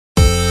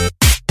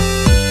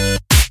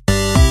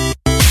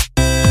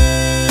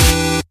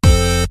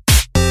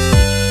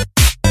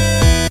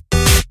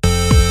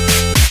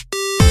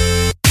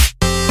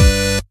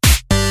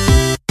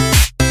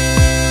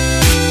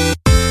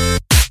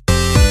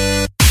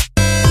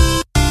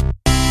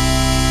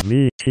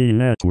ET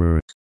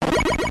Network.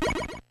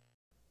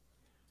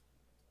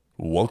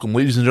 Welcome,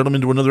 ladies and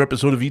gentlemen, to another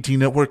episode of ET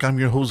Network. I'm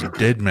your host,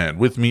 Deadman.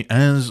 With me,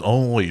 as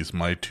always,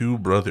 my two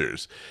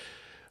brothers.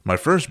 My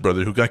first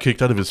brother, who got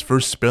kicked out of his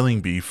first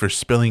spelling bee for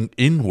spelling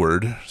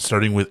inward,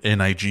 starting with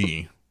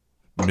N-I-G,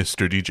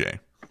 Mr. DJ.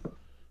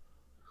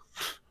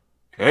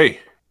 Hey,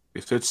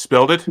 if it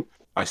spelled it,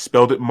 I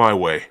spelled it my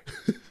way.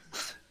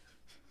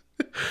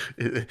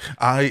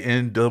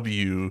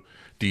 I-N-W,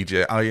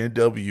 DJ,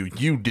 I-N-W.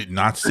 You did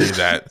not say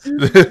that.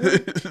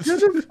 You're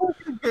gonna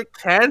fucking get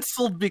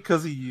canceled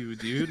because of you,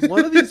 dude.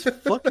 One of these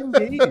fucking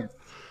days.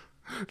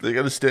 They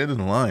gotta stand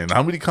in line.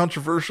 How many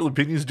controversial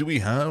opinions do we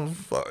have?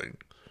 Fine.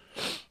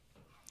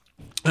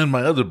 And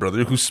my other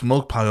brother, who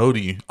smoked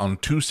peyote on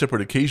 2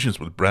 separate occasions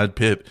with Brad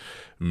Pitt,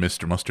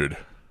 Mr. Mustard.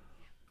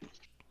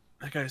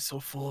 That guy's so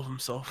full of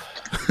himself.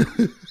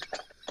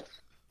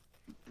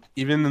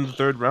 Even in the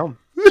third round.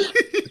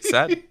 It's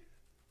sad.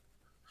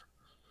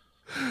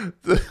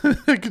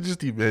 I could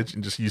just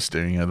imagine just you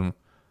staring at him.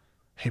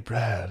 Hey,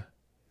 Brad.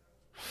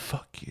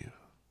 Fuck you.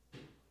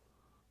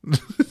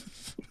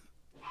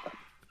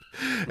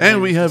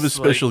 And we have a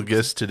special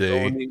guest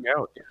today. Zoning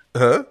out.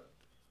 Huh?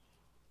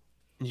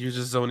 You're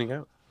just zoning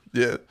out.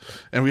 Yeah.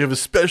 And we have a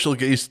special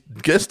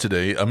guest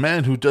today, a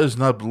man who does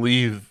not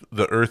believe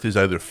the earth is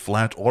either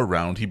flat or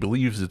round. He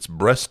believes it's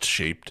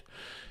breast-shaped.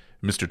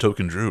 Mr.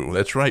 Token Drew.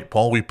 That's right,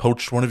 Paul, we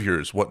poached one of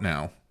yours. What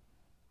now?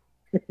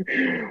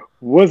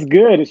 What's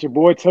good? It's your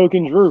boy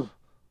Token Drew.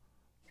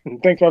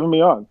 And thanks for having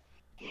me on.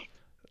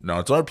 No,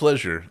 it's our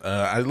pleasure.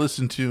 I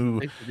listened to...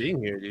 Thanks for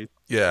being here, dude.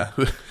 Yeah.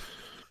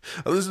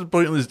 I listened to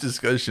Pointless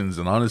Discussions,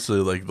 and honestly,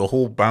 like, the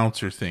whole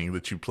bouncer thing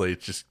that you played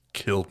just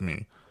killed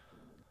me.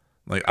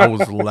 Like, I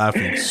was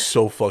laughing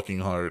so fucking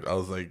hard. I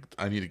was like,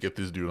 I need to get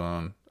this dude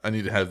on. I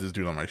need to have this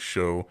dude on my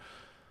show.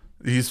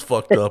 He's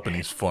fucked up and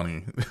he's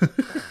funny.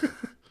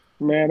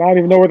 Man, I don't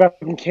even know where that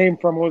came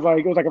from. It was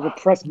like a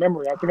repressed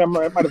memory. I think I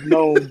might have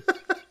known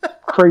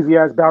crazy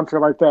ass bouncer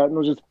like that and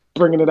was just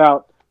bringing it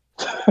out.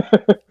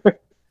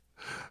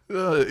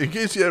 In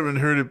case you haven't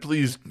heard it,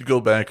 please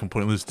go back and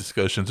Pointless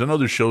Discussions. I know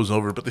their show's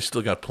over, but they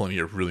still got plenty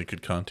of really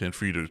good content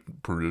for you to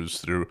peruse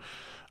through.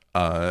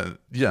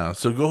 Yeah,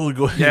 so go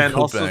ahead and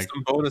go also back.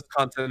 some bonus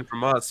content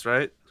from us,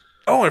 right?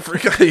 Oh, I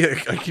forgot.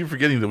 I keep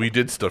forgetting that we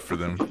did stuff for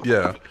them.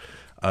 Yeah.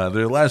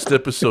 Their last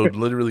episode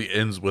literally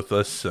ends with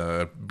us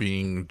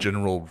being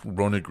General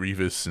Rona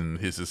Grievous and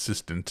his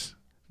assistant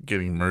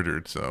getting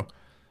murdered. So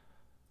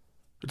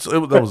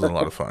that was a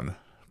lot of fun.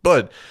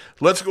 But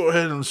let's go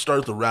ahead and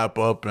start the wrap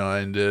up.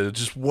 And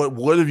just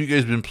what have you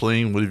guys been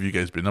playing? What have you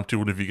guys been up to?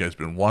 What have you guys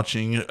been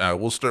watching?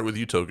 We'll start with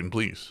you, Token,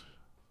 please.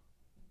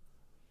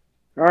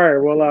 All right.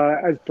 Well,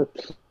 as for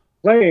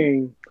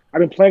playing, I've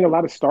been playing a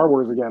lot of Star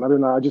Wars again.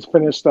 I just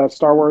finished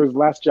Star Wars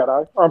Last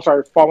Jedi. Or, I'm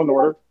sorry, Fallen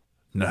Order.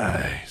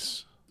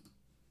 Nice.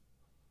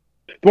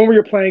 The one where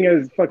you're playing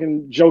as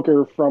fucking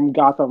Joker from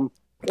Gotham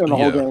in the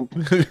whole game.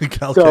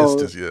 Cal So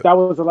Kestis, yeah. that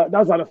was a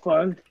lot of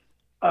fun.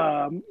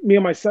 Me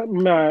and my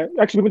son,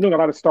 actually, we've been doing a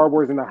lot of Star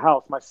Wars in the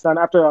house. My son,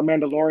 after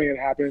Mandalorian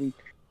happened,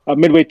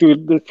 midway through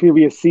the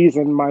previous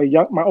season,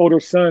 my older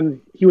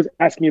son, he was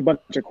asking me a bunch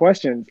of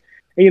questions.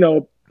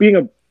 And, being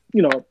a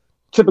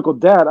typical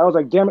dad, I was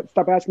like, damn it,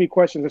 stop asking me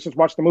questions. Let's just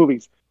watch the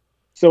movies.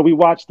 So we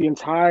watched the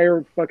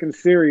entire fucking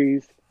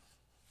series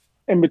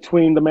in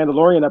between the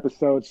Mandalorian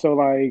episodes. So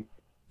like,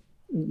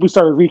 we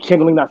started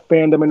rekindling that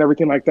fandom and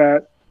everything like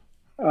that.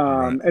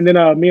 Right. And then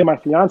me and my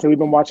fiance, we've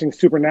been watching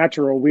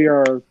Supernatural. We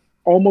are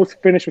almost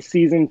finished with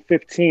season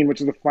 15, which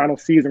is the final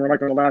season. We're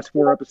like on the last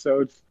 4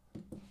 episodes.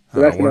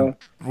 So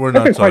we're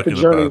that's not quite the talking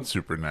journey. about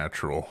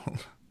Supernatural.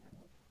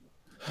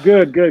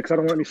 Good, because I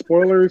don't want any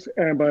spoilers.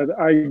 But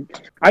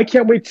I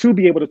can't wait to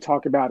be able to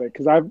talk about it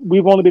because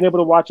we've only been able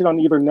to watch it on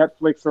either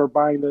Netflix or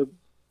buying the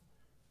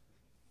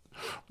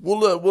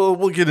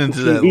We'll get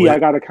into that TV. later. I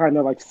gotta kind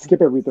of like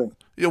skip everything.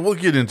 Yeah, we'll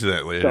get into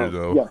that later,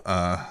 though.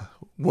 Yeah.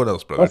 What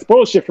else, brother? That's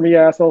bullshit for me,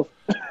 assholes.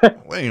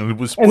 Wait, it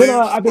was And then,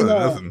 spoilers? I've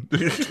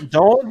been,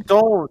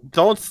 Nothing.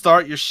 Don't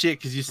start your shit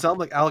because you sound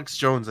like Alex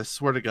Jones. I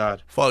swear to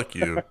God, Fuck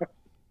you.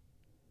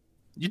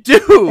 you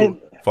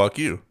do. Fuck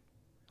you.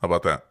 How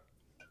about that?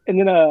 And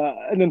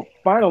then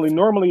finally,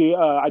 normally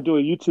I do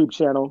a YouTube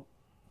channel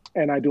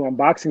and I do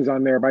unboxings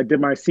on there. But I did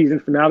my season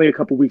finale a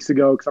couple weeks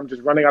ago because I'm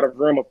just running out of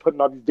room of putting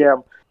all these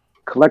damn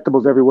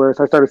collectibles everywhere.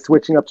 So I started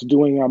switching up to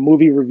doing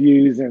movie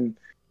reviews and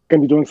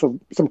gonna be doing some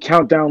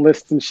countdown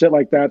lists and shit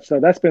like that. So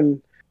it's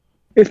been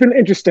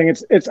interesting.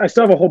 It's I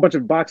still have a whole bunch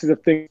of boxes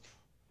of things,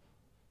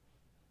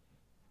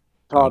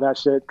 all that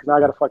shit because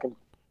I gotta fucking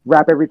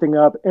wrap everything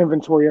up,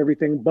 inventory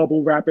everything,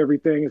 bubble wrap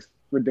everything. It's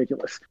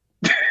ridiculous.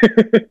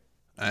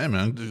 Hey,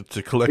 man, it's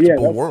a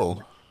collectible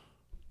world.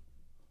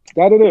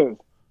 That it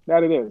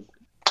is.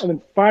 And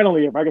then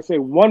finally, if I could say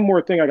one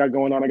more thing I got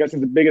going on, I guess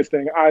it's the biggest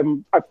thing. I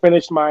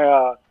finished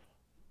my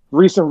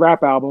recent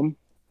rap album.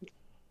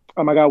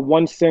 I got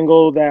one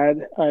single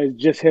that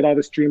just hit all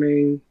the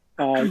streaming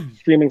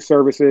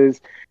services,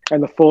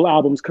 and the full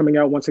album's coming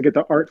out once I get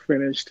the art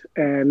finished.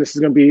 And it's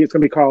gonna be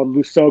called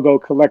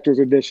Lusogo Collector's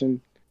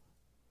Edition.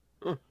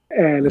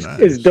 and it's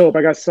Nice. dope.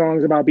 I got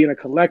songs about being a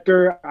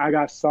collector. I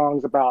got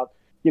songs about,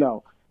 you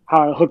know,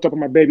 how I hooked up with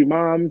my baby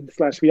mom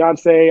slash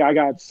fiance. I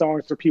got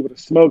songs for people to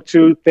smoke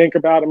to, think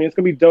about. I mean, it's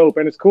gonna be dope,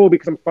 and it's cool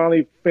because I'm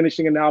finally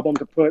finishing an album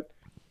to put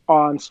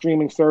on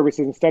streaming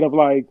services instead of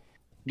like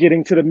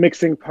getting to the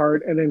mixing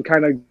part and then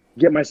kind of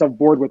get myself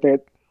bored with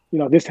it. You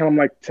know, this time I'm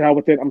like, to hell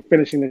with it. I'm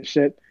finishing this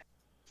shit.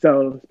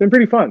 So it's been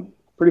pretty fun.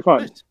 Pretty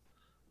fun. Nice.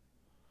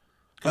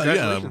 Yeah,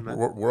 Congratulations, man.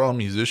 we're all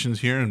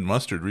musicians here, and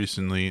Mustard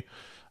recently,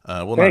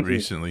 well, Thank not you.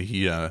 recently,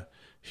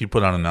 he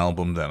put out an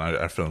album that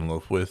I fell in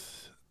love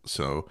with.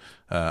 So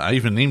I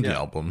even named the Yeah.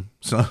 album.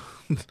 So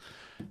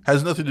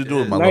has nothing to do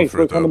with my love Nice. for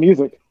it What kind though. of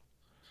music?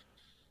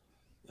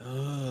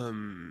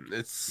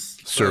 It's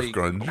Surf like,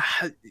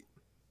 grunge.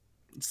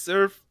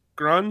 surf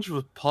grunge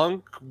with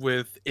punk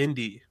with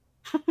indie.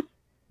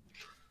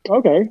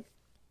 Okay.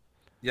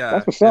 Yeah,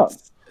 That's what's up.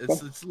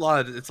 It's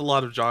a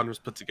lot of genres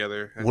put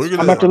together. We're It's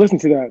gonna- I'm about to listen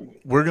to that.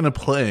 We're gonna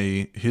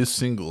play his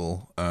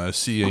single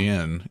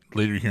 "CAN"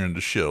 later here in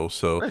the show,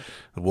 so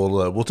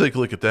we'll take a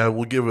look at that.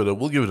 We'll give it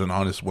an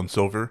honest once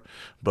over,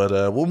 but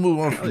we'll move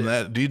on from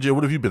that. DJ,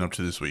 what have you been up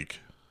to this week?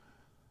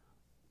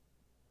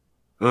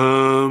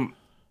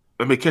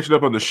 I've been catching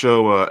up on the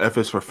show F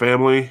is for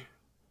Family,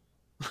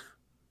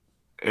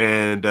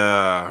 and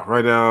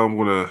right now I'm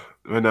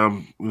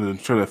gonna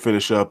try to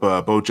finish up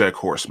BoJack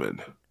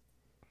Horseman.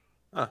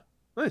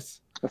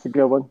 nice. That's a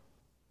good one.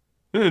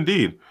 Yeah,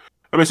 indeed.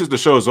 I mean, since the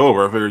show's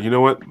over, I figured, you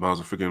know what? Might as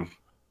well freaking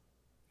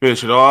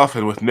finish it off.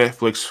 And with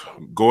Netflix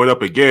going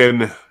up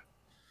again,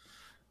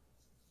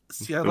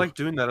 See, I like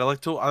doing that. I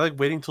like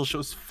waiting till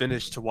shows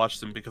finish to watch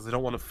them because I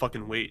don't want to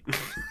fucking wait.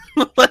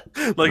 like,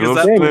 is know,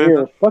 that? Same man.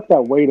 here. Fuck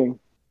that waiting.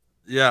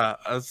 Yeah,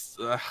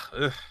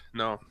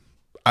 no.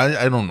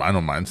 I don't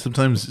mind.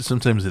 Sometimes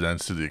it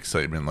adds to the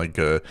excitement, like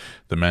The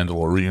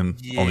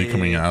Mandalorian only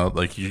coming Yeah. out.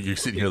 Like you're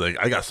sitting here like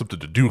I got something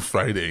to do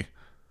Friday.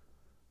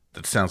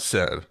 That sounds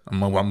sad.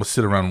 I'm gonna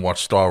sit around and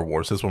watch Star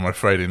Wars. That's what my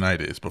Friday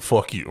night is. But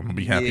fuck you, I'm gonna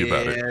be happy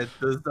about it. Yeah, it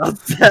does not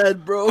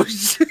sad, bro.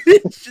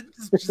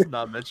 just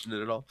not mention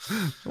it at all.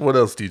 What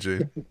else,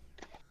 DJ?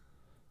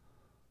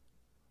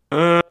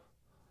 no,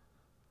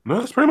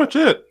 that's pretty much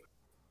it.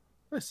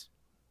 Nice.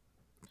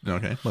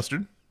 Okay,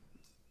 Mustard.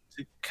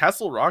 See,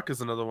 Castle Rock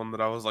is another one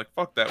that I was like,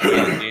 fuck that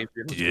waiting game.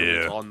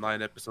 Yeah. All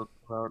 9 episodes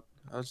out.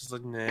 I was just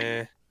like,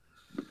 nah.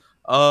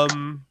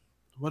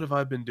 What have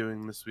I been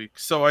doing this week?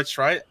 So I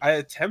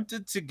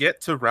attempted to get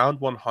to round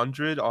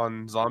 100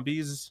 on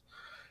zombies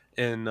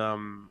in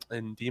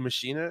D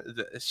Machina.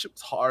 This shit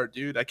was hard,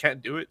 dude. I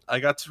can't do it. I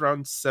got to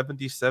round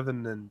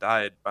 77 and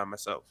died by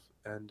myself.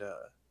 And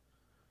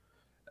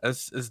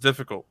it's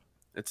difficult.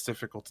 It's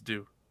difficult to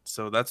do.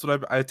 So that's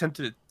what I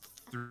attempted it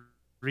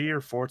 3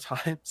 or 4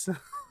 times.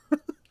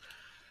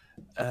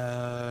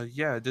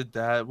 Yeah, I did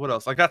that. What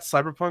else? I got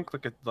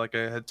Cyberpunk, like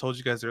I had told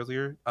you guys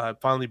earlier. I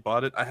finally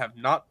bought it. I have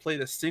not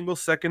played a single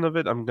second of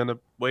it. I'm gonna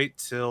wait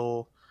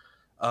till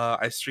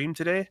I stream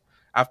today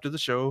after the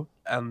show,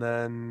 and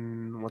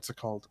then what's it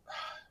called?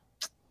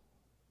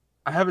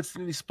 I haven't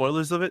seen any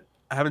spoilers of it.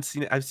 I haven't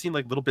seen it. I've seen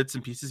like little bits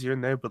and pieces here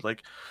and there, but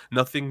like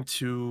nothing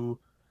too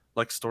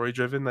like story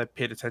driven. I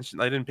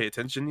didn't pay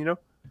attention, you know,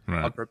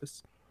 Right. on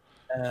purpose.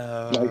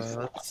 Nice.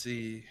 Let's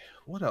see.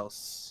 What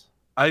else?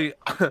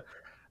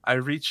 I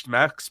reached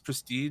max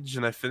prestige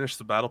and I finished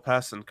the battle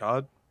pass in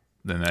COD.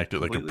 Then acted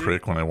like a Completely.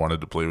 prick when I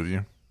wanted to play with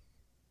you.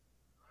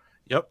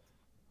 Yep.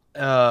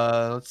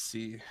 Let's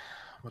see.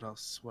 What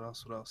else?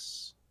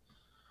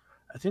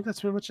 I think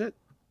that's pretty much it.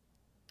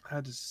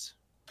 That is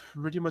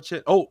pretty much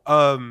it. Oh,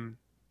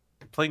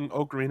 playing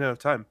Ocarina of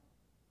Time.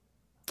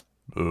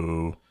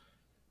 Oh,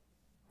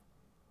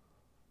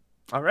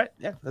 All right.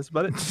 Yeah, that's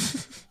about it.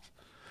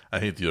 I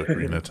hate the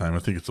Ocarina of Time. I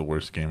think it's the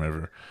worst game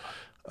ever.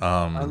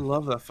 I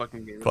love that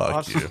fucking game. It's Fuck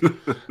awesome.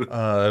 you.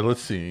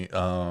 Let's see.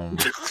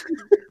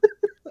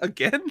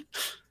 Again?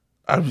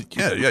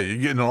 Yeah. You're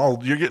getting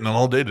it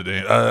all day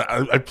today.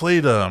 I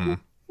played.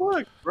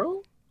 Fuck,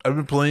 bro. I've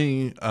been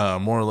playing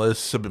more or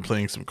less. I've been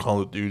playing some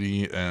Call of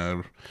Duty.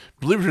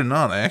 Believe it or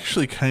not, I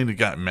actually kind of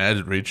got mad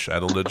at Raid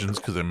Shadow Legends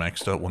because I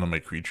maxed out one of my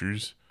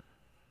creatures.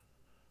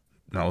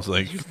 And I was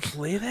like, You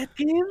play that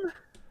game?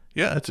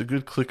 yeah, it's a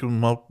good click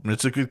 'em up.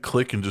 It's a good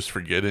click and just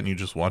forget it, and you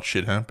just watch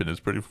shit happen. It's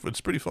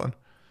pretty fun.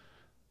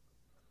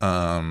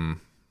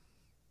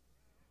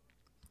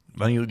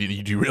 Now you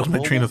derailed my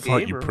train of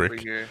thought, you Mobile gamer prick.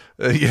 over here.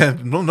 Yeah,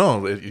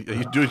 no.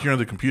 You do it here on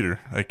the computer.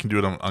 I can do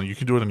it on. You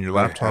can do it on your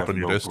laptop, on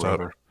your desktop.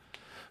 Brother.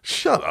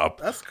 Shut up.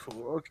 That's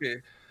cool. Okay.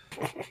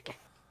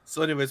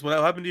 So, anyways, what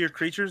happened to your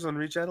creatures on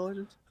Reach Shadow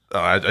Legends?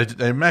 I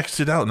maxed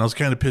it out, and I was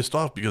kind of pissed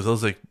off because I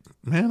was like,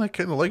 man, I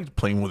kind of liked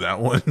playing with that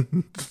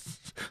one.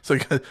 So I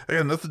got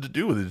nothing to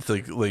do with it.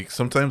 It's like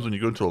sometimes when you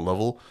go into a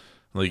level,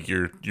 like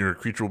your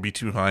creature will be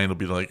too high, and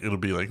it'll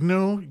be like,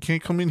 no, you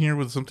can't come in here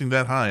with something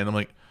that high, and I'm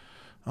like,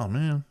 oh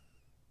man.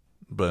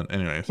 But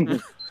anyways,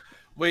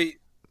 Wait,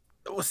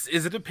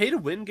 is it a pay to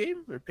win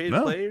game or pay to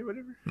No. play or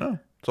whatever? no,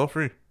 it's all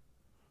free.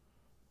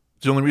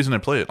 It's the only reason I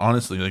play it.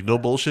 Honestly, like no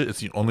bullshit. It's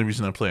the only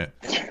reason I play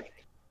it.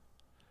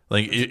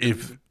 Like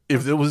if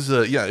if there was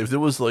if there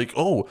was like,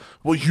 oh,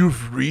 well,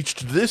 you've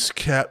reached this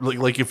cap,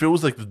 like if it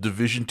was like the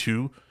Division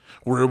 2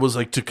 where it was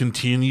like to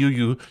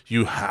continue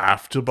you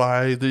have to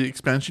buy the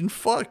expansion,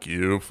 fuck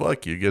you,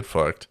 get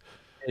fucked.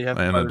 You have,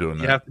 I'm not doing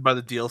that. You have to buy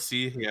the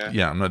DLC.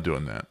 Yeah. I'm not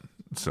doing that.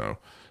 So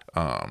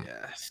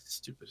Yeah,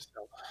 stupid as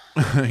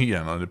hell.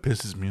 yeah, no, it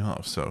pisses me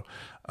off. So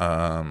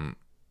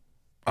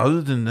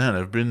other than that,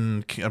 I've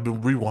been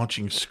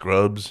rewatching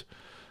Scrubs.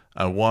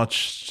 I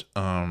watched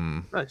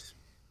Nice.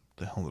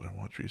 the hell did I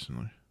watch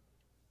recently?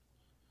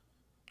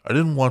 I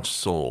didn't watch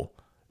Soul.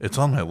 It's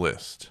on my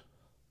list.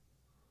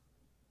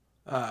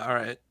 All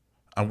right.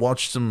 I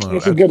watched some.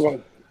 It's a good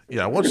one.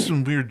 Yeah, I watched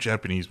some weird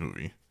Japanese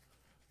movie.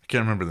 I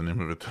can't remember the name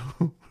of it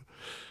though.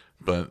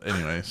 But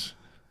anyways,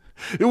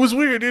 it was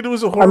weird, dude. It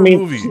was a horror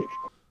movie.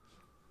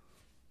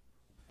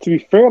 To be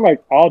fair,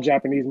 like all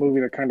Japanese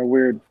movies are kind of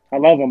weird. I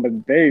love them,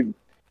 but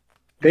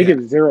they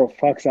give zero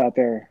fucks out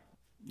there.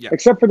 Yeah.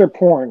 Except for their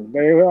porn.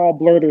 They all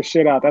blur their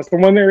shit out. That's the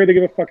one they really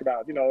give a fuck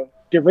about. You know,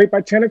 get raped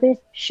by tentacles?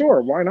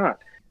 Sure, why not?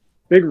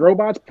 Big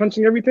robots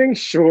punching everything?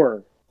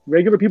 Sure.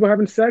 Regular people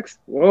having sex?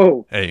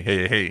 Whoa.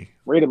 Hey.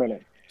 Wait a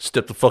minute.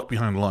 Step the fuck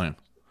behind the line.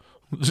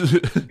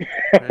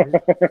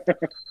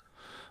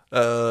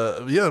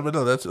 Yeah, but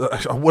no, that's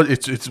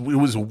it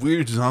was a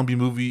weird zombie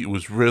movie. It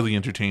was really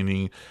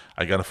entertaining.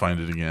 I gotta find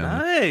it again.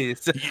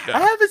 Nice. Yeah.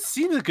 I haven't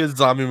seen a good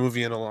zombie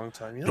movie in a long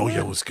time. You know Yeah,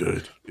 it was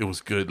good. It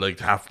was good. Like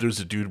there's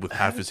a dude with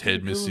half his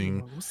head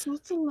missing. What's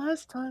the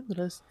last time that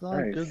I saw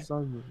a good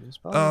zombie movie? It's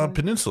probably like-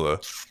 Peninsula.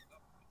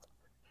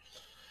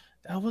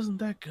 That wasn't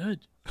that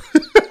good.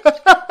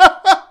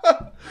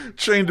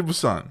 Train to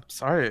Busan.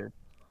 Sorry.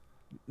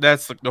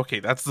 That's okay.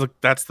 That's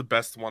the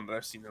best one that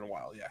I've seen in a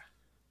while. Yeah.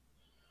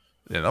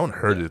 Yeah, that one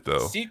hurt it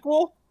though.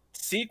 Sequel,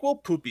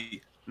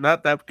 poopy.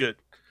 Not that good.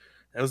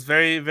 It was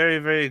very, very,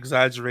 very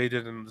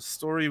exaggerated, and the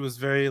story was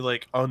very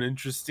like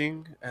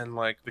uninteresting, and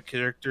like the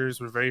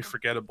characters were very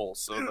forgettable.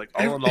 So like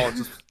all in all, it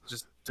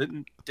just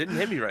didn't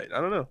hit me right.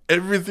 I don't know.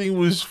 Everything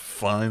was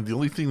fine. The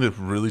only thing that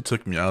really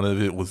took me out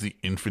of it was the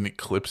infinite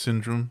clip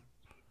syndrome.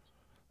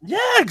 Yeah,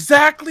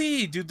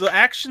 exactly, dude. The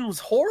action was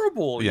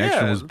horrible. The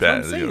action was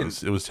bad. That's what I'm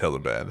saying. It was hella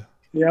bad.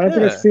 Yeah, I don't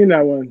think I've seen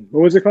that one.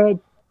 What was it called?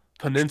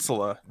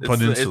 Peninsula. It's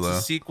Peninsula.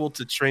 a sequel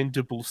to Train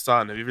to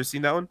Busan. Have you ever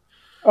seen that one?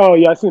 Oh,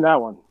 yeah, I've seen that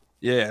one.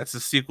 Yeah, it's a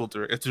sequel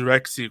to it. It's a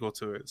direct sequel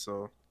to it.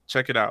 So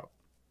check it out.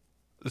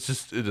 It's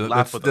just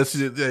Laugh with that's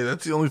us.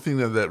 that's the only thing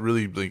that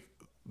really like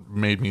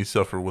made me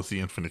suffer was the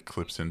infinite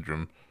clip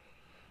syndrome.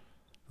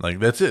 Like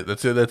that's it.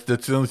 That's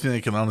the only thing I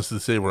can honestly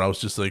say where I was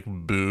just like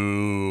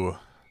boo.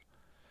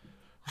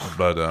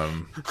 But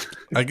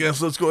I guess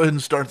let's go ahead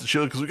and start the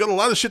show because we got a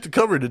lot of shit to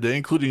cover today,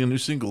 including a new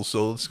single.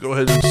 So let's go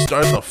ahead and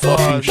start the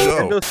fucking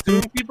show. Nintendo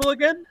suing people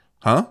again?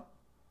 Huh?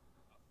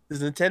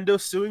 Is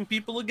Nintendo suing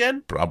people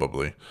again?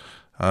 Probably.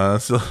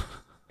 So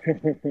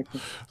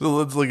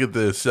let's look at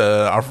this.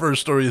 Our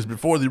first story is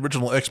before the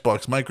original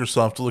Xbox,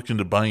 Microsoft looked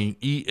into buying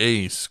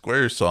EA,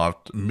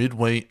 Squaresoft,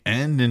 Midway,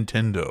 and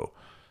Nintendo.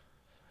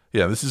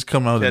 Yeah, this has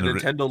come out. Yeah,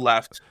 Nintendo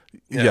laughed.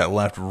 Yeah,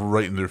 laughed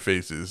right in their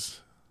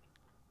faces.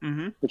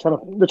 Mm-hmm. They're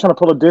trying to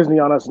pull a Disney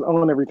on us and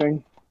own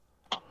everything.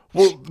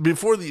 Well,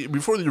 before the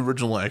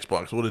original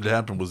Xbox, what had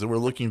happened was they were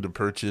looking to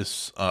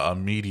purchase a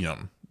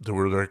medium. They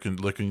were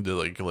looking to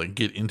like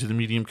get into the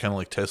medium, kind of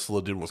like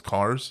Tesla did with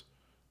cars.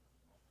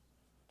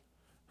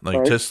 Like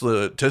Right.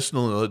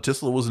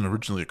 Tesla wasn't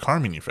originally a car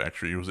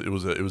manufacturer. It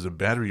was a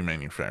battery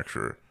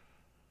manufacturer,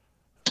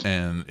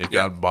 and it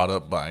got bought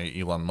up by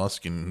Elon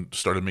Musk and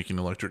started making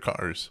electric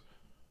cars.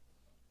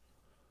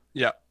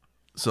 Yeah.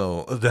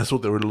 So that's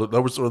what that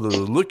was what they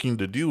were looking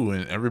to do,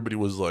 and everybody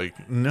was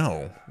like,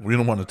 "No, we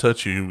don't want to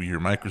touch you.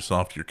 You're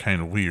Microsoft. You're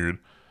kind of weird."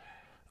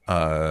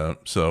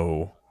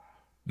 So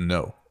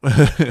no.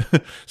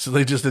 So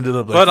they just ended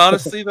up like. But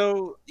honestly,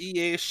 though,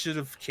 EA should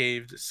have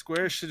caved.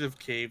 Square should have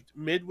caved.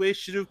 Midway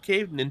should have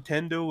caved.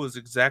 Nintendo was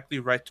exactly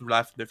right to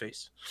laugh in their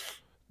face.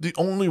 The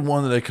only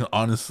one that I can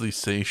honestly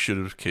say should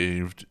have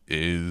caved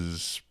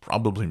is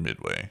probably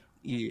Midway.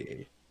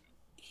 EA.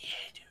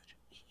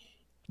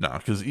 No,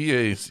 because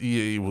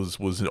EA was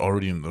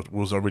already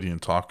in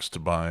talks to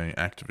buy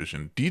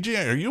Activision.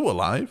 DJ, are you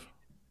alive?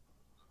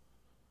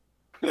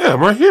 Yeah,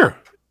 I'm right here.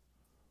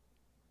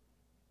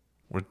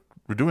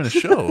 We're doing a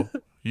show.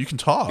 You can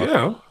talk.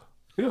 Yeah.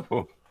 Yeah.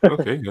 Well,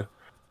 okay. Yeah.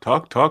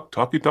 Talky.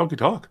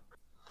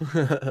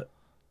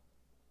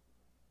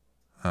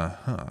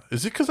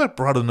 Is it because I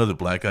brought another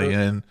black guy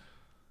in?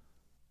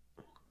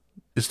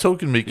 Is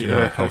Token making you Yeah,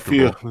 I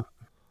uncomfortable? feel.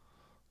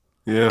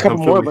 Yeah. A couple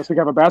more of us. We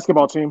have a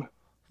basketball team.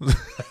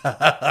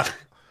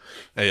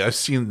 Hey, I've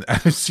seen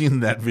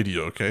that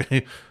video.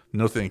 Okay,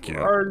 no, thank you.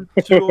 Are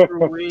too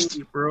overweight,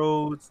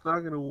 bro. It's not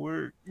gonna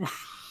work.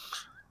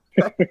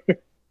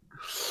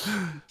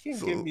 You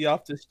can't get me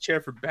off this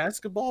chair for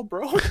basketball,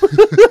 bro. I'm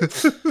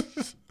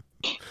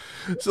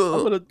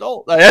So an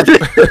adult.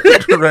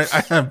 right,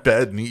 I have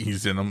bad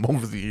knees and I'm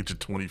over the age of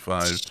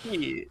 25.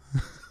 Shit.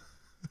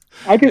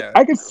 I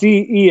Yeah. could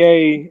see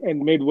EA and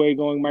Midway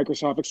going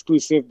Microsoft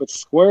exclusive, but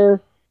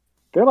Square,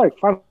 they're like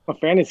Final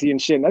Fantasy and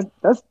shit. And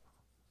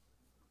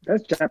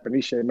That's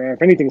Japanese shit, man.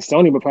 If anything,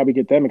 Sony would probably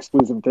get them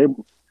exclusive. If they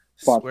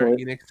fought Square for it.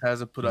 Enix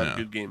hasn't put out Yeah. a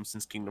good game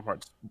since Kingdom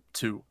Hearts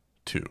 2.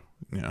 2.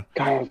 Yeah.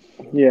 God,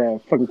 yeah,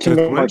 fucking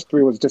Kingdom Just Hearts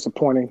 3 was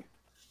disappointing.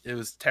 It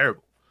was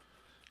terrible.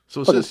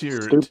 So it Fucking says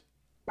here. stupid.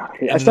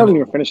 I still haven't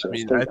even finished it. I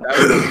mean, Still-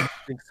 I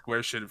think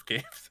Square should have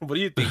caved. What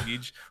do you think,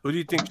 Deej? Who do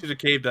you think should have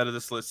caved out of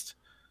this list?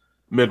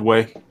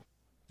 Midway.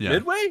 Yeah.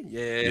 Midway?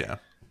 Yeah. Yeah.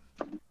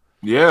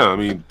 Yeah, I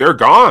mean they're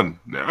gone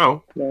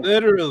now.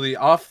 Literally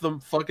off the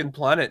fucking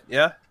planet.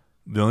 Yeah.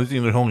 The only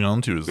thing they're holding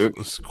on to Yep.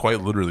 is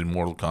quite literally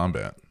Mortal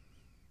Kombat.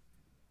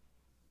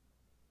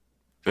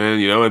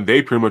 And and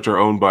they pretty much are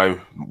owned by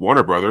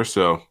Warner Brothers,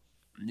 so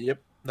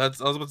Yep. I was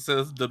about to say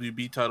that's the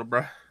WB title,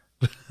 bro.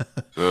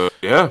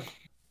 yeah.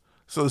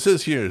 So it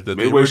says here that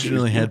they Midway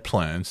originally should- had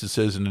plans. It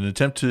says in an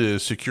attempt to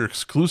secure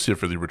exclusive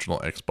for the original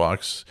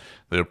Xbox,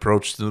 they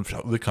approached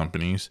the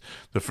companies.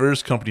 The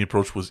first company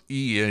approach was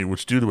EA,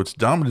 which due to its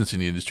dominance in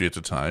the industry at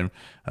the time,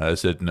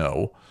 said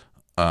no.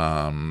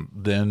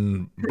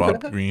 Then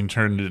Bob Green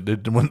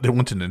they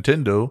went to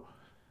Nintendo,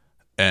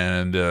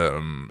 and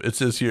it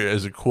says here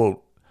as a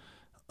quote,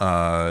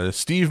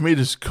 Steve made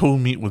his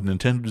co-meet with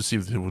Nintendo to see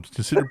if they would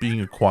consider being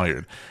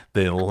acquired.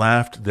 They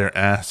laughed their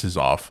asses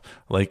off.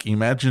 Like,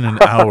 imagine an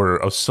hour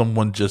of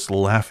someone just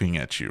laughing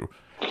at you.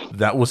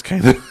 That was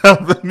kind of how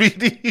the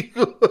meeting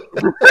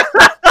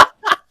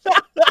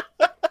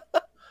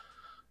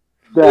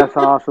That's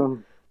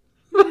awesome.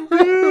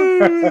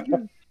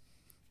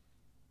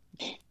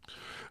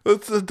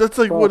 That's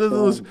like one of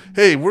those,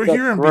 hey, we're That's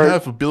here on great.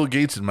 behalf of Bill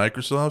Gates and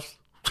Microsoft.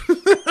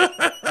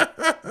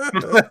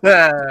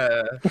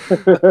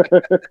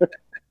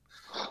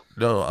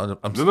 No,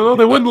 No,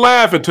 they wouldn't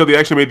laugh until they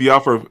actually made the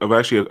offer of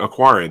actually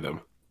acquiring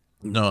them.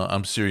 No,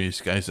 I'm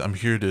serious, guys. I'm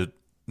here to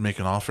make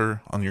an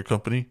offer on your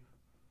company.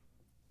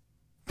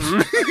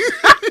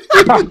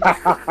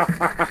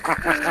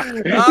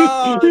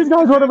 Oh, These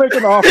guys want to make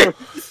an offer.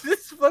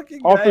 this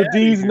fucking Offer guy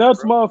D's outta nuts,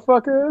 here, bro.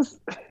 motherfuckers.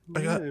 I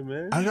Yeah,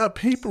 man. got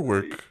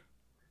paperwork.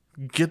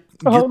 Get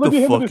Oh, look the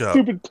at him with fuck his out.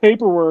 stupid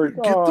paperwork.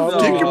 Take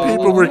your no.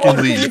 paperwork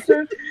and leave.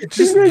 Signature? Just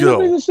Signature,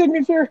 go.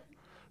 Signature.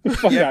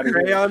 Fuck Yeah, out of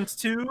here. crayons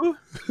too.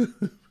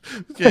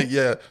 Yeah.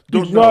 You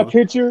Don't draw a know.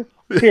 picture.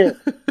 Here,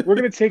 we're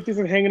gonna take this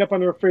and hang it up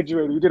on the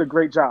refrigerator. You did a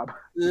great job.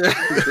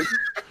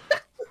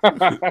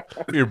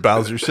 Here,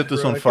 Bowser, set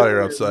this on Bro, I fire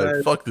can't outside.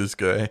 imagine. Fuck this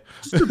guy.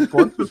 Just a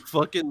bunch of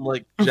fucking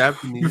like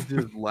Japanese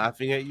dudes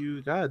laughing at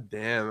you. God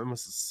damn, that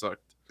must have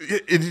sucked.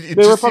 It They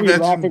were just probably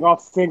imagine- laughing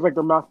off things like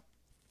their mouth.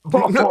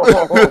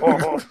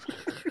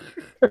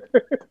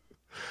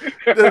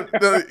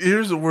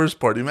 Here's the worst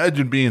part.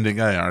 Imagine being the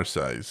guy our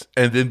size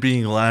and then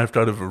being laughed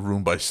out of a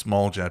room by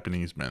small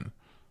Japanese men.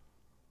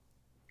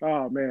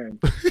 Oh man,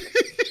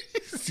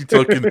 See,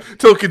 Token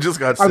just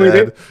got I mean,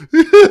 sad.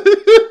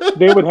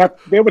 they would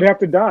have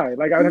to die.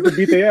 Like I'd have to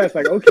beat their ass.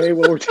 Like okay,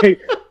 well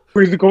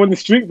we're just going the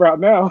street route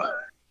now.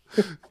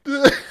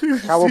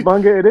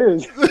 Cowabunga it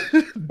is.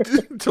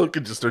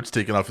 Token just starts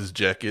taking off his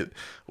jacket.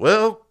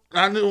 Well,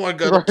 I knew I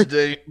got up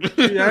today.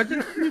 Yeah, I'd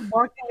just be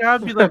walking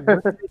out and be like,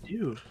 what did I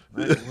do?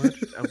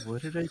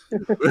 What did I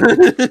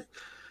do?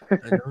 I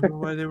don't know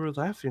why they were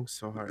laughing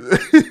so hard.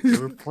 They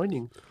were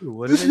pointing too.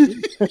 What did I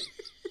do?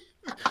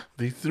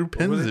 They threw was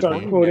pens it at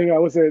Start me.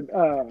 quoting. Was it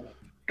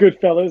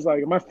Goodfellas?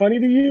 Like, am I funny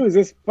to you? Is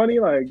this funny?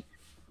 Like,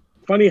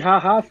 funny? Ha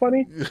ha!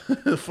 Funny?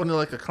 Funny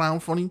like a clown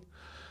funny.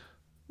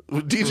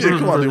 DJ,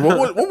 come on, dude.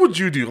 What would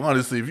you do,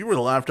 honestly, if you were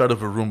laughed out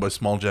of a room by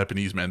small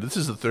Japanese men? This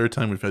is the third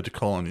time we've had to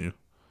call on you.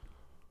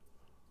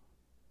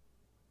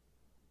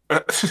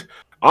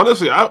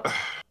 Honestly, I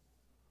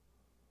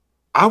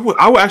would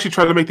actually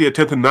try to make the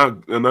attempt and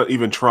not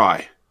even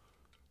try.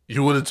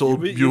 You would have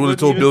told You would have wouldn't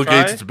told even Bill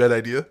try? Gates it's a bad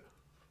idea.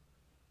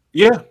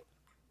 Yeah,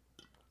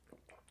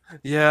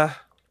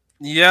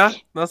 Yeah,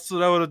 that's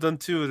what I would have done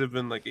too. Would have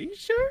been like, are you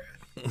sure?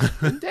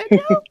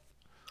 Nintendo?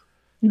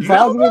 You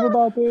positive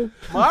about this?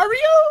 Mario?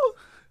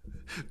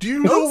 Do you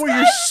know Those where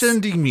you're guys?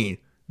 sending me?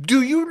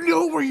 Do you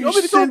know where you're want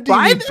me to go sending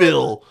buy me, them?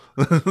 Bill?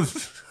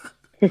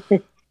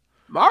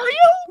 Mario?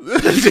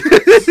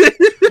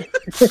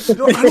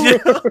 No,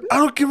 I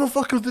don't give a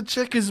fuck if the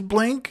check is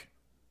blank.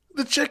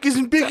 The check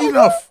isn't big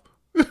enough.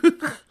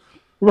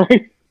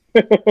 Right?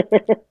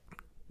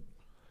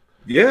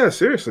 yeah.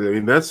 Seriously, I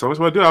mean that's always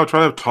what I do. I'll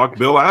try to talk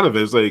Bill out of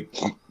it. It's like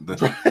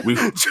we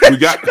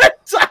got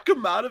Talk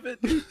him out of it.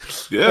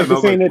 yeah. Like, No,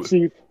 this ain't like, it,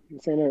 Chief.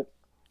 This ain't it.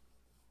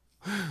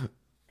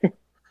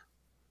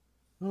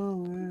 Oh,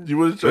 man. You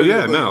would So,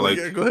 yeah, no, like-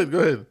 yeah, go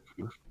ahead.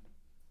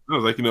 I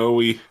was like,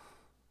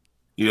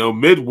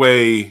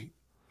 Midway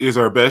is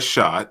our best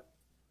shot.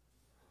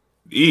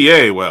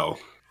 EA, well,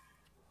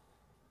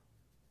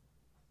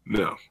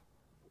 no,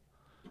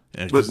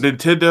 Yeah, but 'cause-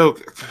 Nintendo,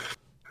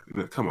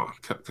 come on,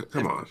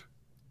 come on.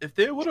 If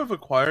they would have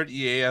acquired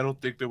EA, I don't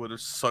think they would have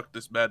sucked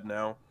this bad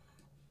now.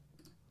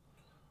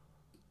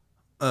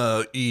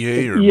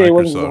 EA or EA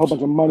wasn't a whole Microsoft.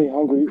 bunch of money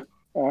hungry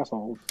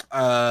assholes.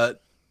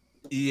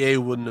 EA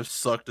wouldn't have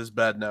sucked as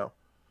bad now.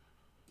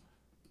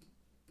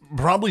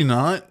 Probably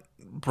not.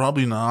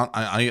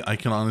 I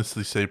can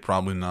honestly say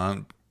probably not.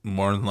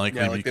 more than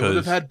likely Yeah, like they would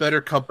have because had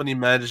better company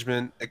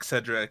management,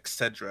 etc.,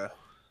 etc.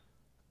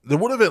 they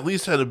would have at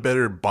least had a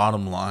better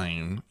bottom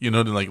line. You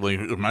know, like if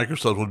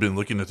Microsoft would have been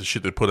looking at the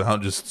shit they put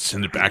out, just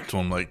send it back to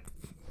them like,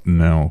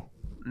 no.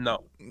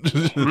 No.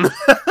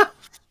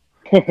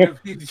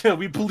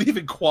 We believe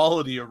in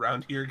quality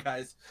around here,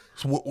 guys.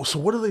 So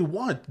what do they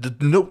want? The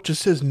note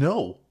just says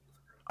no.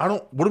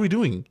 What are we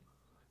doing?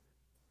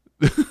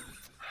 I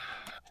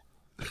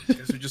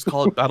guess we just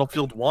call it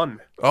Battlefield 1.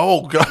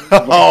 Oh god!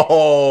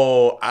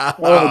 Oh,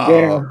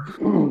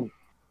 Oh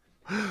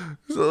damn!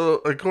 So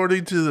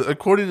according to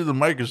the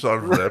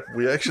Microsoft rep,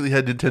 we actually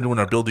had Nintendo in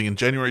our building in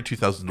January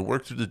 2000 to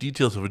work through the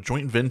details of a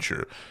joint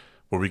venture,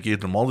 where we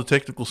gave them all the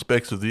technical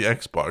specs of the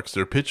Xbox.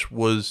 Their pitch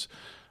was,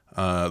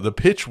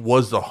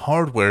 the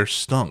hardware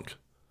stunk.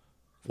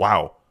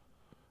 Wow,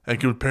 and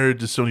compared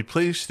to Sony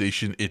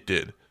PlayStation, it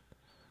did.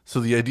 So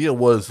the idea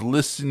was,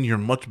 listen, you're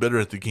much better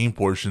at the game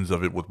portions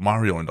of it with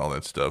Mario and all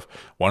that stuff.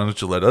 Why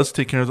don't you let us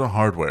take care of the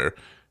hardware?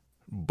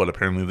 But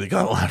apparently they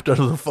got laughed out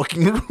of the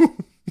fucking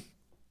room.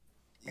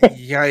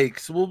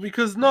 Yikes! Well,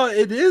 because no,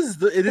 it is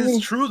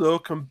true though.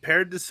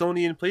 Compared to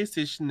Sony and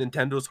PlayStation,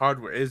 Nintendo's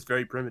hardware is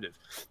very primitive.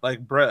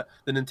 Like, the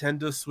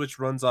Nintendo Switch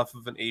runs off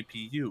of an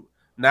APU.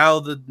 Now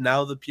the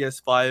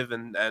PS5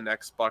 and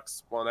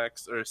Xbox One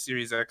X or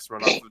Series X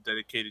run off of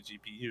dedicated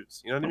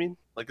GPUs. You know what I mean?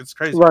 Like, it's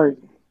crazy. Right.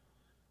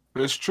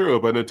 It's true,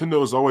 but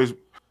Nintendo was always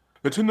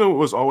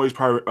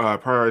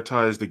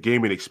prioritized the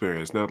gaming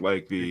experience, not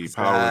like the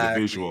power of the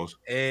visuals.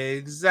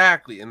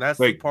 Exactly, and that's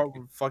the Like- part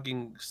where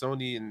fucking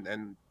Sony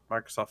and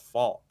Microsoft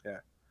fall. Yeah,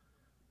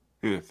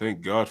 Yeah,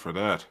 thank God for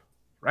that.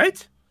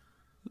 right.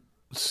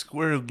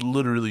 Square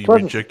literally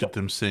Perfect. rejected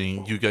them,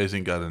 saying, "You guys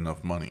ain't got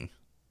enough money."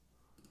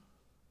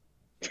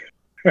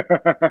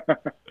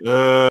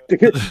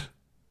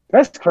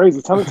 That's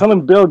crazy.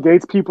 Telling Bill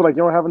Gates people like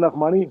you don't have enough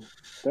money.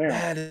 Damn.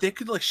 Man, if they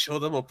could like show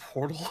them a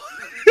portal,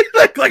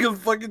 like a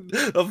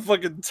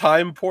fucking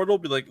time portal,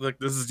 be like, look,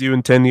 this is you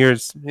in 10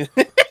 years.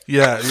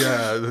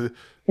 Yeah.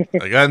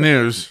 I got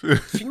news.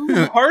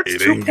 Kingdom Hearts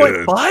It ain't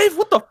good. 2.5?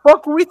 What the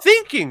fuck were we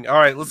thinking? All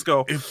right, let's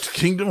go. It's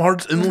Kingdom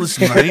Hearts Endless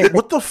Night.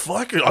 What the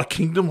fuck? A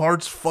Kingdom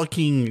Hearts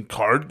fucking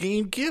card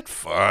game? Get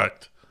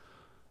fucked.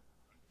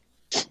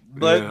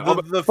 But Yeah.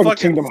 the From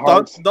fucking Kingdom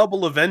Hearts.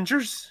 double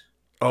Avengers.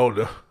 Oh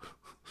no,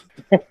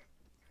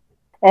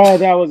 Oh,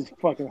 that was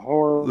fucking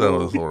horrible. that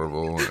was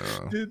horrible.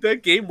 Yeah. Dude,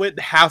 that game went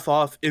half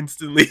off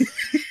instantly.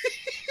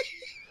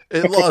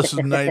 It lost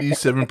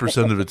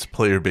 97% of its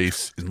player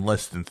base in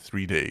less than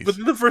 3 days.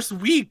 Within the first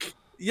week.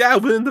 Yeah,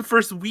 within the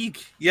first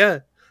week. Yeah.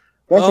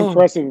 That's Oh,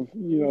 impressive.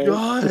 You know,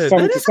 God, to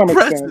some, that to is some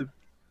impressive. extent.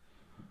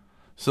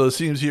 So it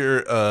seems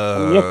here,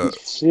 Yuck,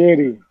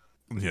 shitty.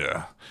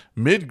 yeah,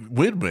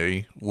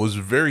 Midway was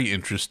very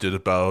interested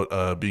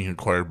about being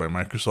acquired by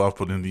Microsoft,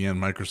 but in the end,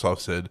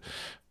 Microsoft said,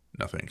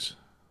 "No thanks."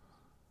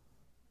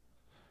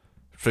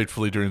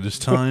 Faithfully, during this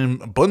time,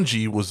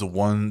 Bungie was the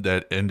one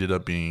that ended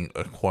up being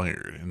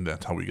acquired, and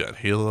that's how we got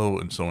Halo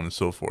and so on and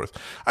so forth.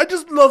 I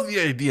just love the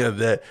idea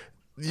that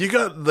you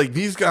got like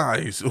these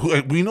guys.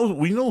 Who, we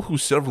know who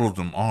several of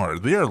them are.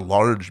 They are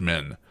large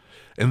men,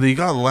 and they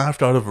got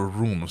laughed out of a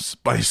room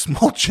by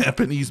small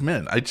Japanese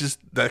men. No. It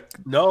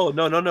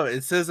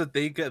says that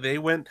they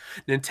went.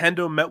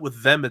 Nintendo met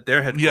with them at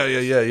their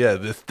headquarters. Yeah.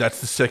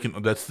 That's the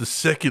second. That's the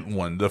second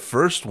one. The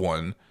first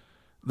one,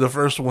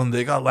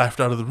 they got laughed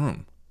out of the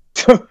room.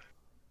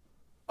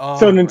 Oh,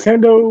 So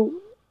Nintendo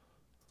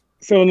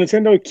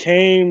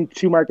came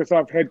to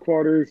Microsoft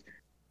headquarters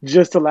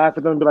just to laugh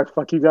at them and be like,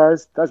 "Fuck you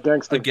guys, that's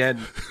gangster."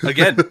 again.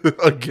 again, For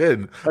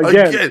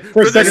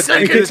for the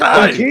second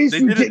time. In case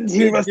you didn't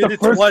hear us the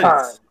first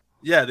time.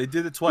 Yeah, they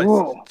did it twice.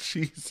 Whoa,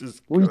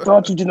 Jesus, we Christ.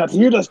 thought you did not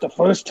hear us the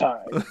first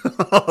time.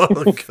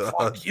 Oh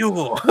God,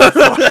 You.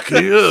 fuck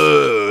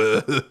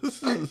you.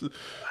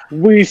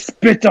 We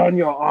spit on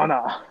your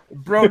honor.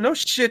 Bro, no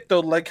shit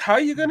though. Like, how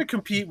are you gonna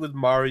compete with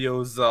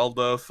Mario,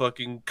 Zelda,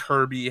 fucking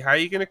Kirby? How are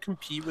you gonna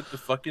compete with the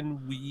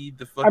fucking Wii,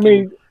 the fucking I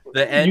mean,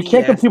 the NES? you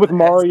can't compete with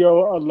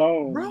Mario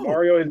alone. Bro.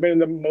 Mario has been in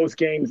the most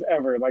games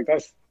ever. Like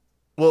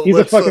Well, he's a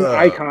let's, fucking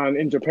icon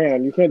in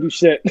Japan. You can't do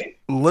shit.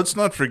 let's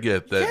not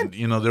forget that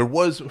there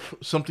was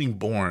something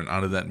born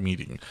out of that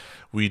meeting.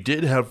 We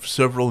did have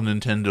several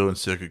Nintendo and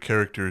Sega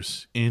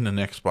characters in an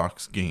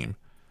Xbox game.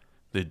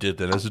 They did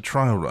that as a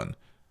trial run.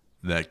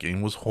 That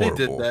game was horrible.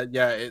 They did that,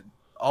 yeah.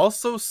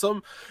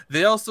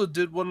 They also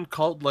did one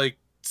called like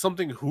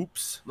something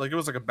Hoops. Like it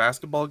was like a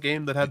basketball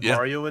game that had Yeah.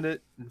 Mario in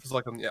it. It was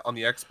like on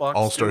the Xbox.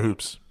 All Star too.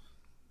 Hoops.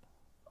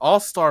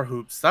 All-Star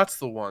Hoops, that's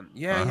the one.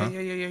 Yeah, Uh-huh.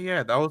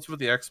 yeah. That was for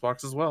the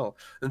Xbox as well.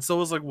 And so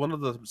was like one of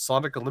the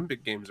Sonic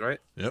Olympic games, right?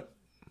 Yep.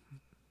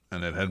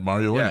 And it had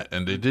Mario in Yeah. it.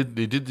 And they did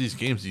these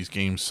games. These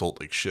games sold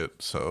like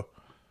shit. So,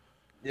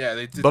 Yeah,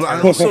 they did. But I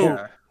terribly, also-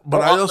 yeah. but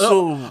Well, I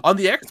also on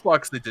the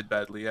Xbox they did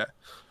badly, yeah.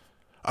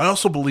 I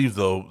also believe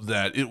though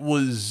that it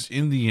was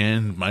in the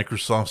end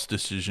Microsoft's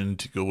decision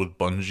to go with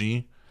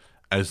Bungie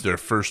as their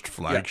first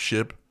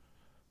flagship.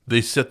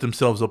 They set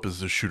themselves up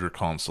as a shooter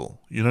console.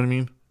 You know what I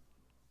mean?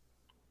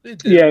 They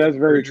did Yeah, the that's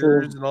very true.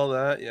 triggers and all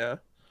that, yeah.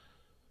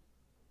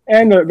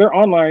 And their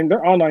online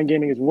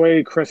gaming is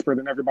way crisper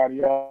than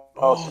everybody else.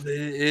 Oh,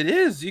 it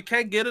is. You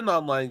can't get an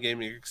online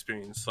gaming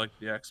experience like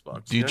the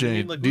Xbox. You know what I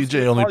mean? Like, who's DJ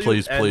gonna only call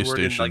you plays an N-word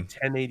in, PlayStation. like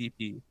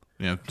 1080p.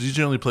 Yeah, DJ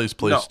only plays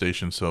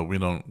PlayStation, so we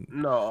don't.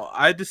 No,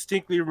 I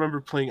distinctly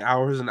remember playing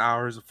hours and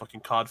hours of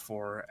fucking COD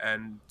 4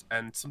 and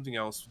something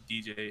else with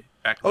DJ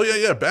back. Oh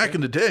yeah, back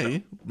in the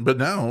day, but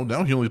now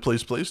he only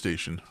plays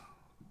PlayStation.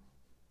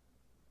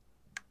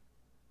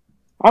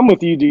 I'm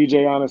with you,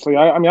 DJ. Honestly,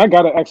 I mean, I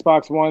got an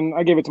Xbox One.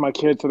 I gave it to my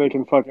kids so they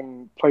can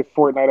fucking play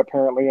Fortnite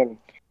apparently and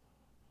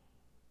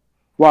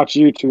watch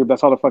YouTube.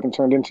 That's all it fucking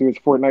turned into is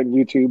Fortnite and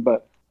YouTube.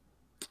 But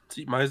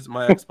see, my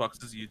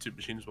Xbox is a YouTube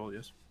machine as well.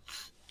 Yes.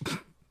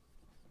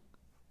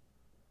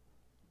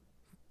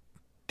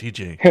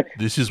 DJ,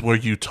 this is where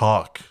you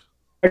talk.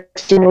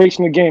 Next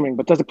generation of gaming,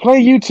 but does it play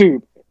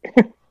YouTube?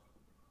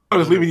 I'm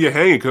just leaving you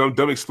hanging because I'm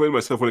dumb explaining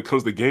myself when it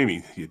comes to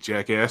gaming, you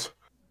jackass.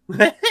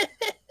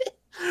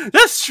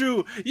 That's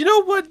true. You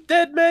know what,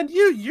 Dead Man?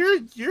 You're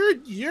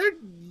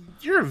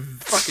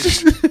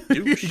fucking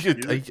douche,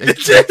 dude.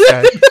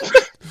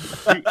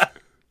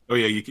 Oh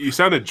yeah, you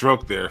sounded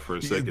drunk there for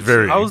a second.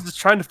 Very. I was just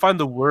trying to find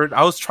the word.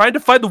 I was trying to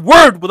find the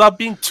word without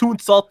being too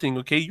insulting.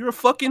 Okay, you're a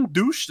fucking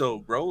douche, though,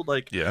 bro.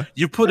 Like, Yeah.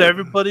 you put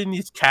everybody in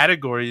these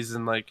categories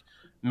and like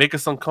make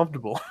us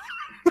uncomfortable.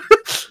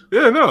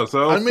 Yeah, no.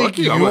 So I fuck make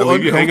you. you I'm gonna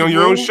leave you hanging on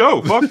your own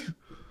show. Fuck.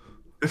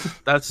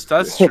 That's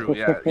true.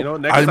 Yeah, you know.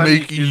 Next I time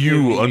make you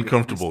you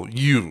uncomfortable.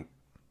 You,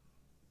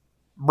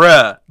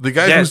 bruh. the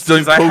guy Yes, who's done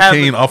 'cause I cocaine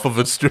haven't- off of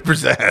a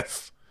stripper's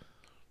ass.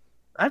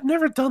 I've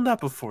never done that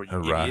before. You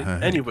Right.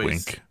 idiot. Anyways,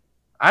 Wink.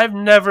 I've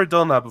never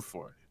done that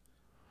before.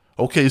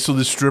 Okay, so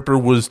the stripper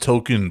was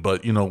token,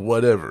 but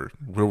whatever.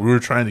 We were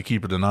trying to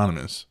keep it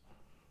anonymous.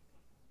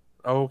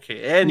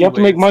 Okay. Anyways, You have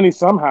to make money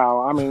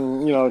somehow. I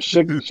mean,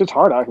 shit's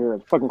hard out here.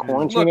 Fucking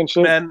quarantine Look, and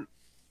shit. man,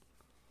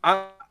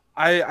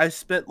 I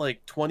spent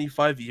like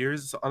 25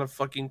 years on a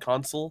fucking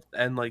console,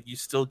 and like you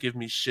still give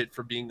me shit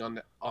for being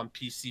on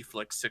PC for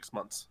like 6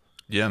 months.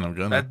 Yeah, and I'm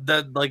gonna.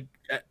 That like,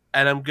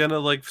 and I'm gonna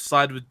like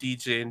side with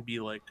DJ and be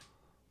like,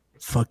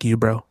 "Fuck you,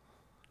 bro."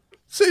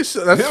 Say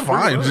so, that's Yeah, pretty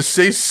fine. much. Just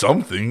say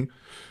something.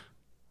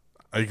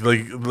 Like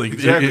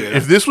Exactly.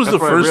 if this was That's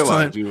the what I first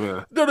time.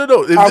 realized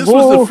No. If I this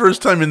was the will-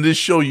 first time in this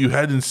show you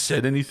hadn't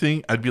said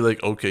anything, I'd be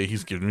like, okay,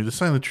 he's giving me the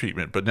silent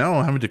treatment. But now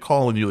I'm having to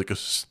call on you like a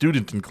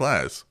student in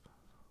class.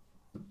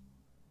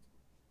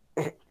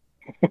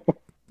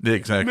 Yeah,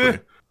 exactly. Meh.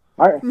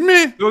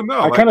 Meh. No,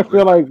 no. I kind of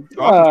feel like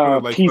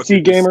like PC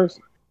fucking gamers.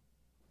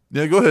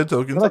 Yeah, go ahead,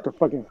 Token. I like the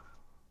fucking.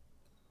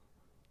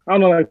 I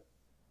don't know, like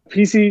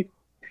PC.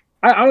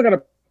 I don't got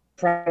a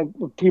problem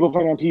with people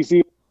playing on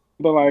PC,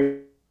 but like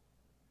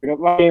a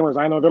lot of gamers,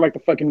 I know they're like the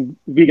fucking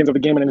vegans of the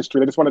gaming industry.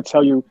 They just want to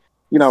tell you,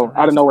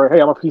 out of nowhere, hey,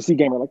 I'm a PC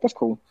gamer. Like that's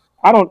cool.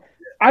 I don't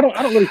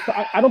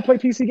play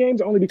PC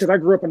games only because I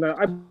grew up in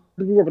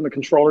the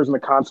controllers and the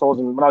consoles,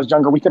 and when I was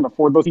younger, we couldn't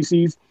afford those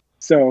PCs.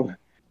 So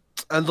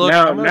And look,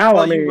 Now- I'm gonna now,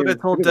 tell I you what I mean,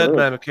 told look at Dead this.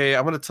 Man. Okay,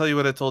 I'm gonna tell you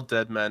what I told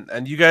Dead Man.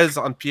 And you guys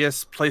on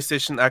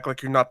PlayStation act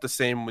like you're not the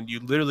same when you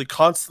literally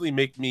constantly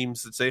make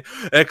memes that say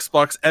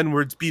Xbox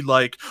N-words be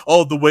like,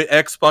 oh, the way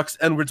Xbox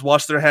N-words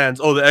wash their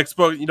hands. Oh, the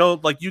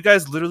Xbox, like you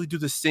guys literally do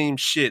the same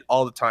shit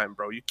all the time,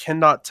 bro. You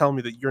cannot tell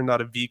me that you're not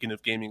a vegan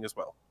of gaming as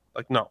well.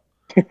 Like, no.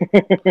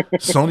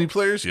 Sony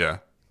players, yeah.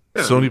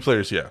 Sony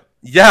players, yeah.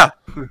 Yeah.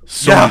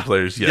 Sony Yeah.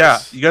 players, yes.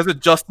 Yeah. You guys are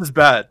just as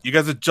bad. You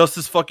guys are just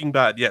as fucking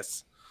bad.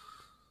 Yes.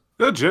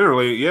 No,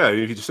 generally, yeah.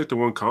 If you just stick to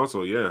one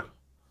console, yeah.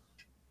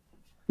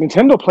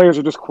 Nintendo players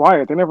are just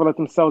quiet. They never let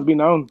themselves be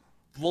known.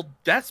 Well,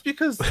 that's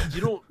because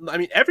you don't. I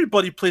mean,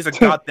 everybody plays a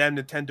goddamn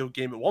Nintendo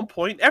game at one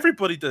point.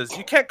 Everybody does.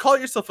 You can't call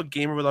yourself a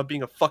gamer without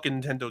being a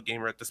fucking Nintendo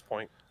gamer at this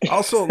point.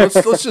 Also, let's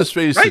just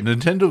face Right? it.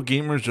 Nintendo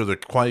gamers are the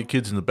quiet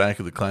kids in the back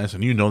of the class,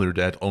 and their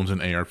dad owns an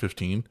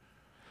AR-15,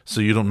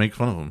 so you don't make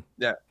fun of them.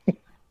 Yeah.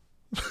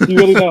 You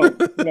really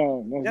don't.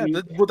 No.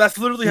 Yeah. Well, that's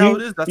literally how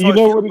it is. That's you how I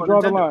know feel where to about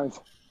draw the Nintendo. lines.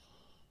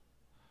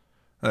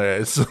 All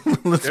right, so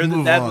let's They're the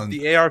move dad on. with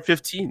the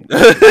AR-15.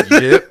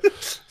 Yep.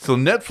 So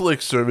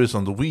Netflix service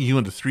on the Wii U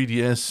and the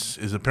 3DS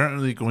is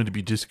apparently going to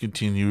be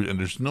discontinued, and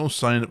there's no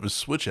sign of a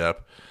Switch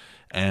app.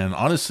 And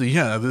honestly,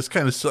 yeah, this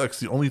kind of sucks.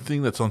 The only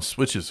thing that's on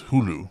Switch is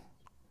Hulu.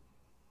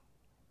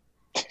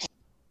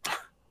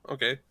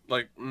 Okay,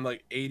 like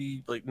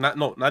 80,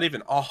 not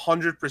even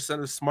 100%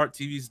 of smart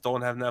TVs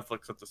don't have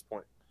Netflix at this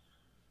point.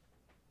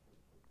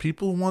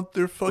 People want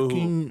their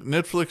fucking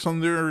Netflix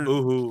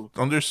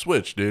on their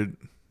Switch, dude.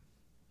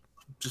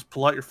 Just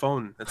pull out your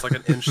phone. It's like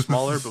an inch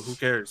smaller, but who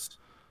cares?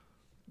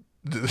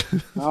 I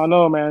don't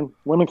know, man.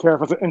 Women care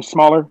if it's an inch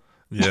smaller.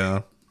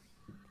 Yeah.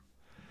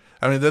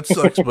 I mean, that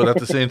sucks, but at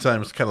the same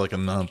time, it's kind of like a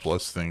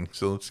non-plus thing.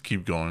 So let's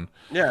keep going.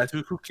 Yeah,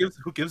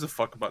 who gives a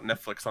fuck about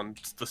Netflix on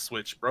the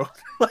Switch, bro?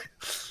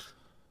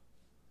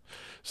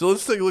 So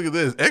let's take a look at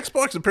this.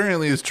 Xbox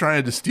apparently is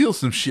trying to steal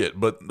some shit,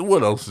 but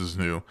what else is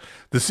new?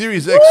 The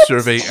Series X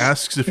survey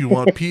asks if you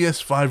want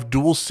PS5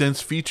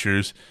 DualSense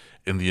features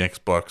in the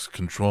Xbox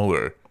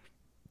controller.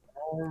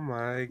 Oh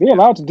my They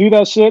allowed to do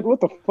that shit? What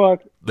the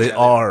fuck? They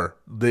are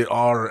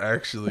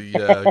actually,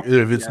 yeah.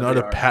 If it's Yeah, not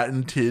they a are.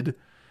 patented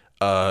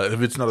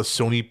if it's not a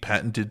Sony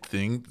patented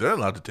thing, they're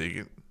allowed to take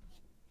it.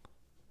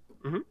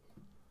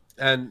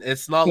 And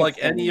it's not like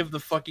any of the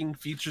fucking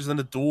features in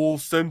the Dual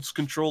Sense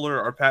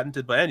controller are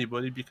patented by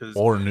anybody because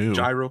Or new.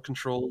 gyro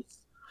controls,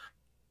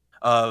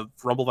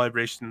 rumble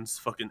vibrations,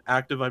 fucking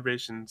active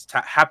vibrations,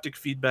 haptic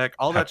feedback,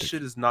 all that Haptic.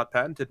 shit is not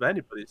patented by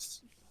anybody.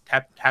 It's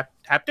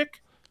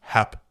haptic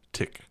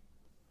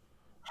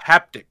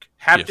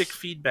Yes.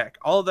 feedback.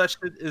 All of that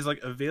shit is like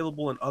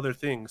available in other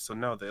things. So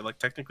no, they like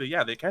technically,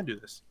 yeah, they can do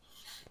this.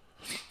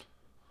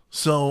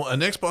 So,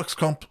 an Xbox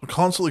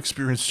console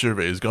experience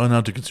survey has gone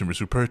out to consumers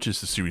who purchased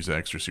the Series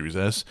X or Series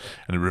S,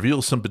 and it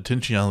reveals some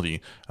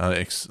potentially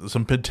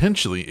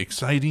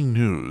exciting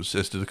news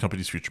as to the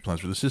company's future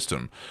plans for the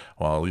system.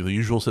 While the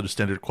usual set of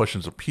standard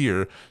questions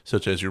appear,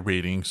 such as your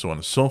rating, so on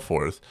and so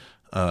forth,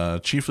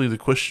 chiefly the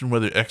question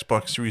whether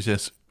Xbox Series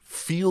S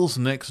feels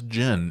next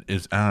gen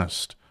is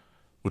asked,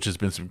 which has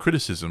been some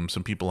criticism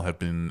some people have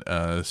been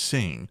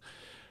saying.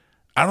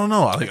 I don't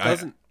know.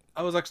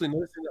 I was actually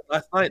noticing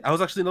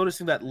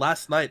that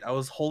last night. I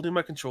was holding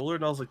my controller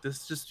and I was like,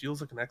 this just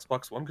feels like an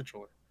Xbox One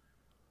controller.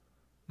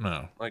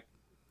 No.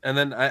 And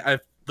then I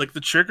like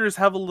the triggers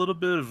have a little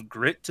bit of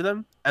grit to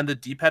them, and the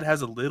D-pad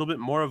has a little bit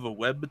more of a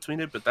web between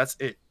it, but that's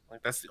it.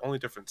 Like that's the only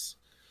difference.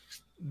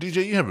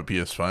 DJ, you have a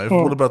PS5.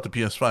 Oh. What about the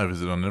PS5?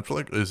 Is it on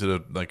Netflix? Is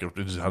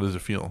it how does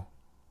it feel?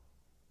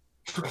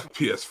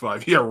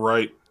 PS5. Yeah,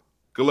 right.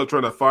 Good luck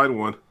trying to find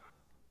one.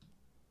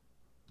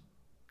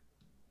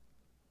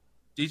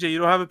 DJ, you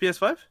don't have a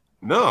PS5?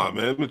 No,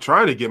 man. I've been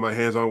trying to get my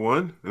hands on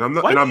one, and I'm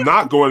not. Why And do I'm you-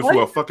 not going why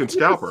for a do fucking you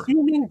scalper.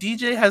 Assuming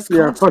DJ has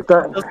Yeah, consoles fuck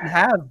that. he doesn't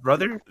have,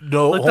 brother.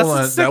 No, Like, hold that's the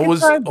on. That second was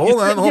time you hold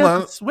said on. he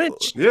has a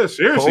Switch. Yeah,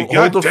 seriously.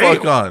 Hold the goddamn.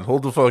 fuck on.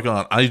 Hold the fuck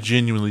on. I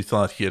genuinely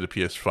thought he had a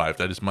PS5.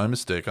 That is my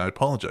mistake. I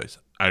apologize.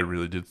 I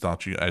really did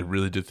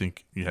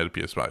think you had a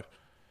PS5.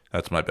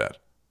 That's my bad.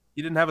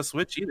 He didn't have a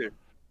Switch either.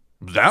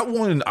 That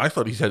one, I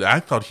thought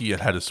he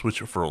had a Switch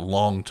for a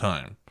long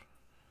time.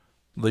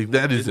 Like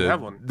that is didn't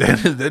have one.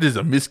 that is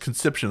a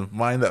misconception of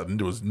mine that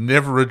was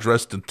never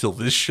addressed until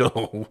this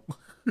show.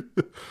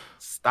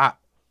 Stop.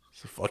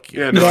 So fuck you.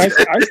 Yeah, You know, no,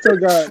 I still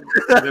got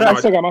yeah, I no,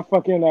 still got my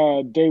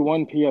fucking day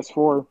one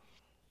PS4.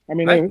 I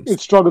mean, Nice. it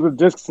struggled with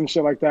discs and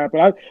shit like that.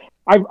 But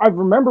I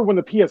remember when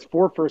the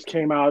PS4 first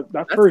came out.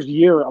 That first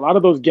year, a lot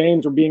of those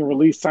games were being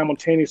released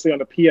simultaneously on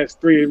the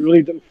PS3. It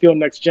really didn't feel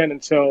next gen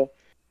until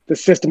the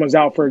system was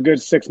out for a good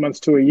 6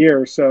 months to a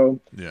year. So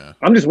Yeah.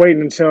 I'm just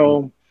waiting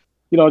until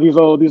these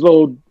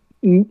little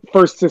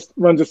first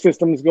runs of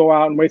systems go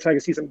out and wait till I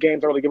can see some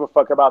games I really give a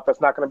fuck about. That's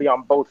not going to be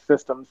on both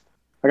systems.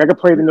 Like I could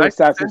play the new I could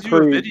Assassin's send you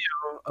a Creed. video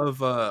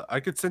of I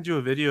could send you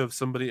a video of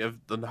somebody of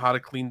how to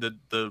clean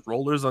the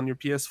rollers on your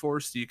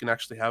PS4 so you can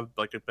actually have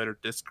like a better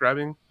disc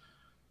grabbing.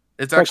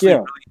 It's Fuck actually yeah.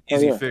 a really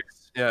easy yeah.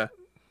 fix. Yeah.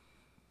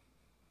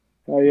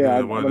 Oh yeah, Yeah,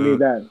 I'm why gonna need not?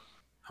 that.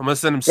 I'm gonna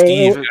send him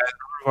Hey, Steve. hey, Guys,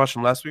 watched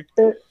him last week.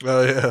 Oh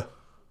yeah.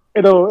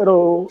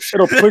 It'll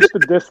push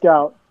the disc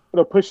out.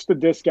 It'll push the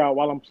disc out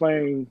while I'm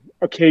playing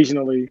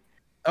occasionally.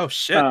 Oh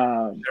shit.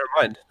 Um, Never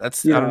mind.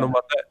 That's yeah. I don't know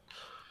about that.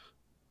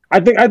 I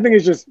think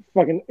it's just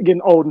fucking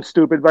getting old and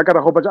stupid. But I got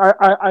a whole bunch.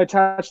 I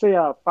attached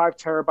a 5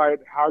 terabyte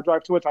hard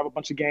drive to it. So I have a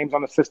bunch of games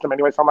on the system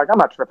anyway. So I'm like, I'm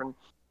not tripping.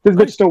 This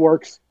bitch still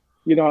works.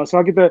 So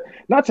I get the.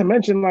 Not to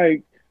mention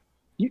like,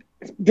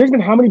 there's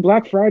been how many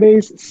Black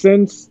Fridays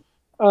since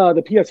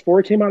the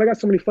PS4 came out? I got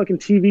so many fucking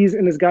TVs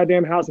in this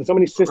goddamn house and so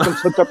many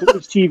systems hooked up to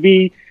this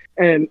TV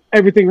and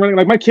everything running.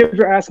 Like my kids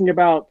are asking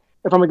about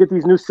if I'm gonna get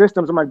these new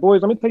systems. I'm like,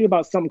 boys, let me tell you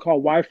about something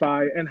called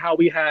Wi-Fi and how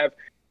we have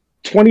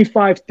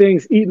 25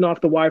 things eating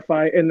off the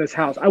Wi-Fi in this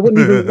house. I wouldn't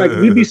even like.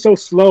 We'd be so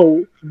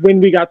slow when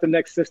we got the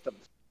next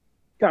systems.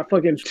 Got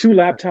fucking 2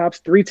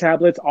 laptops, 3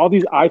 tablets, all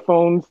these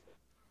iPhones.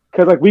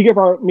 Because like me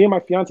and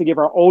my fiance give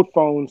our old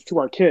phones to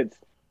our kids.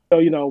 So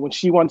when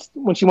she wanted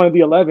the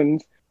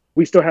 11s,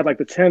 we still had like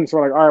the 10s. So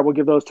we're like, all right, we'll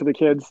give those to the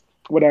kids,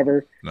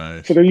 whatever.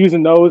 Nice. So they're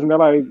using those, and they're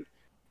like,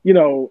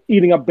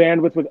 eating up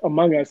bandwidth with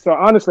Among Us. So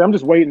honestly, I'm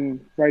just waiting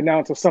right now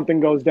until something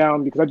goes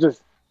down because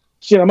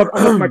I'm up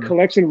in my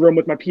collection room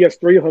with my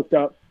PS3 hooked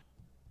up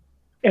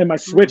and my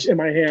Switch in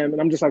my hand, and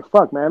I'm just like,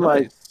 fuck, man.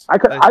 Like Nice. I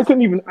Nice.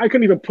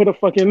 couldn't even put a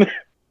fucking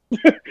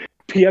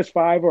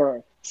PS5 or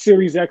a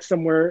Series X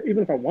somewhere,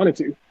 even if I wanted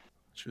to.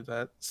 True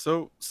that.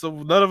 So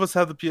none of us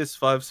have the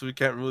PS5, so we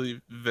can't really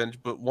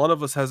vent. But one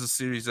of us has a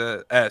Series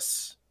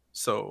S,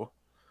 so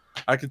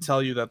I can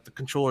tell you that the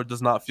controller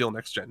does not feel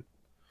next gen.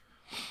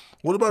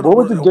 What about What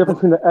was the difference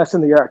between the S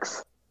and the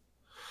X?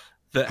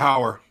 The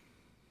power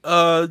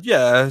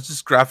yeah, it's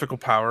just graphical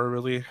power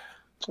really,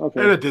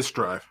 Okay. and a disc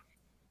drive.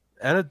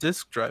 and a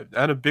disk drive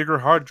and a bigger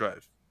hard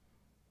drive.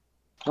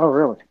 Oh,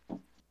 really?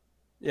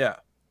 Yeah,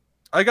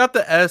 I got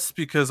the S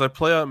because I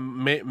play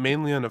on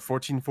mainly on a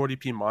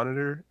 1440p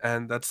monitor,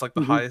 and that's like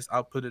the Mhm. highest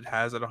output it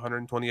has at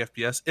 120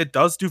 FPS. It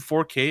does do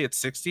 4K at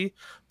 60,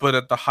 but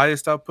at the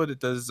highest output it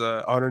does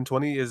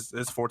 120 is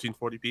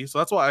 1440p. So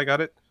that's why I got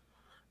it,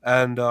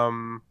 and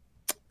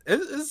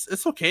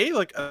it's okay.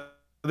 Like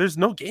there's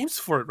no games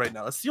for it right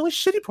now. That's the only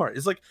shitty part.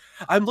 Is like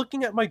I'm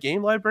looking at my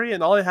game library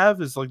and all I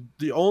have is like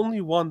the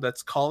only one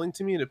that's calling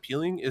to me and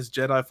appealing is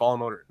Jedi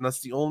Fallen Order, and that's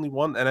the only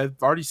one. And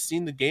I've already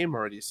seen the game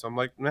already, so I'm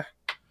like, meh.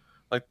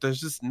 Like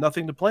there's just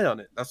nothing to play on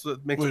it. That's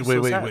what makes me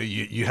so sad. Wait.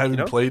 You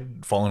haven't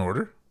played Fallen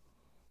Order?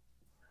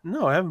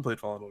 No, I haven't played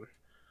Fallen Order.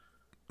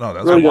 No,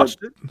 that's Really I why,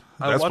 watched it.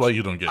 that's why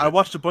you don't get it. I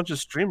watched a bunch of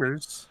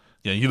streamers.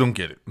 Yeah, you don't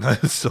get it.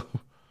 So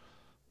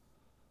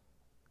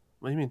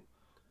What do you mean?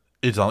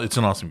 it's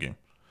an awesome game.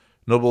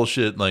 No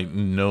bullshit, like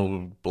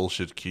no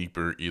bullshit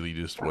keeper,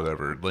 elitist,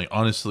 whatever. Like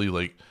honestly,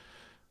 like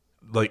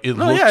it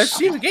No, looks. yeah, I've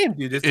seen the game,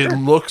 dude. It's It there.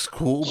 looks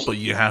cool, but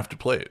you have to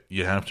play it.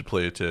 You have to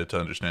play it to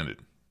understand it.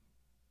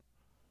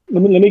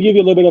 Let me give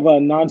you a little bit of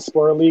a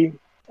non-spoilerly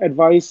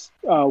advice.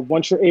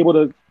 Once you're able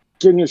to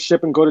get in your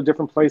ship and go to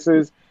different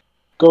places,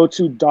 go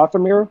to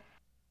Dathomir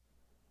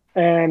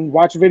and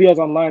watch videos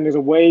online. There's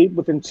a way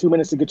within 2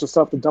 minutes to get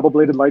yourself the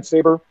double-bladed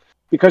lightsaber.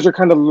 Because you're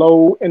kind of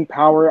low in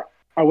power,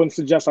 I wouldn't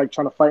suggest like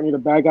trying to fight any of the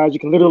bad guys. You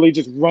can literally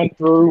just run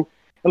through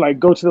and like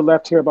go to the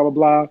left here, blah blah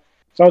blah.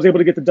 So I was able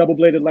to get the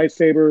double-bladed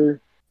lightsaber,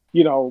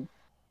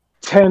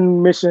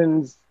 10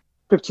 missions,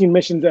 15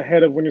 missions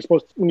ahead of when you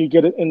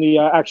get it in the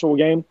actual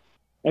game,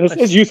 and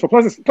it's useful.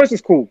 Plus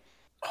it's cool.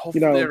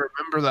 Hopefully, I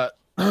remember that.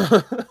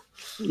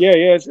 Yeah,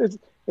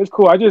 it's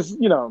cool. I just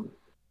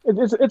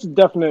it's a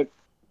definite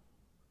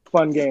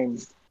fun game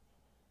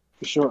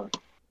for sure.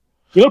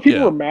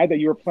 People were mad that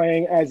you were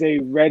playing as a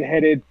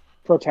redheaded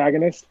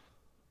protagonist.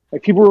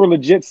 Like people were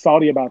legit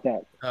salty about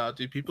that.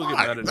 Dude, people get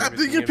mad at everything.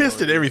 They get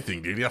pissed at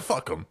everything, dude. Yeah,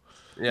 fuck them.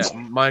 Yeah,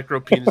 micro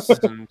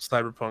penises and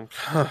cyberpunk.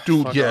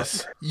 Dude, Fuck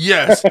yes. off.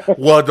 Yes.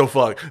 What the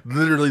fuck?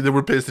 Literally, they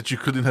were pissed that you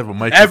couldn't have a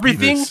micro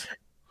penis.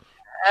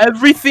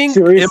 Everything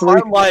Seriously? in my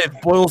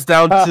life boils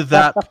down to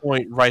that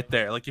point right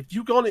there. Like, if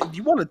you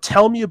want to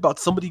tell me about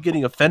somebody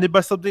getting offended by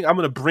something, I'm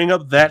gonna bring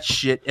up that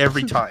shit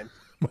every time.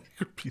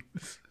 Micro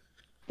penis.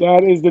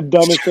 That is the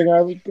dumbest thing I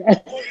ever. People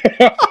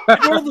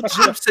are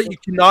legit upset you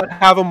cannot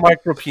have a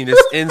micro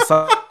penis in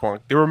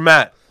cyberpunk. They were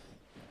mad.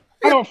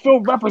 I don't feel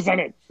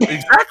represented.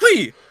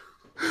 Exactly.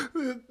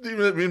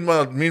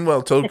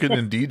 Meanwhile, Token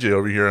and DJ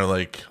over here are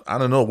like, I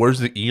don't know, where's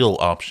the eel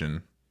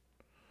option?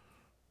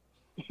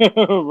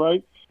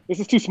 Right?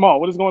 This is too small.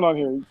 What is going on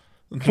here?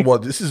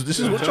 What this is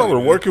what y'all are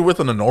working with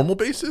on a normal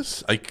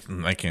basis? I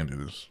can't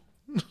do this.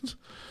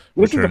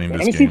 This is a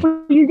fantasy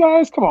for you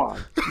guys? Come on.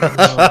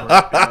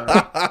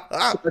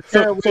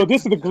 So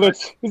this is the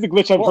glitch. This is the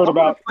glitch I've heard I'm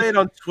gonna about. play it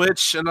on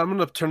Twitch, and I'm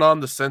gonna turn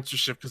on the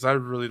censorship because I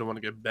really don't want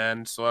to get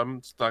banned. So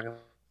I'm just not gonna.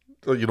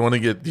 So you don't want to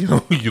get you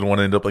don't want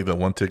to end up like that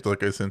one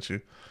TikTok I sent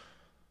you.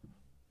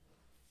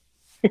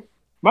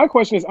 My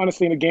question is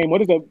honestly in the game,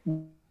 what is the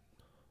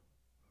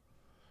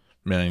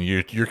Man,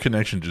 your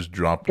connection just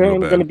dropped real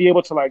going bad. to be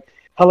able to like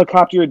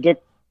helicopter your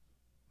dick?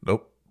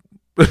 Nope.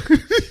 Are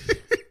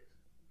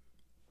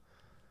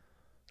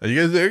you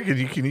guys there?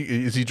 Can you?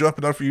 Is he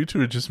dropping out for you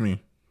too, or just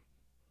me?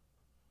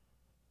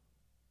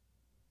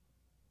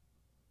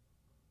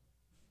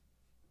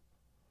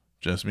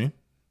 Just me?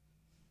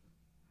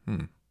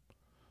 All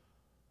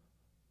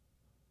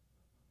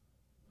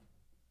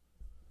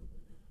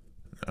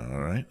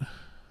right.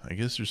 I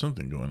guess there's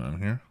something going on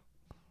here.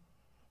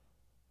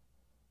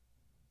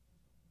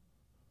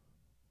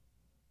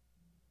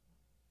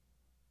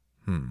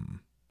 I'm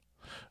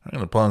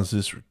going to pause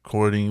this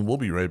recording. We'll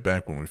be right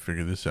back when we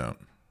figure this out.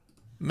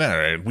 All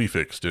right, we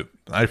fixed it.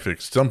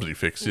 Somebody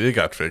fixed it. It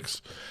got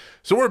fixed.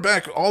 So we're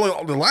back.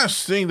 All the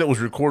last thing that was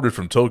recorded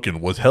from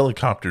Token was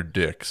helicopter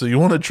dick. So you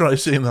want to try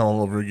saying that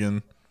all over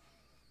again?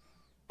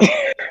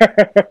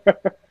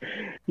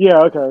 Yeah,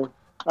 okay.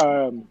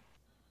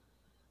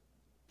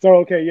 So I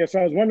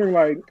was wondering,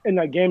 like, in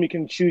that game you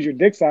can choose your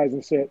dick size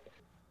and shit.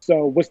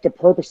 So what's the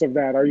purpose of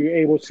that? Are you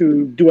able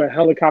to do a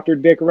helicopter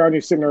dick around you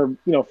sitting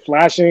there,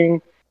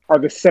 flashing? Are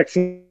the sex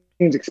scenes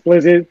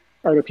explicit?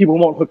 Are there people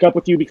who won't hook up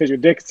with you because your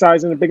dick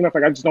size isn't big enough?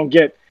 Like, I just don't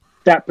get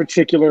that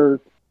particular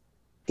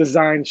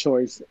design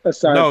choice.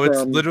 Aside No,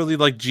 it's from... literally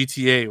like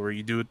GTA where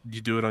you do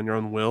it on your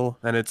own will,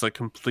 and it's like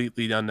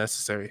completely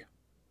unnecessary.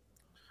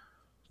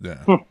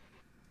 Yeah.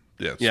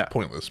 Yeah, it's Yeah.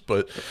 pointless.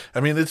 But I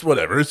mean, it's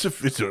whatever. Is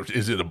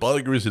it a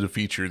bug or is it a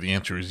feature? The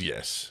answer is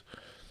yes.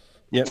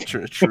 Yep,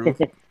 true.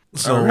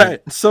 So, All right,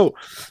 so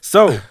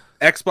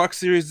Xbox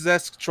Series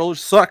S controller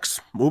sucks.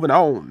 Moving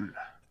on.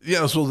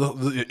 Yeah, so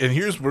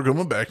we're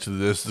going back to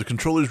this. The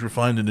controller's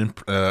refined and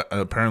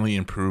apparently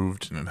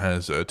improved, and it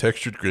has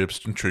textured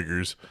grips and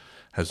triggers.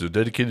 Has a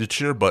dedicated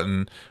share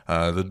button.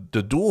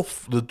 The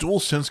dual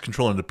sense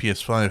controller in the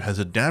PS5 has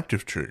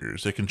adaptive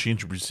triggers that can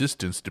change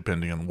resistance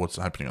depending on what's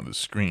happening on the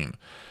screen,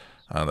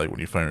 like when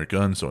you fire a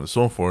gun, so on and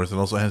so forth. It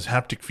also has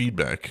haptic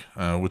feedback,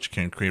 which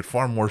can create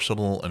far more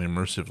subtle and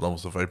immersive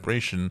levels of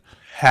vibration.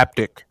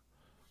 Haptic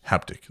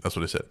That's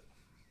what I said.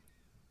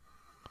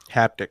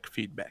 Haptic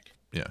feedback.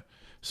 Yeah.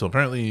 So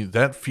apparently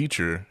that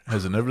feature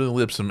has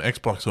inevitably led some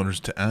Xbox owners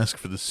to ask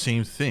for the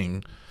same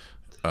thing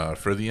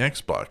for the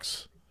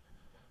Xbox.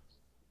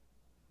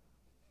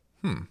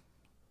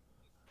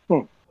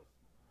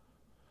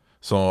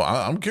 So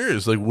I'm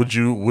curious. Like, would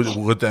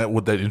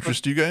that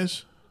interest you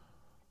guys?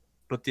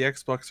 But the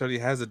Xbox already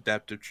has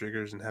adaptive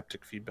triggers and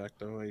haptic feedback,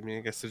 though. I mean,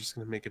 I guess they're just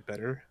gonna make it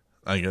better.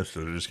 I guess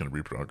they're just going to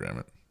reprogram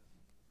it.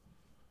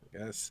 I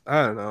guess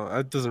I don't know.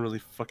 It doesn't really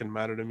fucking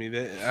matter to me.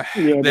 Yeah,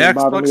 The it doesn't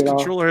bother me Xbox at all.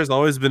 controller has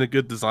always been a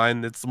good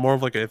design. It's more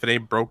of like a, if it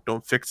ain't broke,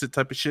 don't fix it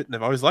type of shit, and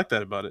I've always liked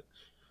that about it.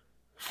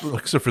 Well,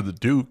 except for the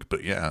Duke,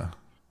 but yeah.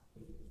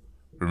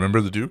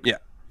 Remember the Duke? Yeah.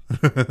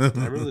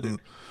 I really do.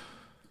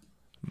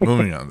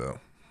 Moving on, though.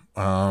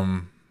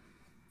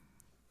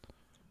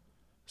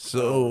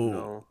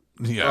 So,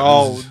 No. yeah.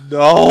 Oh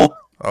no!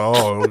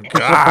 Oh,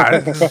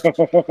 God.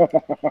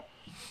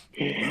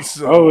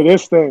 So, Oh,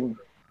 this thing.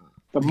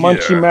 The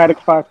Munchie-Matic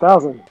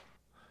 5000.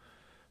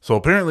 So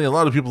apparently a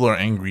lot of people are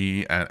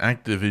angry at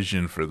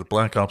Activision for the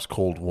Black Ops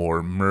Cold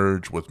War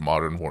merge with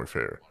Modern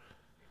Warfare.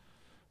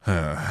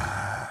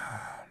 The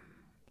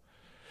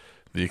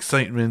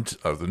excitement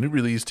of the new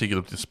release taking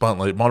up the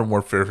spotlight, Modern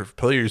Warfare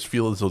players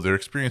feel as though their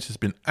experience has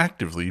been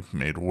actively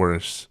made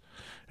worse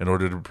in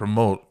order to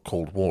promote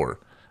Cold War.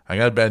 I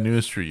got bad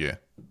news for you.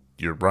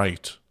 You're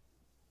right.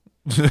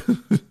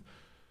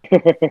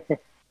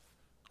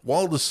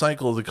 While the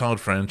cycle of the COD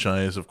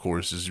franchise, of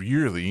course, is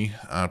yearly,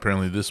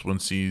 apparently this one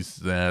sees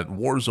that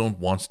Warzone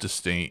wants to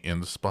stay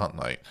in the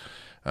spotlight.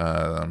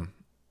 The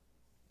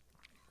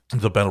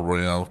Battle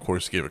Royale, of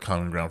course, gave a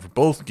common ground for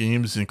both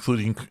games,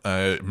 including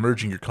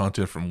merging your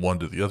content from one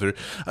to the other.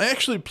 I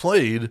actually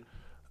played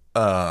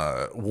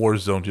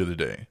Warzone the other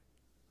day.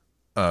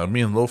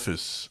 Me and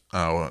Lofus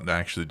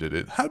actually did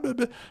it.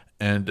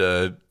 And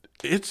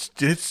it's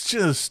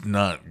just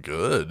not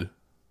good.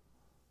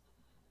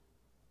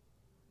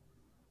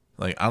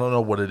 Like, I don't know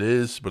what it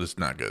is, but it's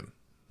not good.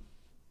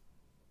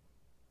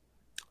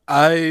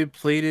 I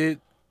played it.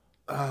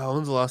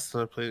 When's the last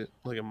time I played it?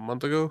 Like a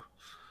month ago.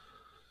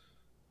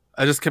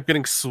 I just kept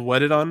getting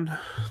sweated on,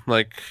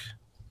 like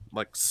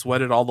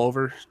sweated all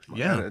over.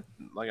 Yeah.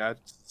 Nah.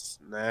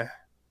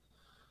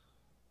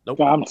 Nope.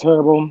 God, I'm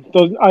terrible.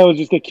 I always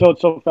just get killed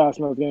so fast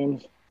in those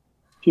games.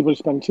 People just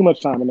spend too much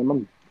time in them.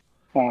 I'm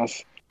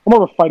ass. I'm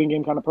more of a fighting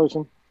game kind of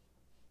person.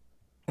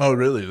 Oh,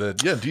 really? Yeah,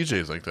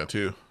 DJ's like that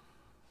too.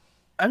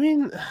 I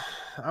mean,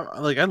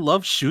 I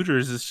love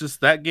shooters. It's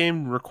just that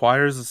game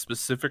requires a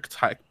specific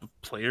type of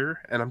player,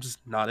 and I'm just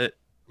not it.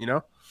 You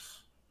know?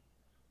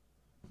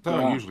 That's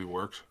how Yeah. it usually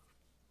works.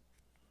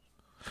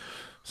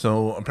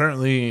 So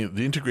apparently,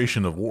 the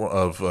integration of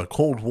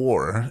Cold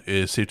War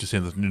is safe to say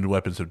that the new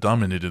weapons have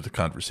dominated the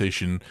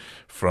conversation,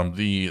 from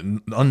the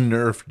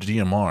unnerfed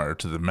DMR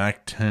to the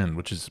MAC-10,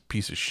 which is a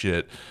piece of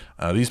shit.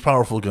 These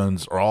powerful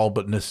guns are all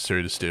but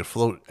necessary to stay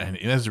afloat, and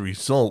as a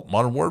result,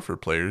 Modern Warfare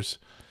players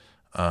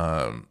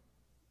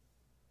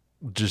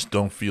just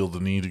don't feel the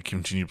need to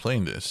continue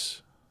playing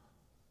this.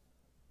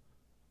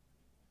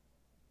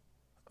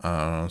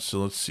 So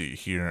let's see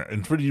here.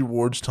 Infinity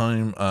Ward's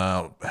time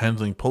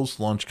handling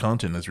post-launch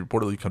content has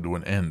reportedly come to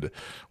an end,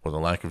 with a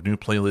lack of new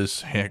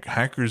playlists,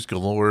 hackers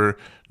galore,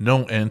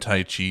 no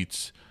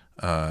anti-cheats,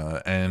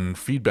 and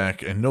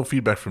no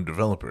feedback from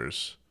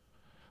developers.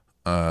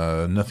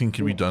 Nothing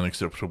can be done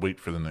except to wait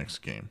for the next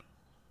game.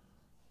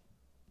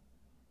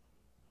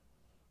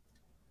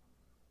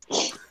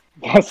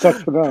 That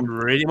sucks for them.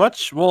 Pretty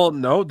much. Well,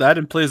 no, that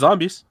and play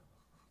zombies.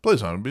 Play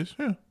zombies,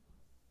 yeah.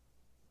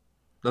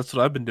 That's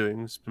what I've been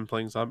doing. It's been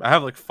playing zombies. I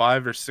have like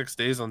 5 or 6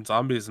 days on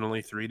zombies and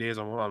only 3 days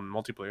on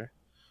multiplayer.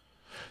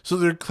 So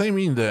they're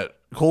claiming that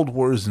Cold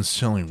War isn't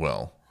selling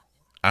well.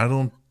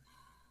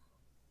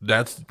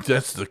 That's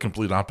the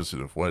complete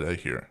opposite of what I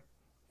hear.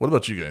 What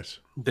about you guys?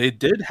 They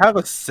did have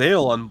a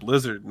sale on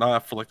Blizzard,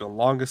 not for like the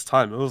longest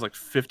time. It was like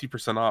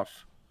 50%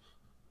 off.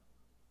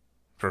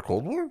 For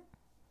Cold War?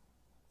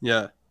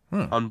 Yeah,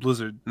 Huh. on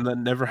Blizzard, and that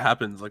never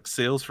happens. Like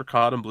sales for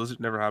COD and Blizzard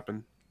never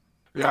happen.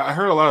 Yeah, I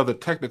heard a lot of the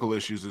technical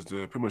issues is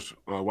pretty much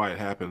why it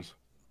happens.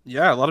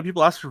 Yeah, a lot of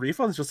people ask for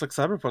refunds just like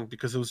Cyberpunk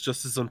because it was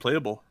just as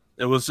unplayable.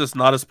 It was just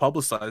not as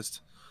publicized.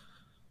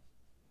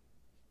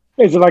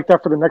 Is it like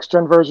that for the next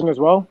gen version as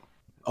well?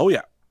 Oh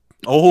yeah,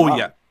 oh Wow.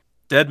 yeah.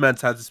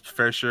 Deadman's had his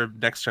fair share of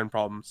next gen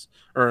problems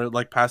or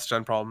like past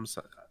gen problems.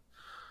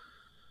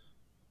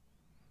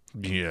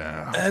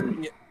 Yeah.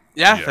 And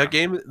Yeah. that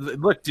game.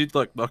 Look, dude.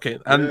 Look, okay,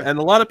 and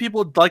a lot of people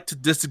would like to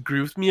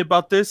disagree with me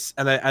about this,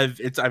 and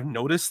I've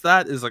noticed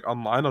that is like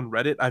online on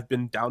Reddit. I've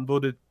been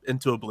downvoted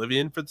into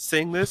oblivion for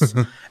saying this,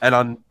 and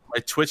on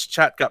my Twitch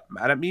chat got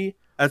mad at me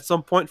at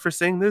some point for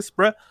saying this,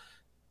 bruh.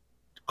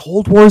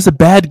 Cold War is a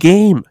bad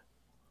game.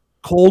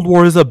 Cold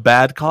War is a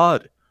bad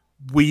COD.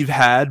 We've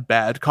had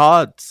bad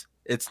CODs.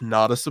 It's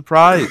not a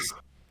surprise.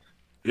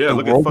 Yeah,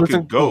 look at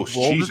fucking Ghost. The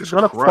world Jesus isn't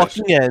gonna Christ.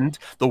 fucking end.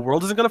 The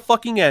world isn't gonna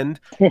fucking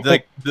end.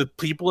 Like the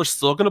people are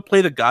still gonna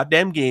play the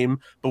goddamn game,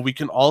 but we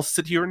can all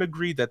sit here and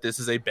agree that this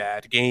is a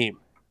bad game.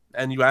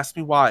 And you ask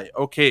me why?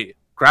 Okay,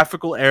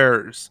 graphical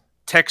errors,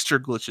 texture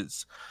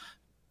glitches,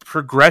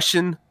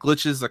 progression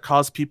glitches that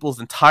cause people's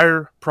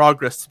entire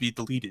progress to be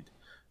deleted,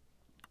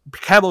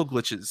 camo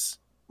glitches,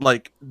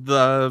 like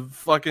the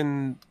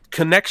fucking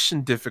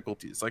connection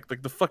difficulties, like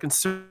the fucking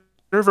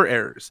server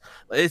errors.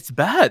 It's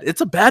bad.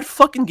 It's a bad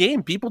fucking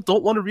game. People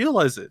don't want to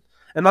realize it.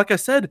 And like I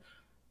said,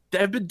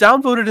 I've been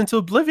downvoted into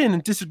oblivion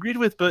and disagreed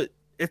with, but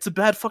it's a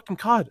bad fucking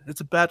COD.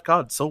 It's a bad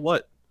COD. So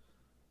what?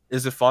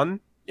 Is it fun?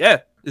 Yeah.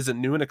 Is it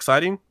new and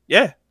exciting?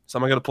 Yeah. So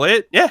am I gonna play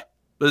it? Yeah.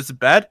 But is it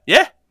bad?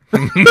 Yeah.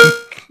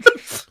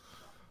 I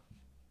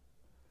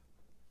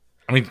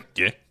mean,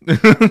 yeah.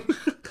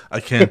 I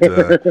can't.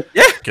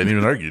 Yeah. Can't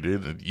even argue,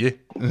 dude. Yeah.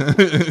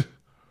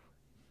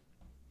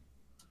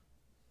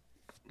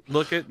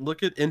 Look at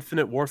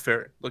Infinite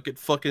Warfare. Look at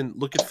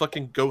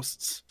fucking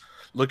Ghosts.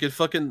 Look at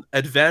fucking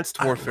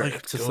Advanced Warfare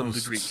like to some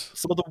degree. Ghosts.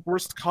 Some of the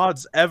worst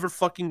CODs ever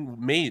fucking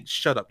made.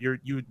 Shut up.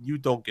 You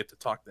don't get to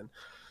talk then.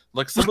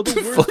 Like some of the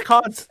What the worst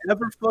fuck? CODs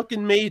ever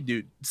fucking made,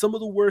 dude. Some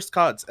of the worst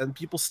CODs, and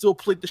people still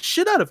played the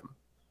shit out of them.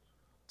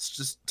 It's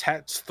just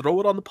throw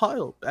it on the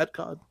pile. Bad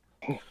COD.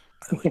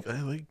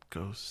 I like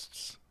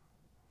Ghosts.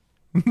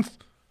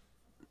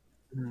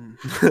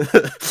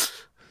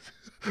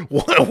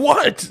 What?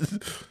 What?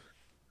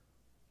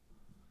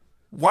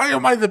 Why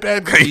am I the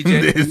bad guy in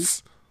DJ,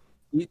 this?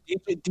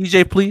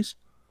 DJ, please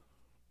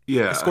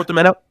Yeah. escort the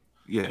man out.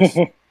 Yes.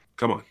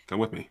 Come on. Come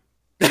with me.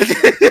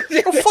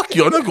 Oh, fuck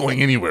you! I'm not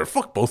going anywhere.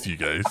 Fuck both you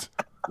guys.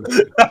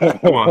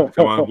 Come on.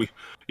 Come on.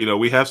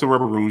 We have some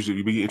rubber rooms that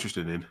you'd be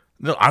interested in.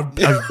 No, I've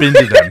been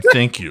to them.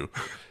 Thank you.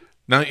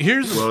 Now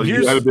here's Well,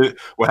 you haven't been.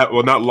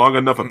 Well, not long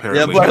enough Yeah,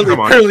 apparently. but Come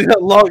on. apparently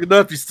not long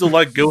enough. You still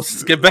like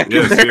Ghosts. Get back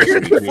Yeah, in there.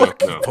 seriously.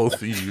 No. both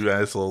of you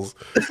assholes.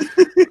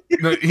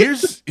 No,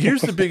 here's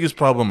the biggest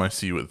problem I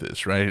see with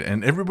this, right?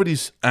 And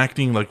everybody's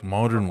acting like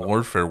Modern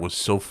Warfare was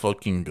so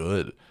fucking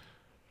good.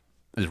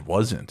 It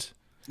wasn't.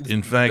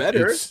 In fact,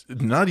 better. it's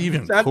not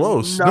even That's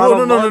close. not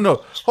No. a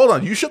lot. Hold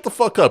on. You shut the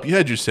fuck up. You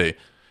had your say.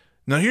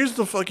 Now here's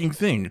the fucking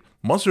thing.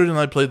 Mustard and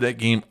I played that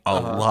game a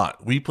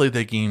lot. We played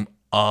that game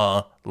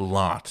a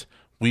lot.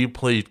 We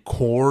played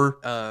core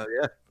Yeah.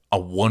 a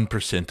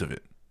 1% of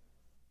it.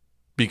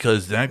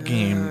 Because that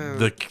game,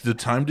 the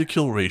time to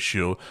kill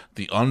ratio,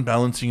 the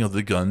unbalancing of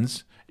the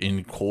guns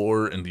in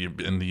core, and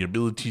the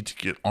ability to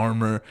get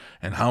armor,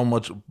 and how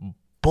much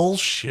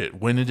bullshit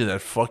went into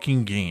that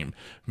fucking game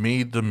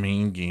made the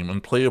main game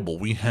unplayable.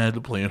 We had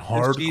to play it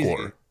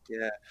hardcore.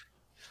 Yeah.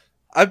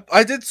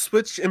 I did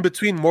switch in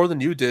between more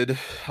than you did,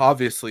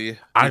 obviously.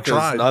 I because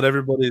tried. Not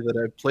everybody that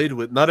I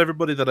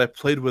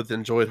played with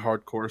enjoyed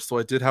hardcore, so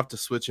I did have to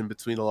switch in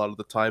between a lot of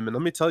the time. And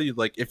let me tell you,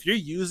 like, if you're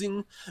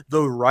using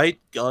the right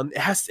gun, it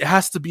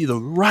has to be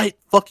the right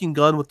fucking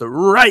gun with the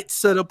right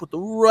setup, with the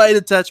right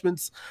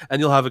attachments,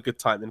 and you'll have a good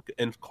time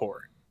in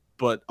core.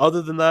 But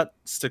other than that,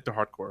 stick to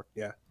hardcore.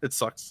 Yeah, it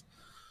sucks.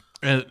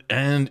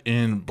 And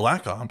in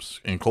Black Ops,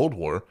 in Cold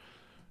War,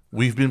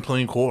 we've been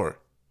playing core.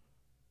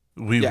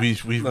 We've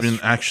that's been true.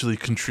 actually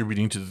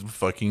contributing to the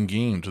fucking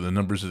game, to the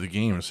numbers of the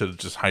game, instead of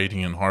just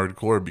hiding in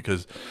hardcore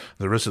because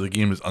the rest of the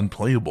game is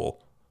unplayable.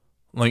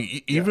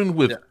 Like even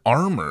with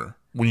armor,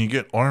 when you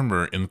get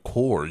armor in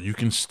core, you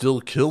can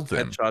still kill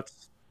them.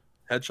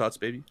 Headshots,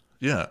 baby.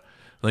 Yeah.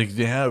 Like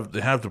they have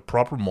the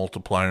proper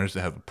multipliers,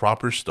 they have the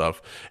proper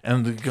stuff,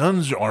 and the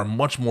guns are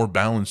much more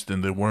balanced than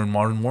they were in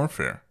Modern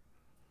Warfare.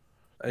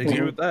 I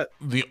agree with that.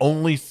 The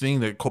only thing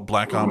that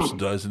Black Ops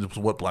does, and it's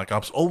what Black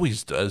Ops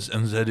always does,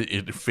 and is that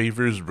it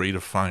favors rate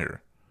of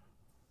fire.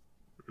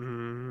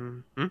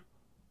 Mm-hmm.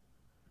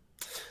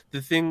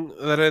 The thing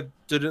that I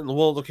didn't,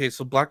 well, okay,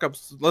 so Black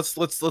Ops.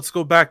 Let's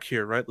go back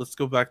here, right? Let's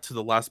go back to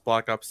the last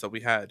Black Ops that we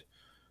had.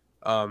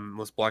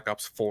 Was Black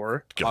Ops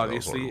 4, God, that was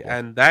obviously, horrible.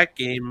 and that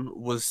game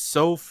was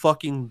so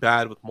fucking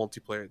bad with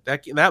multiplayer.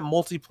 That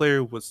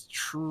multiplayer was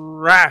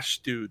trash,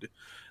 dude.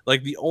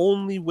 Like the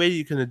only way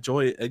you can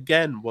enjoy it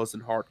again was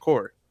in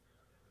hardcore,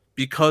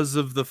 because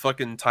of the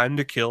fucking time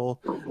to kill.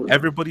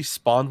 Everybody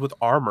spawned with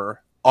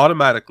armor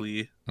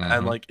automatically,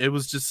 and like it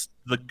was just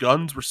the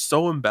guns were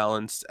so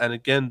imbalanced. And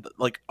again,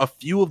 like a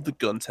few of the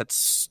guns had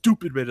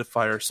stupid rate of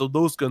fire, so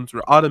those guns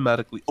were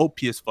automatically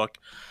OP as fuck.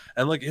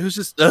 And like it was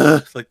just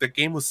like the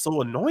game was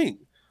so annoying.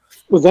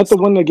 Was that the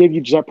one that gave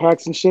you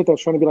jetpacks and shit? That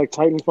was trying to be like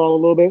Titanfall a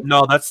little bit.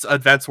 No, that's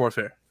Advanced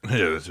Warfare.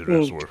 Yeah, that's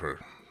Advanced Warfare.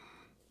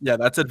 Yeah,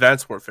 that's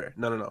Advanced Warfare.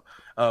 No.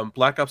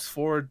 Black Ops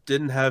 4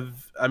 didn't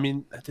have. I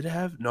mean, did it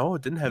have? No,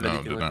 it didn't have No, it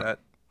anything did like not. that.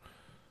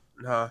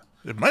 Nah.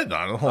 It might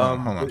not. Hold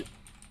on.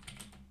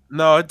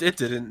 No, it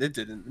didn't. It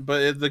didn't.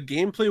 But the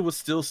gameplay was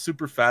still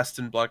super fast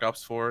in Black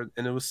Ops 4,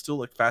 and it was still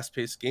like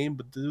fast-paced game.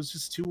 But it was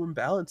just too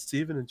imbalanced to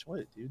even enjoy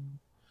it, dude.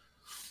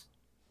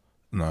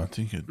 No, I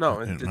think it. No,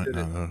 it it might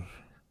didn't. not have.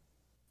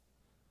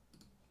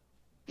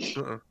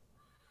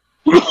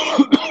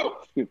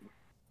 Excuse me.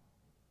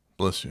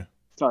 Bless you.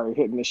 Sorry,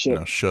 hitting the shit.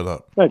 Now shut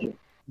up. Thank you.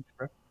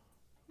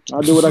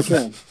 I'll do what I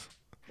can.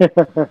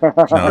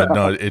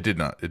 No, it did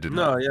not. It did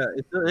No, not.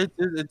 yeah,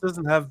 it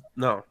doesn't have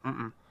no.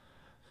 Mm-mm.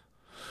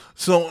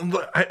 So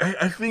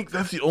I think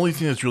that's the only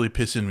thing that's really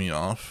pissing me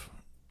off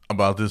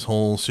about this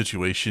whole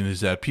situation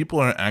is that people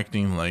are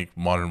acting like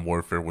Modern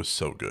Warfare was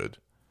so good,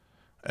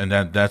 and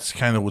that's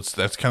kind of what's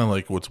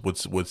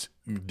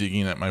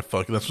digging at my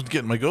fuck. That's what's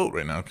getting my goat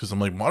right now because I'm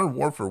like Modern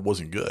Warfare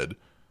wasn't good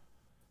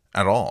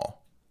at all.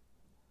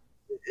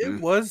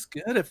 It was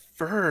good at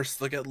first.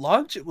 Like at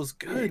launch, it was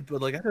good,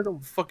 but like I don't know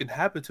what fucking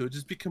happened to it. It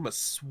just became a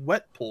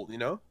sweat pool, you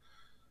know.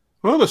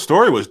 Well, the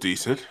story was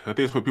decent. I think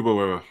that's what people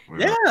were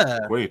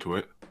Yeah, way to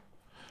it.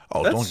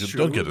 Oh, that's don't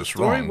true. get The us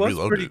story wrong. We was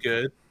loved pretty it.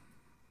 good.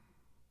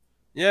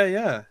 Yeah,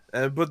 yeah.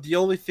 But the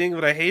only thing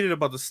that I hated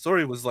about the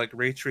story was like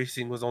ray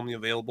tracing was only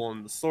available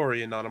in the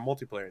story and not in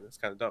multiplayer. And it's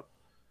kind of dumb.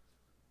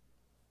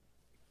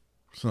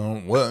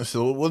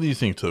 So what do you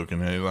think,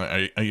 Token?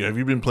 Have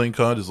you been playing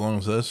COD as long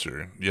as us,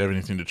 or do you have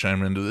anything to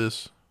chime into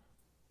this?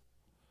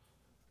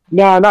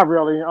 Nah, not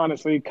really.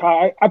 Honestly,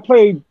 COD, I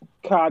played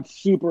COD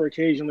super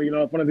occasionally. You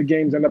know, if one of the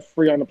games end up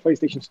free on the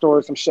PlayStation Store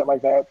or some shit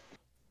like that.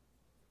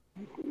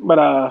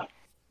 But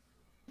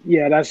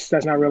yeah, that's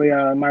not really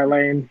my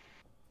lane.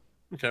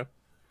 Okay.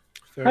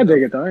 Fair I enough.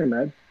 dig it though, ain't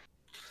mad.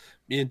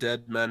 Me and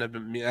Dead Man have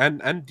been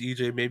and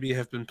DJ maybe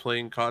have been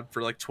playing COD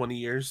for like 20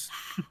 years.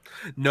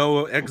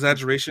 No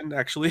exaggeration,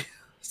 actually.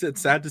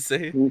 It's sad to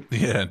say.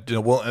 Yeah,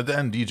 well, and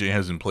then DJ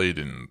hasn't played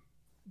in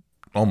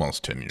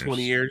almost 10 years.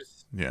 20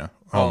 years. Yeah,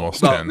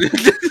 almost Oh, 10.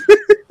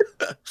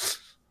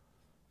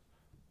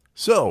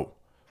 So,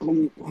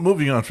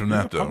 moving on from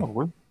that, though.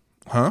 Probably.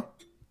 Huh?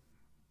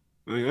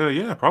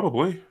 Yeah,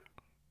 probably.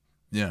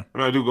 Yeah. I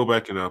mean, I do go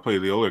back and play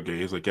the older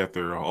games, like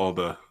after all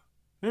the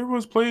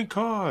everyone's playing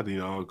COD,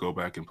 I'll go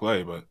back and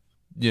play. But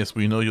Yes,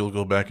 we know you'll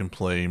go back and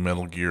play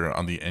Metal Gear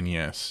on the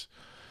NES.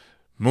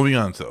 Moving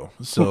on, though.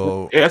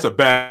 So, yeah, that's a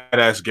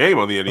badass game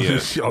on the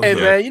NES. Oh, Hey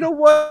yeah. man, you know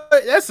what?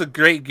 That's a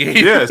great game.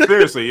 Yeah,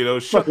 seriously,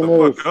 shut the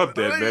Fucking fuck up,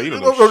 dead man. You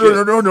don't No,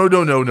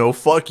 know shit. no.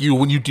 Fuck you.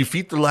 When you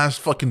defeat the last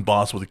fucking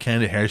boss with a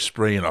can of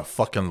hairspray and a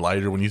fucking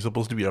lighter when you're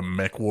supposed to be a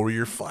mech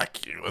warrior,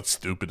 fuck you. That's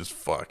stupid as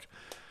fuck.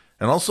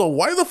 And also,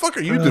 why the fuck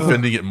are you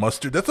defending it,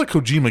 Mustard? That's a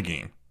Kojima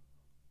game.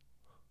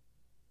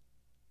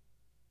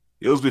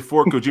 It was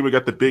before Kojima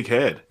got the big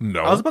head.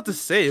 No. I was about to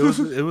say it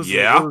was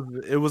Yeah.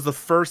 it was the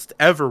first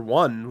ever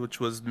one, which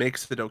was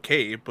makes it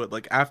okay, but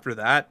like after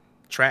that,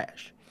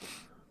 trash.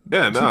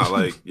 Yeah, no,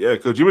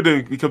 Kojima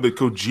didn't become the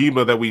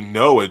Kojima that we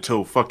know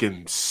until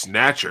fucking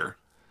Snatcher.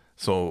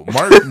 So,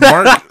 mark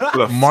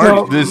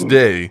this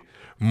day,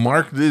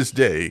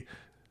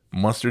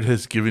 Mustard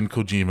has given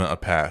Kojima a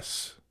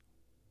pass.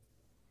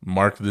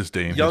 Mark this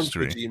day in Young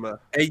history. Kojima,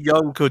 a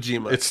young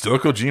Kojima. It's still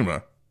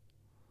Kojima.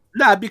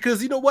 Nah,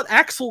 because you know what,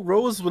 Axl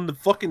Rose, when the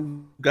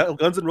fucking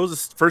Guns N'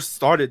 Roses first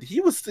started, he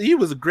was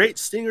a great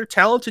singer,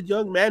 talented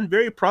young man,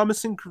 very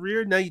promising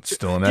career. Now you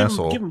Still an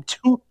asshole. Give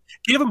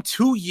him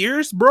 2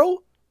 years,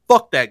 bro.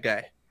 Fuck that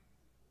guy.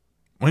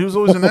 Well, he was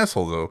always an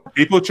asshole, though.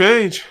 People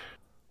change.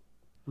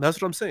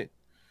 That's what I'm saying.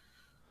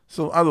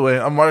 So, either way,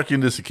 I'm marking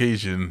this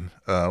occasion.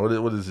 What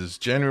is this?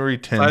 January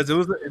 10th. Guys, it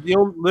was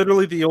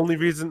literally the only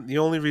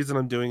reason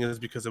I'm doing it is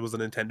because it was a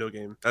Nintendo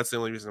game. That's the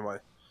only reason why.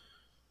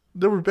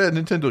 There were bad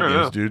Nintendo Fair games,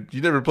 enough. dude.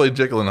 You never played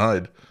Jekyll and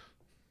Hyde.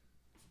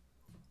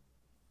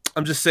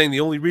 I'm just saying the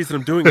only reason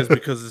I'm doing it is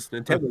because it's a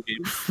Nintendo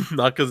game,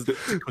 not because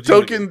it's a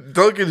Kojima game.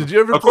 Token, did you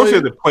ever Of course, play?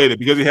 he had to play it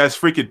because he has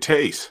freaking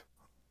taste.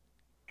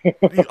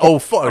 Oh,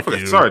 fuck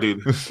you. Sorry,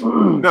 dude.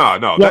 No,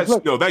 Yeah,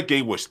 look. that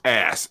game was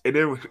ass. And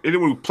then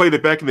when we played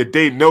it back in the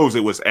day, knows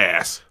it was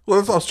ass. Well,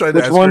 that's what I was trying to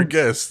Which ask one? our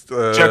guest.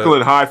 Jekyll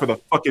and Hyde for the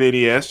fucking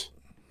NES.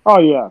 Oh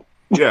yeah.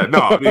 Yeah,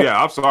 no,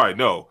 yeah, I'm sorry,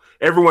 no.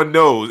 Everyone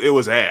knows it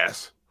was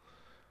ass.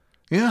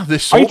 Yeah, they I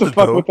sold used to it,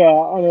 fuck though. with I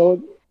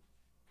know.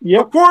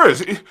 Yep. Of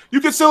course,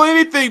 you could sell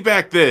anything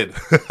back then.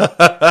 I'm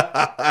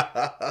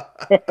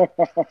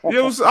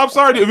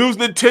sorry, if it was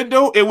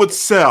Nintendo, it would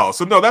sell.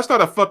 So no, that's not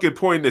a fucking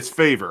point in its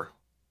favor.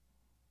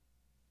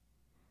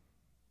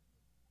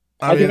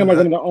 I think I'm like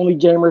one of the only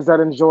gamers that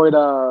enjoyed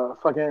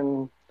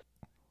fucking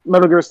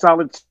Metal Gear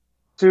Solid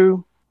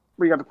 2,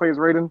 where you got to play as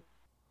Raiden.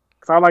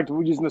 Because I liked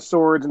using the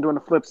swords and doing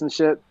the flips and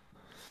shit.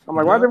 I'm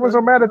like, why is everyone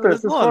so mad at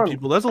this? There's a It's lot of fun.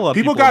 people. There's a lot of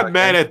People people got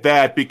mad at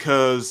that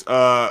because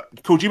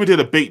Kojima did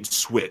a bait and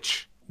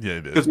switch. Yeah,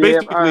 it Because did. Yeah,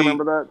 basically, I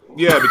remember that.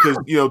 yeah, because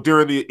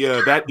during the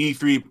that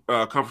E3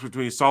 conference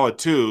between Solid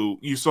 2,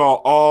 you saw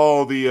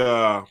all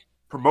the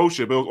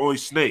promotion, but it was only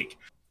Snake.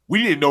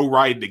 We didn't know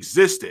Raiden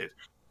existed.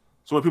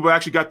 So when people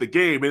actually got the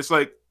game, it's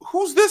like,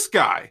 who's this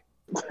guy?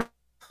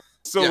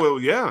 So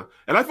yeah,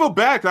 and I feel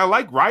bad 'cause I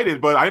like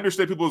Raiden, but I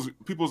understand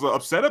people's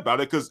upset about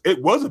it because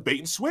it was a bait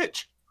and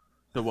switch.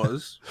 It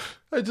was.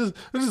 I just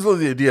love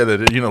the idea that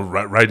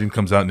Raiden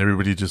comes out and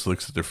everybody just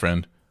looks at their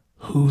friend.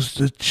 Who's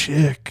the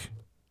chick?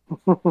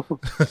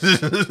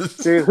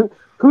 Dude,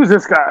 who's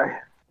this guy?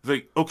 It's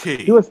like, okay,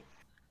 He was. is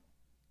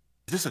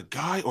this a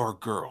guy or a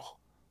girl?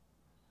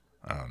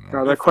 I don't know.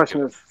 Oh, that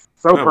question is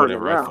so Eh,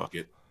 pertinent whatever, I now. fuck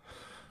it.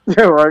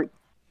 Yeah, right.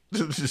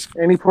 Just-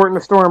 Any port in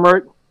the storm,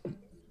 right?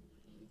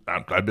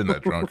 I've been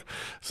that drunk.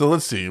 So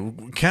let's see.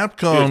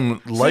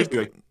 Capcom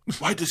Seriously,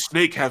 why does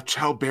Snake have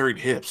childbearing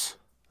hips?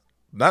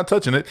 not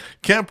touching it.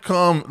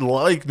 Capcom,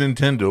 like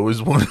Nintendo,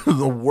 is one of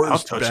the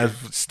worst touch bad.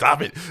 it.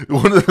 Stop it!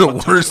 One of the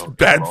touch worst it.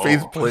 bad Oh.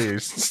 faith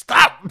players.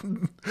 Stop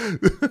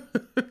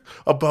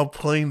about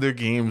playing their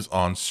games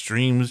on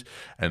streams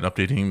and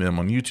updating them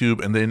on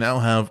YouTube, and they now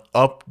have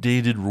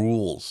updated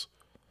rules.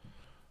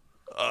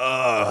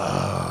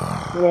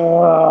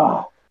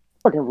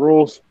 Fucking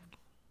rules.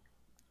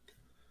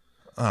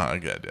 Oh,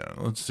 goddamn.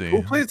 Let's see.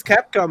 Who plays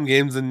Capcom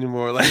games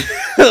anymore? Like,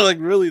 like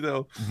really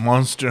though.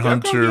 Monster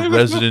Hunter, games?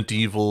 Resident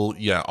Evil.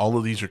 Yeah, all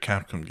of these are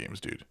Capcom games,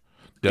 dude.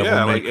 Devil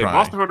Yeah, May like in Cry.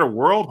 Monster Hunter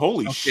World,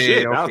 holy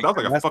shit, that was like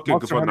a That's- fucking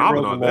Monster Hunter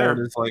phenomenon World there.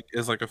 alone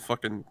is like a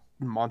fucking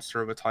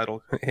monster of a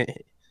title.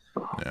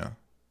 Yeah.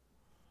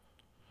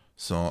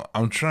 So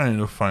I'm trying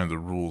to find the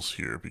rules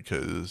here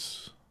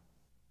because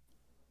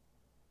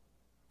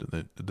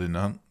did they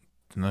not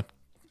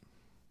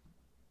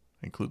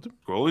include them?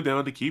 Scrolling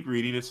down to keep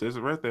reading, it says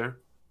it right there.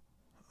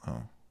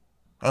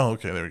 Oh,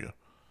 okay, there we go.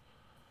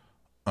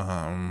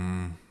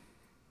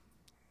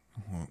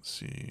 Let's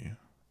see.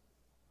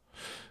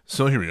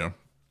 So here we go.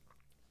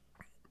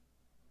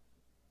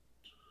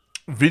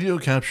 Video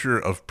capture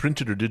of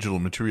printed or digital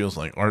materials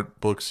like art,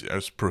 books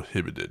is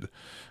prohibited,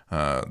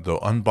 though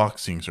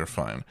unboxings are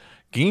fine.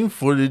 Game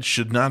footage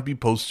should not be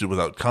posted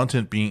without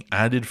content being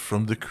added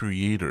from the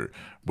creator,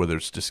 whether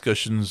it's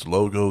discussions,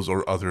 logos,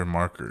 or other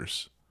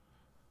markers.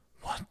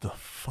 What the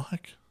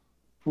fuck?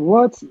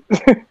 What?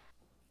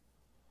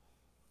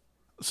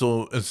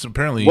 So it's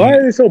apparently... Why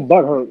are they so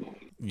butthurt?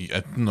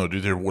 Yeah, no,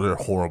 dude, they're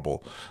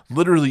horrible.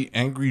 Literally,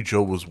 Angry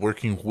Joe was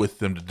working with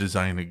them to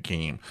design a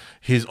game.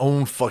 His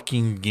own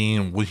fucking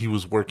game, he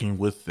was working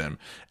with them.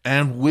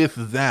 And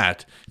with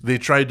that, they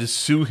tried to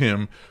sue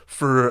him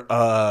for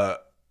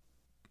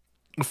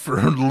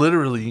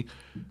literally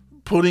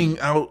putting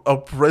out a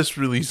press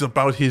release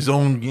about his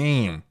own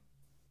game.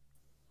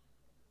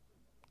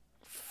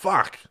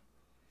 Fuck.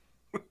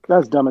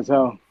 That's dumb as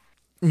hell.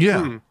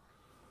 Yeah.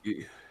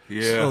 Yeah.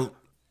 So,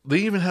 they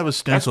even have a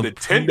stance That's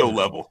on Nintendo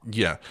level.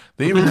 Yeah,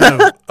 they even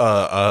have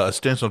a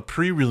stance on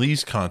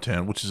pre-release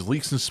content, which is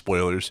leaks and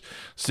spoilers,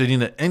 stating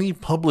that any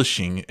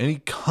publishing, any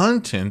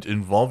content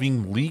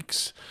involving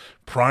leaks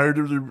prior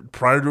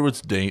to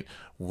its date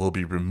will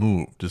be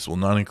removed. This will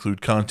not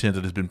include content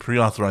that has been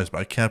pre-authorized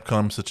by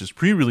Capcom, such as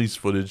pre-release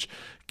footage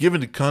given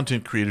to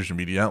content creators and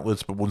media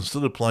outlets, but will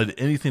instead apply to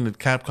anything that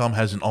Capcom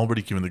hasn't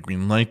already given the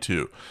green light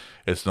to.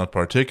 It's not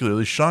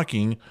particularly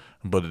shocking,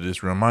 but it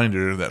is a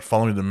reminder that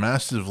following the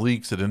massive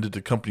leaks that ended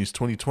the company's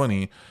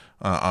 2020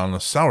 on a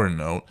sour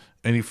note,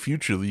 any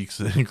future leaks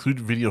that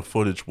include video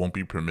footage won't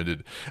be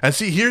permitted. And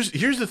see, here's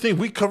the thing: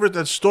 we covered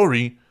that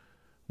story,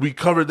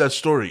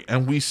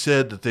 and we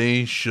said that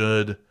they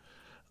should,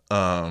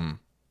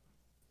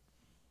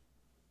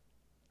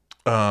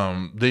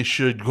 they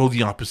should go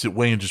the opposite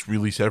way and just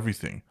release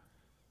everything.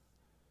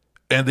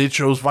 And they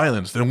chose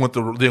violence. They went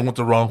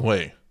the wrong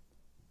way.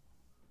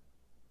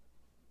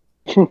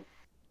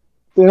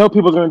 They know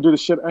people are going to do the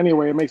shit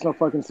anyway. It makes no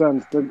fucking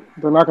sense. They're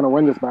not going to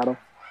win this battle.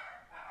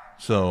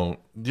 So,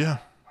 yeah.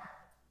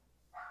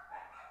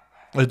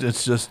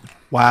 It's just...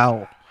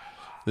 Wow.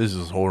 This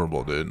is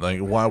horrible, dude. Like,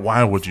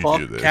 why would you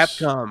do this?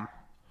 Capcom.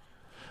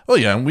 Oh,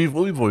 yeah, and we've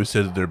always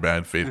said that they're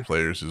bad faith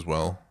players as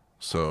well.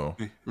 So...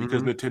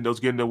 Because Nintendo's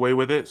getting away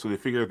with it, so they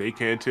figure they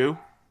can too.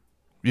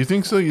 You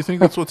think so? You think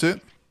that's what's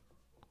it?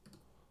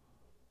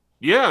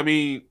 Yeah, I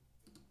mean,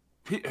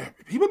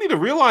 people need to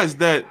realize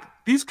that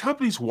these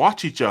companies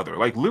watch each other,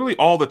 like literally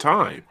all the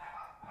time.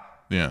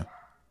 Yeah.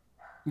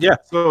 Yeah.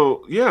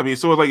 So, yeah, I mean,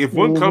 so like if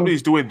one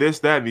company's doing this,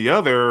 that, and the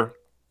other,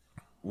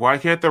 why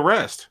can't the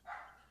rest?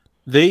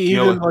 They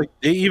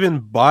even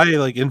buy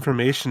like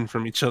information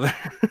from each other.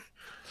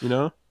 You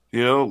know?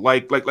 You know,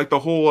 like the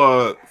whole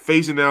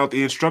phasing out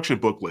the instruction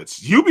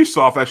booklets.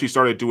 Ubisoft actually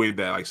started doing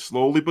that, like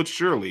slowly but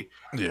surely.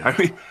 Yeah. I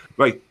mean,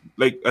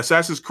 like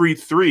Assassin's Creed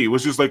 3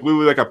 was just like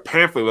literally like a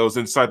pamphlet that was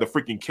inside the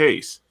freaking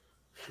case.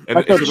 And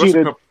I thought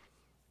cheated.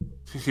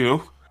 You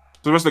know,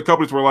 the rest of the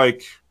companies were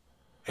like,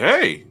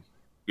 "Hey,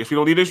 guess we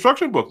don't need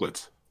instruction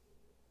booklets."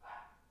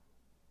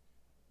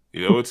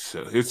 You know,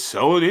 it's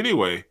selling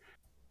anyway.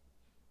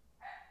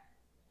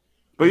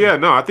 But yeah,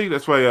 no, I think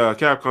that's why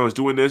Capcom is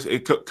doing this.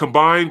 It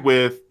combined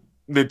with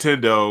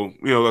Nintendo,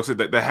 you know, like I said,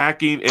 the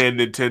hacking and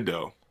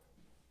Nintendo.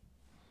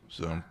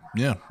 So,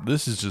 yeah,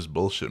 this is just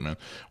bullshit, man.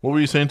 What were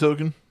you saying,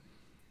 Token?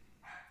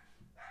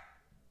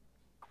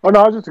 Oh,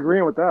 no, I was just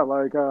agreeing with that.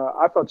 Like,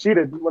 I felt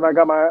cheated when I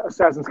got my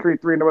Assassin's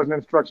Creed 3 and there was an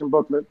instruction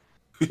booklet.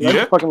 I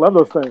just fucking love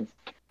those things.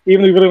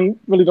 Even if you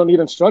really don't need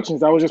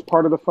instructions, that was just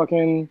part of the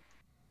fucking...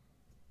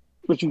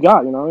 what you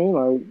got, you know what I mean?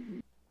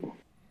 Like...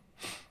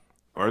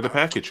 Or the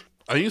package.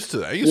 I used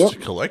to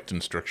collect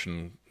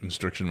instruction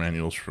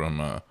manuals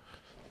from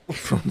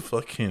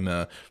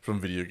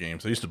video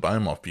games. I used to buy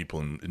them off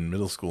people in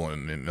middle school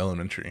and in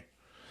elementary.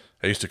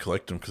 I used to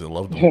collect them because I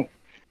loved them.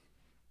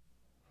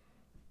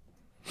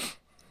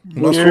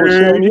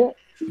 Mustard,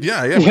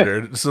 yeah,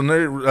 nerd. So,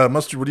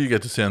 Mustard, what do you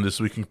get to say on this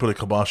so we can put a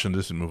kibosh on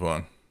this and move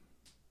on?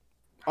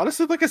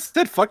 Honestly, like I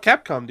said, fuck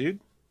Capcom,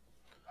 dude.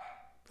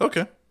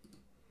 Okay.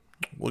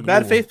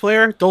 Bad faith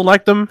player, don't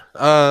like them.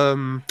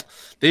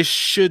 They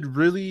should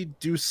really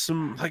do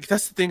some, like,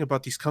 that's the thing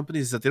about these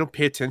companies, is that they don't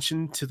pay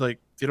attention to, like,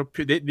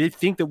 they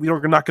think that we're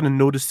not going to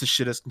notice the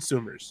shit as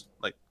consumers.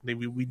 Like,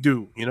 we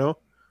do, you know?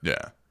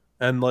 Yeah.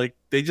 And like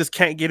they just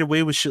can't get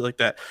away with shit like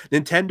that.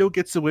 Nintendo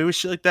gets away with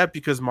shit like that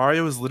because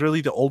Mario is literally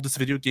the oldest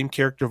video game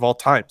character of all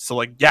time. So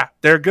like, yeah,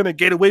 they're gonna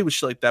get away with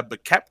shit like that.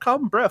 But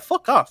Capcom, bruh,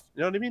 fuck off.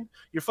 You know what I mean?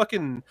 Your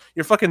fucking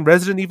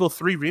Resident Evil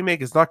 3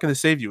 remake is not gonna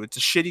save you. It's a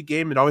shitty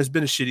game. It always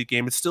been a shitty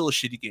game. It's still a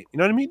shitty game. You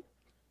know what I mean?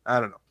 I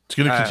don't know. It's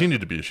gonna continue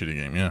to be a shitty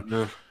game,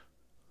 yeah.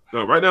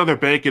 No, right now they're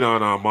banking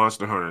on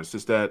Monster Hunter. It's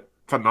just that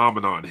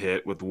phenomenon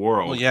hit with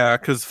World. Well, yeah,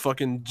 because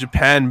fucking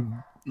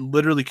Japan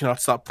literally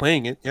cannot stop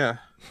playing it. Yeah.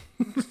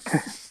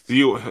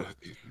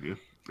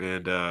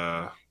 And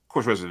of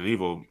course, Resident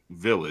Evil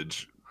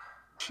Village.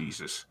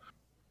 Jesus.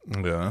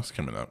 Yeah, that's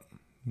coming up.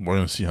 We're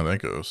gonna see how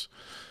that goes.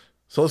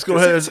 So let's go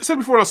ahead. I said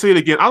before, and I'll say it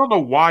again. I don't know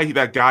why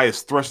that guy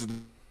is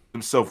thrusting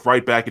himself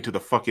right back into the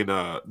fucking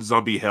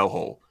zombie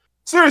hellhole.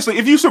 Seriously,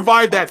 if you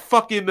survived that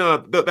fucking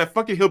that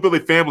fucking hillbilly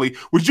family,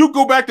 would you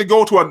go back to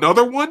go to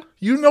another one?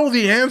 You know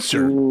the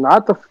answer.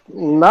 Not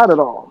at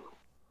all.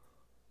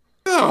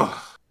 Ugh.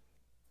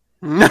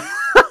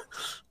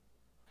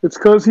 It's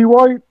because he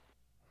white.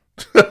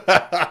 Hey,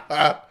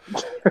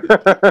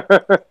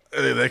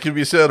 that can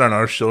be said on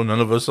our show. None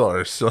of us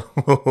are. So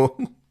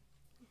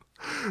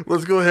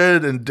let's go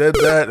ahead and dead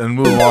that and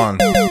move on.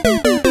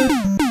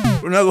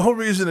 Now, the whole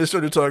reason I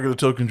started talking to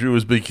Token Drew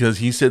is because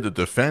he said that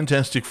the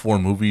Fantastic Four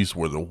movies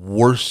were the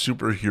worst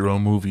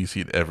superhero movies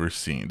he'd ever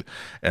seen.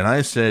 And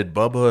I said,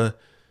 Bubba,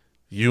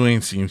 you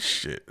ain't seen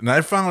shit. And I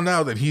found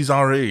out that he's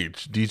our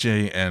age,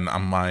 DJ, and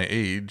I'm my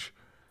age.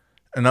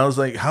 And I was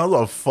like, how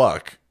the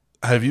fuck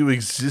have you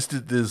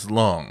existed this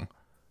long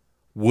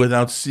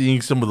without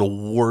seeing some of the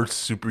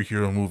worst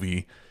superhero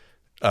movie,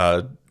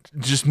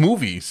 just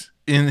movies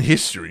in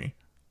history?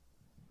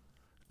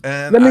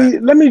 And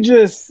let me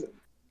just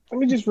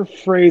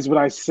rephrase what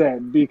I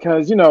said,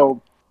 because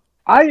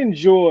I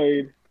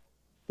enjoyed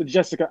the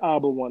Jessica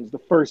Alba ones, the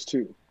first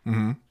two.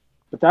 Mm-hmm.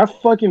 But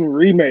that fucking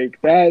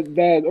remake,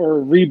 that or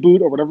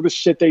reboot or whatever the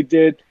shit they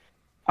did,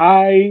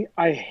 I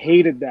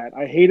hated that.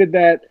 I hated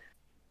that.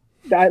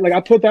 Like, I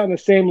put that on the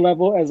same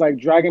level as like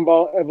Dragon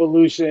Ball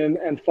Evolution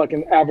and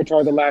fucking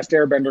Avatar: The Last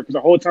Airbender. Because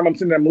the whole time I'm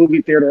sitting in that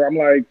movie theater, I'm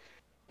like,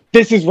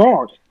 this is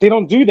wrong. They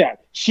don't do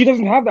that. She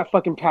doesn't have that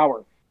fucking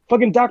power.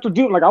 Fucking Dr.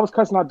 Doom. Like, I was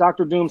cussing out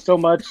Dr. Doom so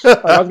much.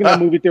 Like, I was in that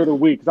movie theater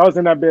week because I was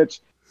in that bitch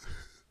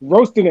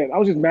roasting it. I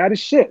was just mad as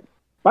shit.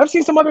 But I've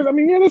seen some others. I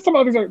mean, yeah, there's some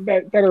others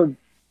that are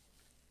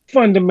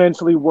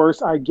fundamentally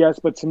worse, I guess.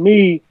 But to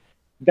me,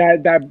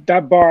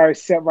 that bar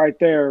is set right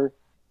there,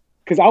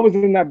 because I was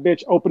in that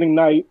bitch opening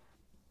night.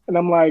 And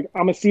I'm like,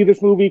 I'm going to see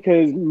this movie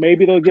because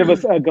maybe they'll give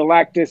us a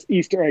Galactus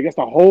Easter egg. That's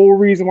the whole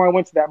reason why I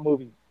went to that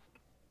movie.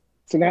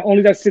 So not only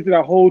did I sit through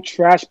that whole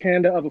trash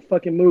panda of a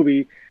fucking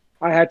movie,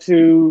 I had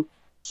to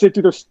sit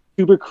through the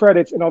stupid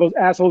credits and all those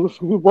assholes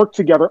who worked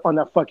together on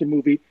that fucking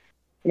movie.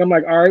 And I'm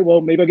like, all right,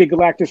 well, maybe I'll get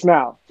Galactus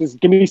now. Just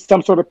give me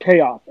some sort of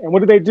payoff. And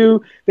what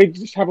do? They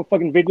just have a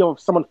fucking video of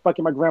someone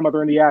fucking my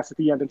grandmother in the ass at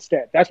the end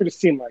instead. That's what it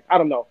seemed like. I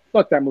don't know.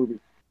 Fuck that movie.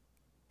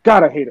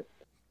 God, I hate it.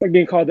 Like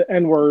being called the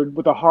N-word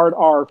with a hard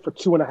R for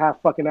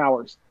 2.5 fucking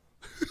hours.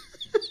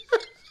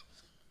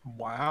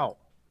 Wow.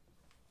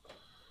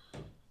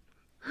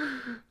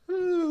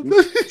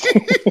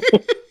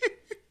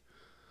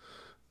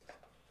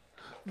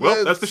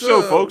 Well, that's the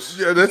show, folks.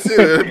 Yeah, that's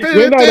it.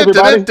 Good night,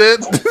 everybody.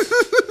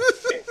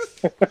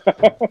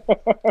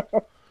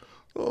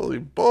 Holy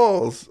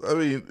balls. I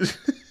mean,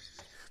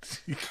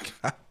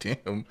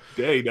 goddamn.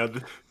 Dang,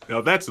 now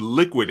that's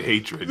liquid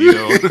hatred,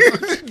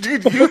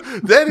 Dude,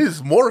 that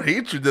is more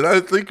hatred than I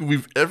think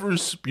we've ever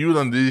spewed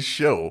on this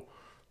show.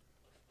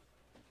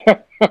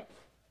 I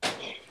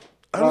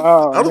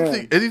don't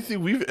think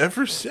anything we've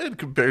ever said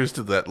compares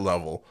to that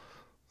level.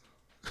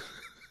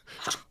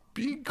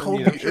 Being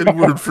called the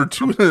N-word for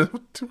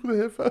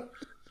 2.5 hours.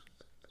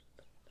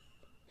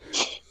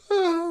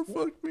 Oh,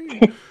 fuck me.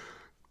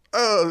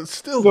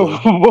 Still, So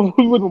what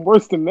would be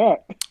worse than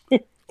that?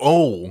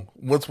 oh,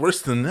 what's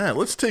worse than that?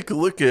 Let's take a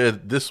look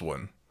at this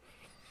one.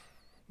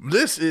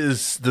 This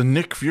is the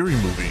Nick Fury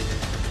movie.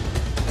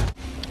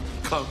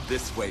 Come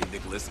this way,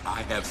 Nicholas.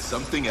 I have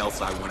something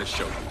else I want to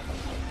show you.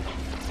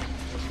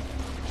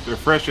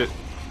 Refresh it.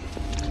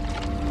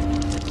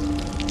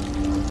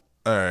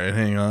 Alright,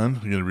 hang on.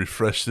 We're going to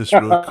refresh this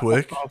real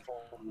quick.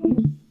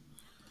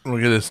 We're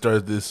going to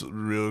start this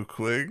real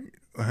quick.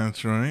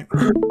 That's right.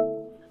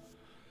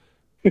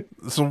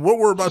 So what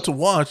we're about to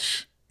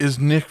watch is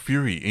Nick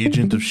Fury,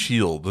 Agent of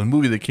S.H.I.E.L.D., the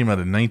movie that came out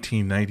in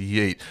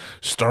 1998,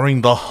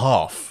 starring the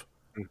Hoff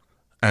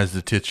as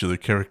the titular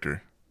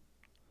character.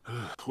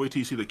 Wait till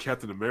you see the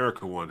Captain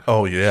America one.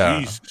 Oh, yeah.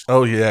 Jesus.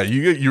 Oh, yeah.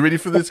 You ready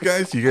for this,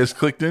 guys? You guys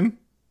clicked in?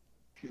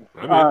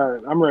 I mean, All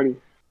right, I'm ready.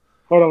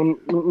 Hold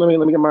on, let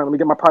me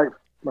get my pipe.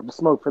 I'm about to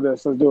smoke for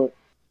this. Let's do it.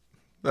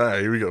 All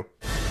right, here we go.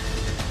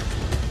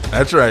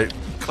 That's right.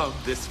 Come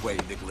this way,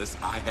 Nicholas.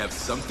 I have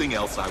something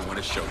else I want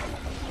to show you.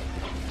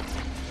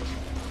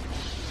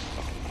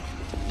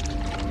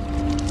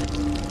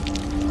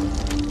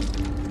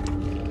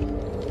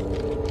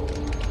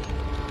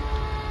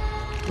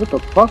 What the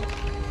fuck?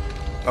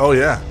 Oh,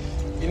 yeah.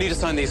 You need to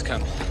sign these,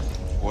 Colonel.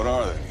 What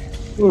are they?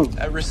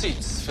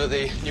 Receipts for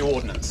the new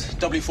ordnance.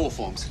 W4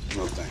 forms.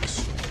 No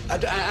thanks.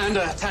 And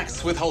a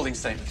tax withholding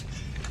statement.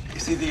 You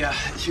see, the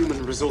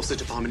Human Resources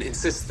Department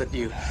insists that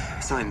you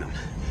sign them.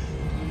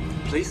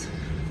 Please?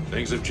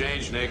 Things have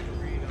changed, Nick.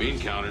 Bean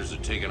counters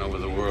have taken over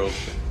the world.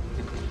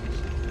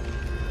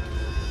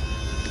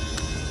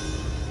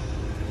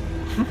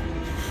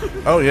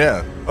 Oh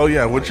yeah.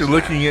 What you're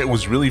looking at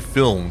was really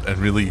filmed and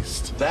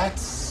released.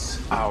 That's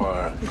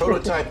our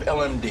prototype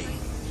LMD.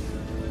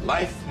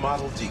 Life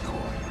model decoy.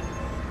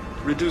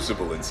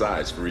 Reducible in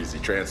size for easy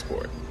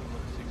transport.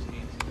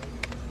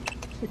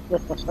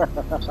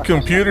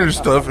 Computer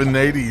stuff in the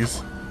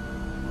 80s.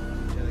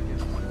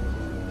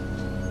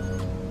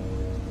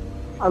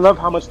 I love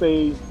how much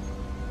they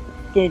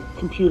think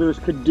computers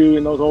could do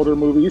in those older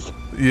movies.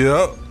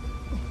 Yeah.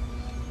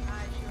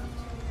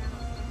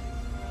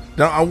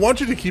 Now I want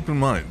you to keep in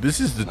mind, this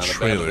is the Not a bad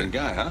trailer. looking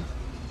guy, huh?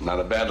 Not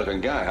a bad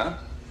looking guy, huh?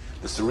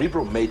 The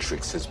cerebral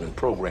matrix has been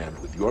programmed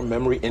with your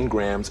memory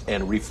engrams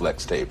and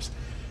reflex tapes.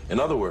 In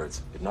other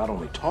words, it not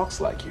only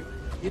talks like you,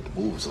 it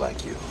moves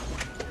like you.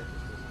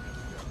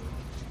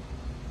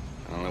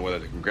 I don't know whether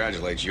to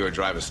congratulate you or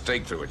drive a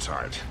stake through its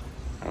heart.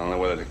 I don't know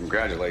whether to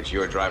congratulate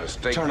you or drive a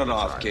stake. Turn it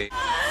off, Kate.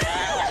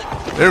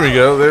 There we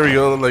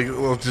go. Like,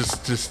 well,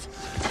 just.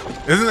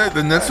 Isn't that?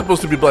 Then that's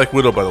supposed to be Black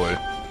Widow, by the way.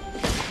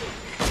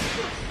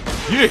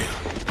 Yeah.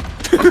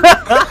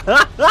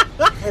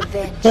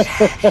 Revenge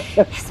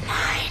is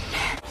mine.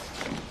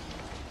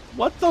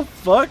 What the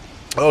fuck?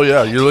 Oh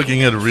yeah, you're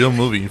looking at a real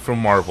movie from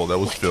Marvel that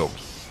was filmed.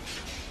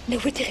 No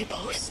witty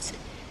boasts.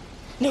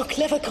 No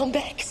clever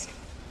comebacks.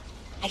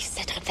 I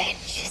said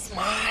revenge is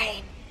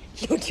mine.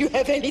 Don't you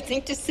have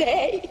anything to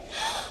say?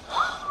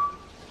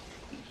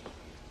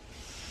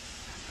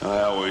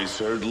 I always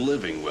heard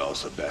living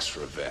well's the best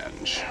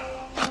revenge.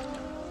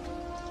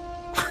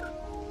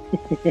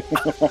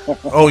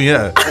 Oh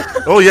yeah,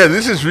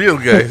 this is real,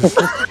 guys.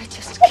 I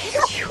just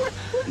killed you.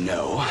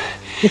 No,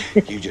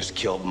 you just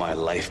killed my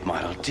life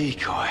model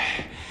decoy.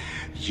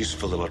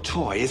 Useful little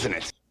toy, isn't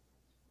it?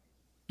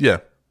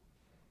 Yeah.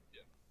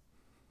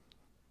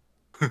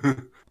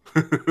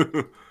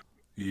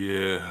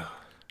 Yeah.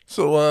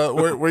 So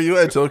where you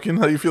at, Token?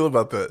 How you feel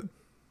about that?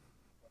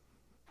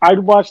 I'd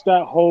watch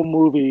that whole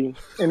movie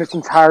in its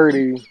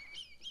entirety,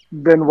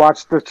 then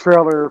watch the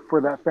trailer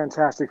for that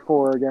Fantastic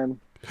Four again.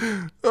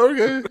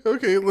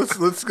 Okay.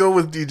 Let's go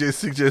with DJ's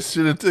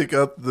suggestion and take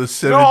out the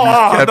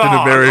 70s Captain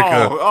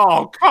America.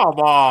 Oh, come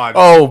on.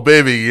 Oh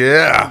baby,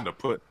 yeah.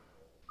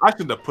 I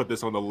shouldn't have put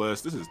this on the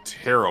list. This is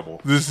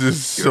terrible. This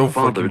is so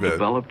father fucking bad.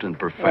 developed and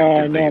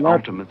perfected the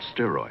ultimate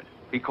steroid.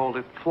 He called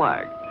it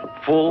Flag,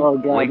 full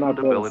latent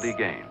ability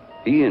gain.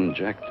 He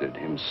injected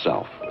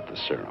himself with the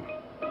serum,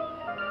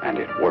 and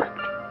it worked.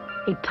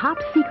 A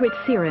top-secret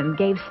serum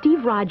gave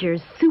Steve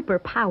Rogers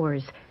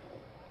superpowers.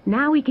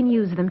 Now he can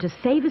use them to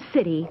save a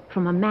city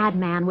from a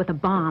madman with a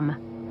bomb.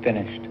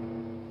 Finished.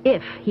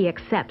 If he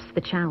accepts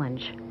the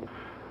challenge.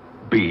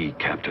 Be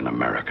Captain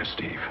America,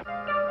 Steve.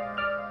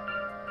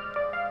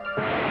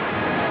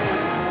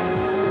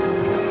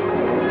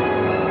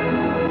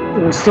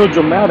 It was so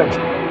dramatic.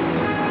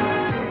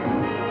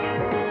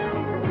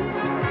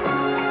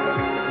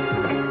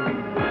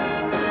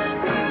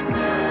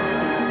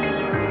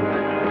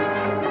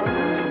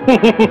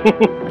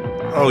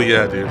 Oh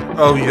yeah, dude.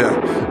 Oh yeah.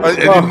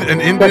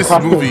 And in this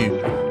movie,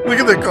 look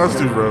at that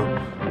costume, bro.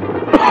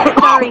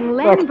 Starring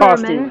Len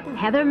Berman,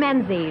 Heather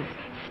Menzies,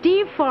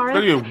 Steve Forrest,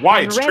 Not even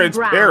white, and Red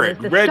transparent.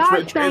 Brown as the Red,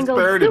 star-spangled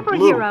transparent and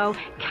blue. superhero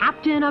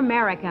Captain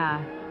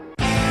America.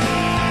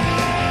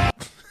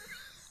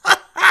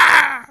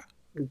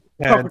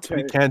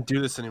 We can't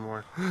do this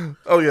anymore.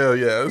 Oh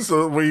yeah.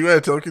 So where you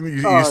at, Token?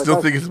 You still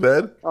think it's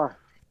bad? All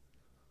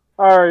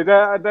right,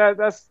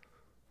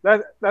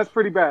 that's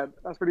pretty bad.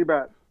 That's pretty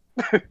bad.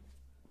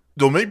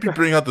 Don't make me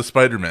bring out the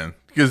Spider-Man,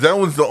 because that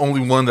one's the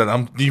only one that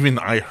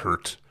I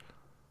hurt.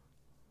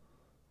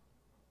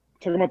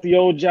 Talking about the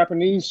old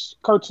Japanese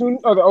cartoon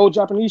or the old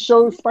Japanese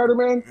show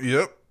Spider-Man.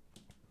 Yep.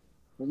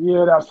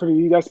 Yeah, that's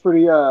pretty.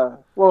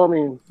 Well, I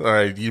mean. All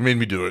right, you made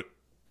me do it.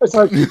 It's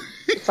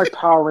like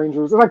Power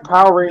Rangers. It's like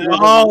Power Rangers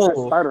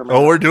and Spider-Man.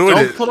 Oh, we're doing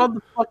it. Don't put on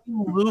the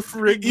fucking roof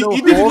rig. You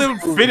didn't even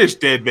finish,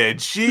 Dead Man.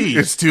 Jeez.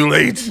 It's too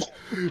late.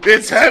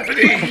 It's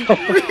happening.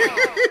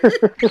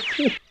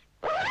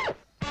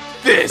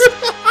 This.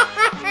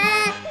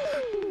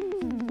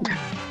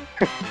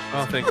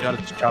 Oh, thank God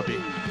it's choppy.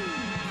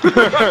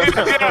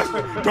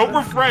 Don't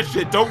refresh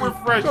it. Don't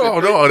refresh it. Oh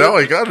no! Now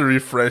I gotta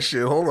refresh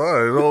it. Hold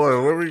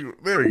on.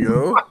 There we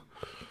go.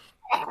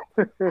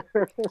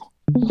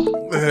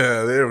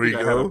 Yeah, there we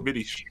go.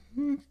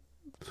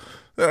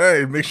 All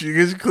right, make sure you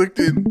guys clicked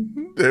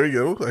in. There we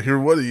go. I hear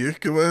one of you.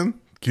 Come on,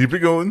 keep it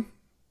going.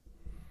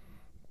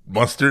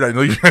 Mustard, I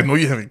know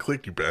you haven't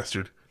clicked, you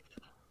bastard.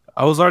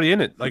 I was already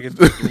in it. Like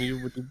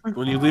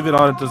when you leave it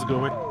on, it doesn't go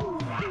away.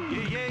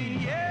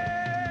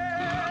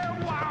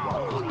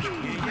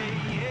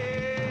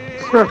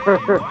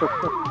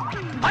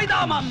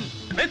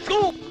 Let's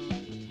go.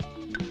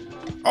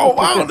 Oh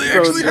wow, they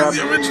actually have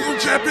the original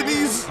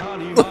Japanese.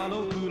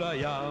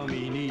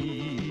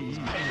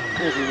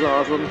 This is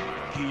awesome.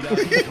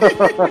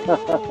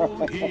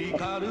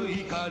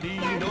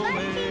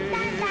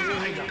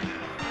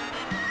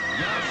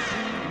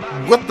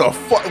 What the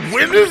fuck?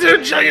 When is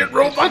there giant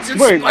robots in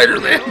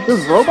Spider-Man?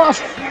 There's robots?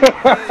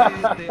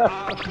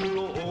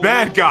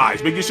 Bad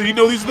guys, making sure you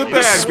know these are the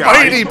bad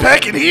guys. Spidey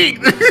packing heat.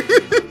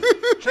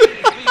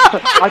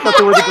 I thought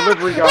they were the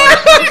delivery guys.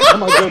 Oh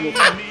my goodness.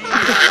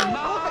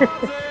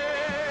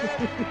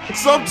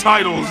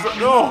 Subtitles.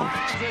 No.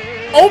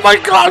 Oh my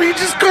god, he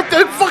just cut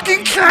that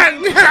fucking cat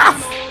in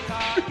half.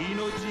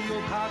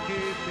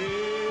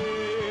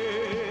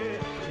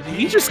 Did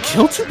he just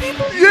kill 2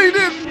 people? Yeah, he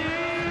did.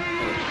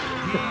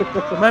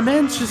 My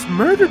man's just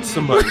murdered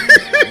somebody.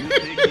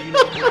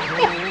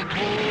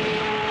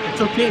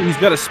 It's okay, he's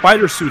got a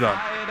spider suit on.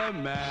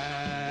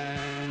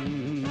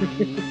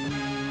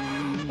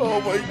 Oh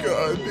my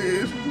god,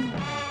 dude.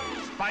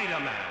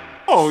 Spider-Man.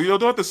 Oh, you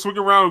don't have to swing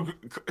around.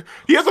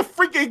 He has a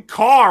freaking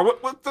car.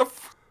 What the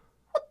fuck?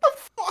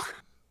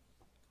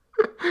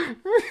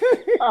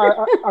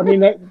 I mean,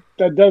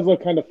 that does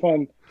look kind of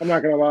fun. I'm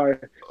not gonna lie.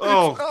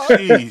 Oh,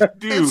 jeez,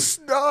 dude. It's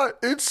not.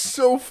 It's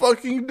so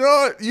fucking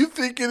not. You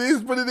think it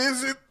is, but it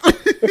isn't.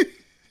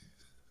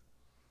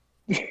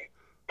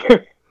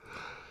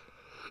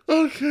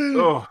 Okay.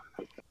 Oh.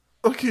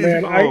 Okay.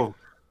 Man,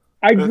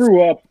 I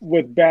grew up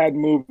with bad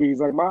movies.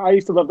 Like I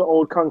used to love the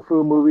old kung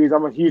fu movies.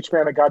 I'm a huge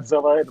fan of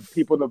Godzilla and the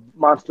people in the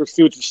monster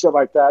suits and shit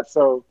like that.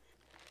 So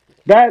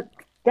that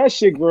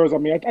shit grows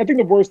on me. I think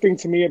the worst thing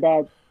to me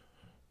about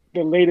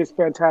the latest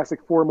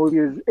Fantastic Four movie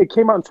is it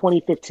came out in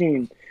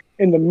 2015,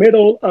 in the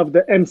middle of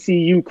the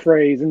MCU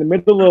craze, in the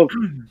middle of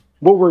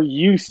what we're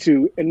used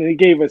to, and they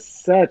gave us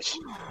such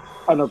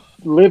a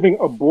living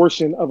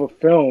abortion of a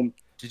film.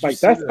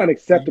 Like, that's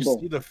unacceptable.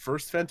 Did you see the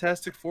first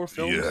Fantastic Four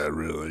films? Yeah,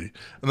 really.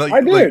 Like,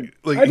 I did.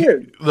 I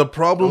did. The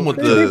problem with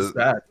the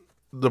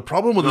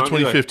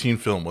 2015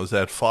 like, film was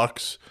that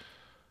Fox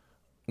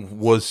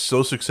was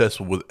so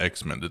successful with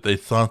X-Men that they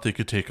thought they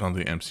could take on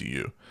the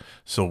MCU.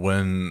 So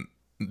when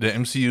the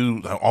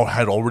MCU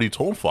had already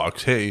told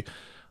Fox, "Hey,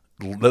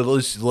 let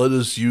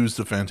us use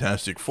the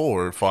Fantastic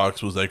Four,"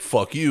 Fox was like,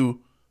 "Fuck you.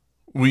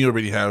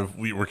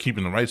 We're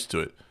keeping the rights to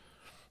it."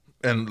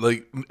 And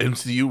like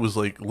MCU was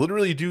like,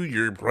 "Literally, dude,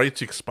 your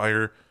rights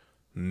expire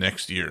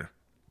next year.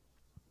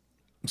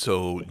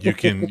 So you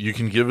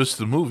can give us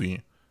the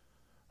movie,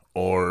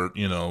 or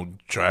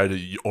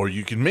or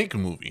you can make a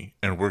movie,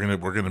 and we're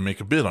gonna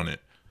make a bid on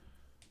it.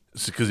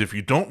 Because if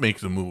you don't make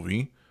the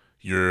movie,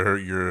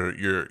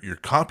 your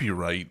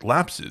copyright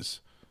lapses."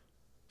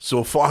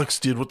 So Fox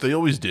did what they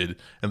always did,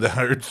 and they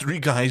hired 3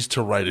 guys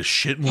to write a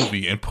shit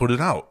movie and put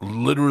it out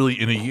literally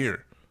in a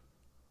year.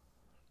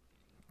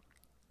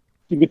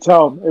 You could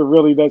tell it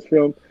really does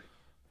feel.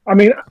 I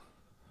mean,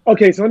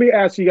 okay, so let me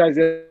ask you guys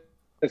this.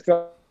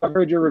 I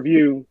heard your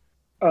review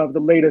of the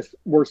latest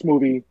worst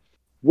movie.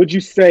 Would you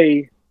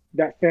say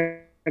that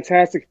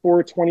Fantastic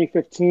Four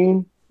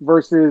 2015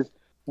 versus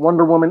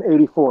Wonder Woman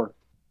 84?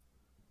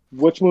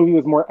 Which movie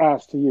was more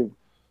ass to you?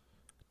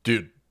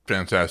 Dude,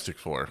 Fantastic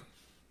Four.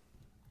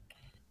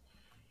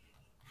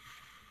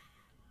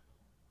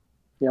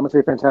 Yeah, I'm going to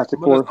say Fantastic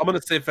Four. I'm going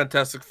to say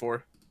Fantastic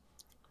Four.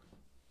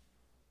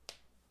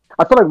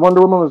 I feel like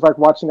Wonder Woman was like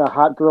watching a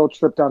hot girl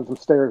trip down some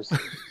stairs.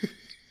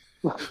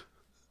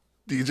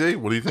 DJ,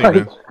 what do you think,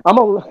 man?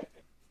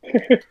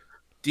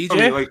 DJ? I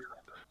mean, like,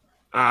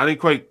 I didn't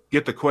quite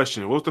get the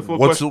question. What's the full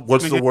question?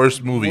 What's the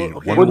worst movie?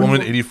 Okay. Wonder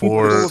Woman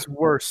 84. What's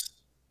worse?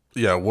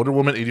 Yeah, Wonder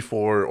Woman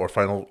 84 or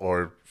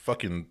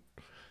fucking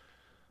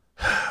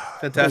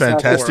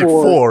Fantastic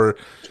Four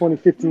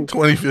 2015.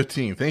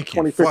 2015. Thank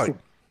you. 2015.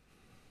 Fuck.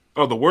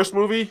 Oh, the worst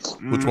movie?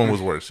 Which one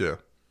was worse? Yeah.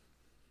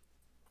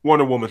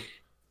 Wonder Woman.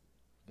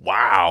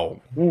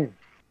 Wow.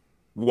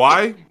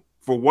 Why?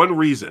 For one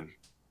reason.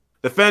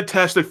 The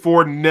Fantastic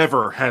Four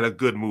never had a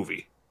good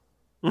movie.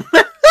 I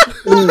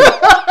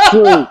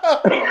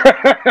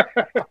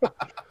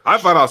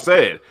thought I'll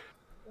say it.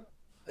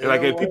 And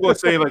like, if people are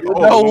saying like, you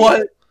 "Oh, know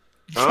what?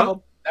 Huh?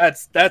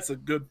 That's a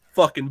good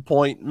fucking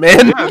point,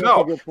 man." Yeah,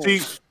 no. See,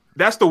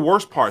 that's the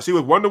worst part. See,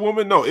 with Wonder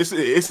Woman, no, it's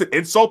an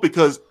insult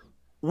because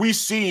we've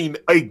seen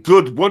a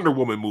good Wonder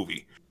Woman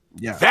movie.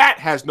 Yeah, that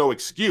has no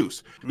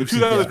excuse. The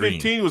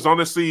 2015 was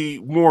honestly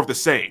more of the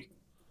same.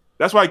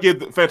 That's why I give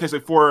the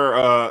Fantastic Four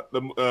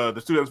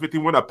the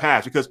 2015 one a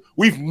pass, because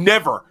we've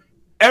never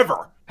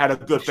ever had a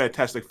good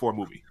Fantastic Four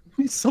movie.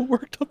 He's so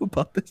worked up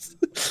about this.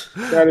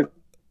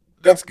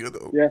 That's good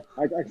though. Yeah,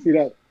 I see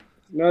that.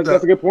 No,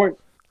 that's a good point.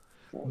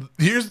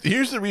 Here's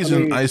the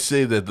reason I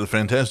say that the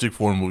Fantastic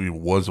Four movie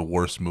was a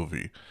worse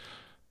movie.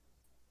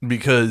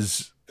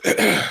 Because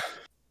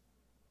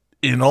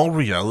in all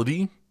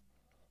reality,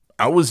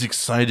 I was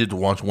excited to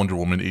watch Wonder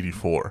Woman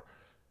 84.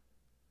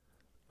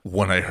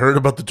 When I heard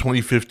about the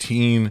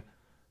 2015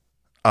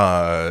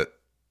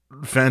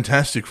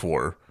 Fantastic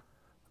Four,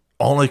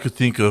 all I could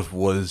think of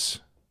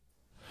was,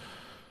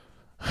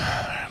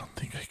 I don't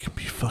think I can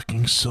be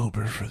fucking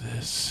sober for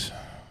this.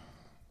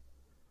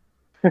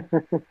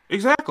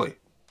 Exactly.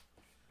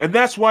 And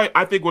that's why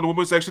I think Wonder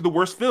Woman is actually the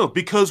worst film,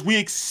 because we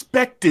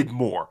expected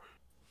more.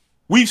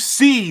 We've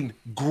seen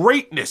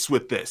greatness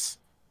with this,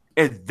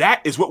 and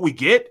that is what we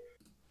get.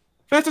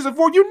 Fantastic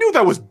Four, you knew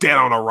that was dead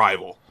on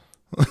arrival.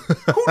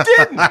 Who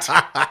didn't?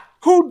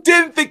 Who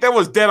didn't think that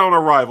was dead on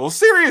arrival?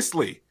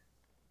 Seriously.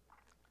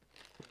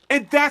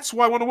 And that's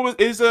why Wonder Woman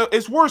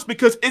is worse,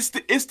 because it's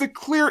the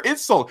clear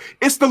insult.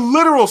 It's the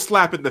literal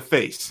slap in the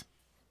face.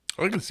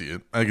 I can see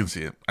it.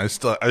 I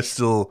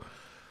still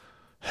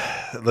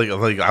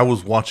like I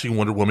was watching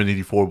Wonder Woman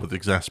 84 with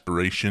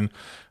exasperation.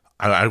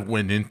 I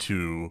went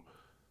into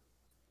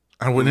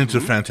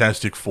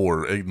Fantastic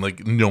Four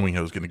like knowing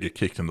I was going to get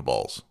kicked in the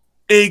balls.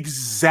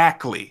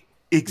 Exactly.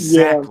 Yeah,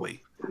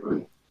 Exactly.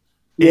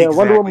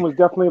 Wonder Woman was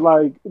definitely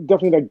like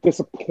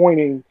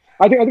disappointing.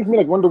 I think for me,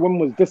 like, Wonder Woman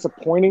was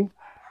disappointing,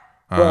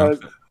 but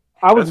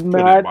I was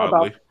mad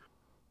about.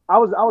 I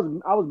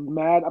was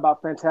mad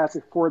about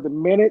Fantastic Four the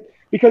minute,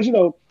 because, you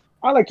know,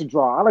 I like to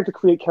draw, I like to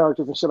create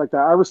characters and shit like that.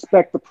 I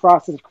respect the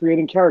process of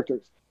creating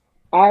characters.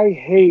 I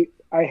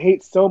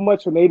hate so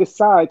much when they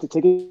decide to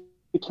take a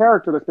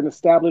character that's been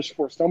established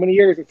for so many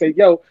years and say,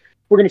 "Yo,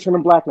 we're going to turn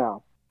him black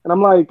now." And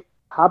I'm like,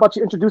 how about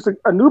you introduce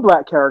a new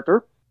black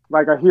character,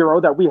 like a hero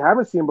that we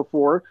haven't seen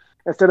before,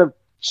 instead of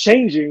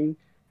changing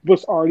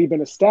what's already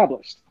been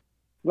established.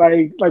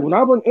 Like when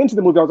I went into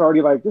the movie, I was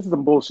already like, this is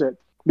some bullshit,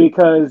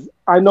 because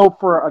I know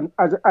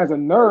as a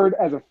nerd,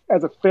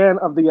 as a fan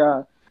of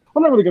the,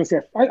 I'm not really gonna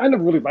say I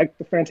never really liked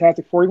the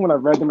Fantastic Four. Even when I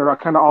read them, they're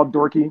kind of all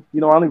dorky.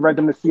 You know, I only read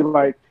them to see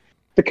like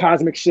the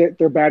cosmic shit.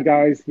 They're bad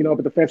guys, you know.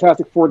 But the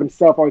Fantastic Four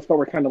themselves, I always felt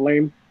were kind of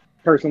lame,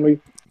 personally.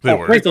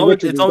 It's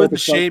always a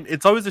shame.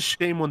 It's always a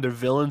shame when their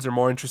villains are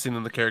more interesting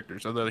than the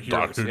characters or the heroes.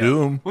 Doctor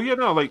Doom. Well, yeah,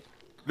 no, like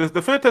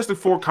the Fantastic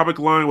Four comic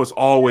line was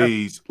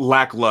always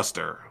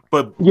lackluster,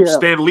 but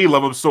Stan Lee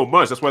loved them so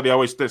much, that's why they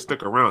always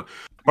stick around.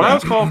 But I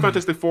always call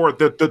Fantastic Four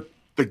the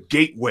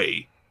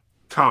gateway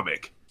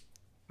comic.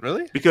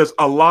 Really? Because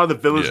a lot of the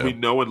villains we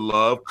know and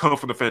love come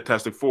from the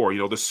Fantastic Four. You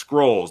know, the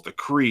Skrulls, the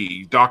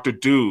Kree, Doctor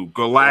Doom,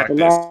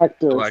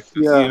 Galactus.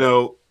 You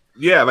know.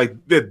 Yeah, like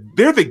they're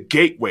the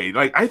gateway.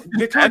 Like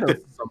they're kind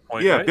of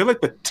they're like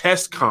the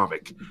test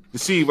comic to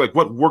see like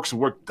what works and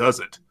what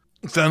doesn't.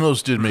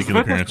 Thanos did make an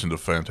appearance in the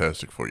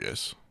Fantastic Four,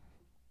 yes.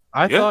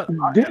 I thought,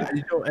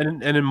 you know,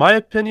 and in my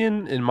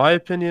opinion,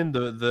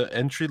 the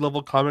entry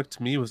level comic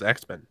to me was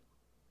X-Men.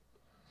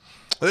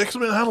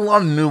 X-Men had a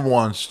lot of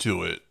nuance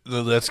to it.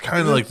 That's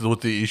kind of like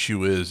what the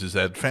issue is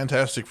that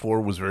Fantastic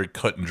Four was very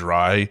cut and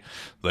dry,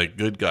 like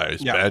good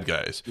guys, bad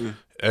guys.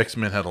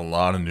 X-Men had a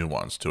lot of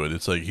nuance to it.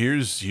 It's like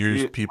here's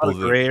people that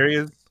gray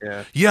areas.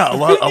 A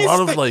lot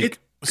of like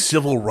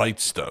civil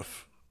rights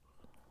stuff.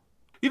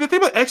 Yeah, the thing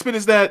about X-Men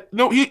is that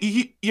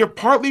you're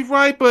partly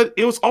right, but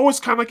it was always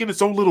kind of like in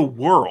its own little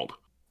world.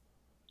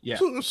 Yeah,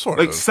 sort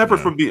like of, separate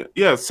from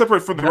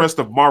the rest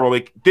of Marvel.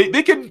 Like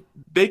they can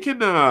they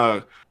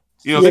definitely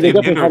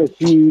had a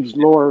huge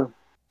lore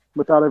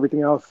without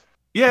everything else.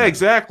 Yeah,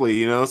 exactly.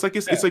 You know, it's like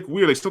it's like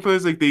weird. Like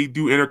sometimes like they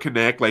do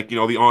interconnect, like, you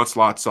know, the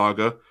Onslaught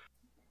saga.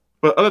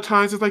 But other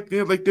times it's like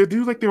they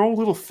do like their own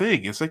little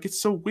thing. It's like it's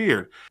so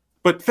weird.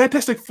 But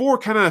Fantastic Four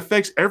kind of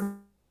affects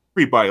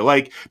everybody.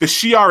 Like the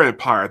Shi'ar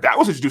Empire, that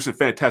was introduced in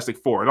Fantastic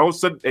Four, and all of a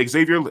sudden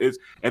Xavier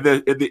and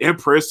the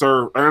Empress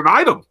are an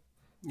item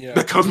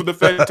that comes with the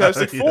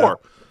Fantastic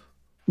Four.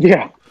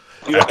 Yeah.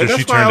 After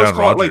she turned down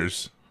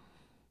Rogers.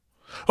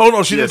 Oh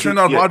no, she didn't turn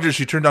down Rogers.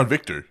 She turned down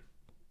Victor.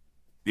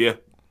 Yeah.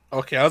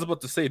 Okay, I was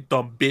about to say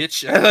dumb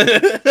bitch.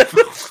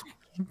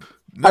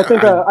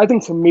 I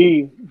think to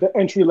me, the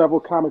entry level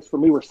comics for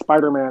me were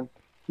Spider-Man,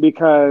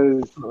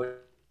 because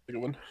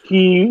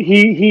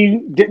he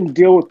didn't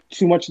deal with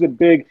too much of the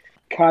big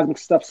cosmic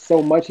stuff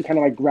so much. He kind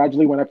of like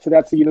gradually went up to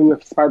that. So, you know,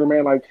 with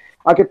Spider-Man, like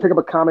I could pick up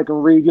a comic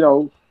and read, you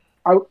know,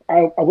 I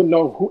wouldn't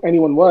know who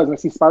anyone was, and I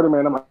see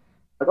Spider-Man, I'm like,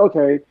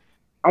 okay,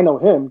 I know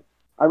him,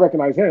 I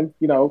recognize him.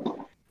 You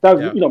know, that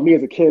was you know, me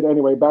as a kid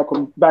anyway. Back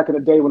in the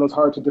day when it was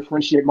hard to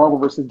differentiate Marvel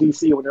versus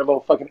DC, when you're a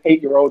little fucking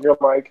 8-year-old, you're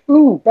like,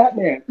 ooh,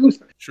 Batman, ooh.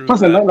 True,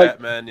 like,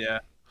 Batman, yeah.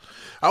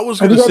 I was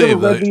gonna say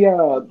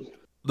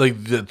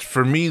that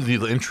for me,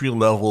 the entry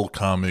level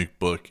comic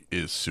book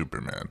is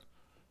Superman.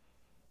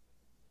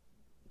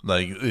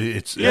 Like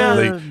it's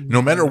like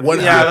no matter what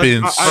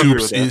happens,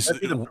 Soups is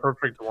the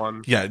perfect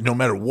one. Yeah, no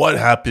matter what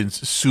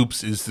happens,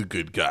 Soups is the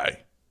good guy.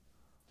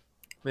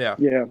 Yeah,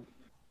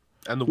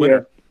 and the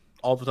winner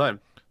all the time.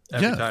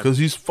 Because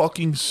he's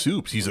fucking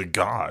Soups. He's a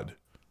god.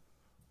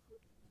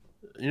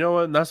 You know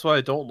what? And that's why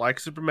I don't like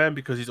Superman,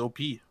 because he's OP.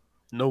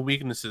 No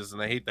weaknesses,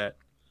 and I hate that.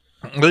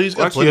 But he's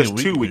got plenty of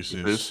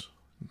weaknesses.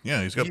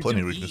 Yeah, he's got plenty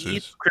of weaknesses. He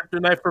eats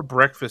kryptonite for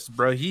breakfast,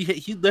 bro.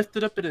 He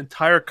lifted up an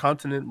entire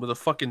continent with a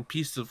fucking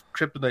piece of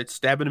kryptonite,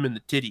 stabbing him in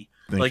the titty.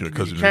 Thank you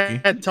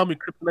can't tell me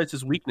kryptonite's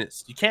his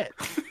weakness. You can't.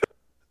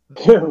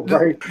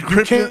 Right.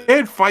 You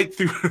can't fight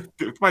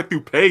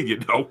through pain, you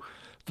know.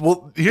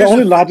 Well, the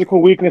only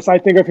logical weakness I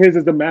think of his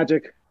is the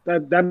magic.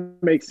 That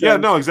makes sense. Yeah,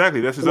 no,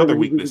 exactly. That's his other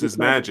weakness, is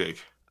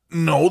magic.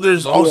 No,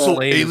 there's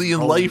also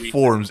alien life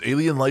forms.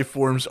 Alien life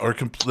forms are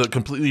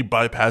completely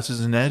bypass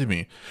his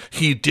anatomy.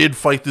 He did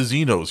fight the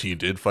Xenos. He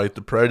did fight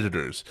the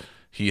Predators.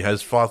 He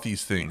has fought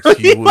these things.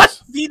 He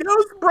was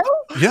Xenos, bro.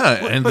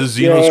 yeah, and the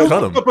Xenos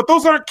cut him. But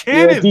those aren't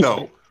canon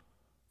though.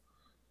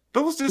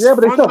 Those just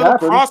but they still fundamental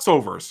happen.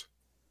 crossovers.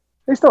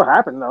 They still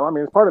happen though. I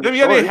mean, it's part of the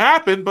Yeah, story. they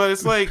happen, but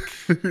it's like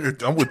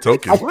I'm with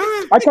Token.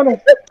 I kind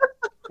of.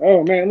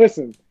 Oh man,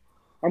 listen.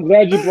 I'm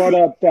glad you brought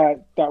up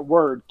that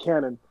word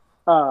canon,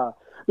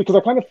 because I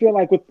kind of feel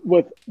like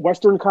with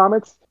Western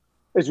comics,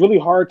 it's really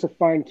hard to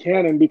find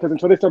canon because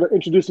until they started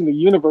introducing the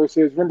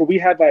universes. Remember, we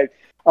had like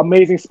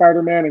Amazing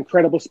Spider-Man,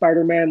 Incredible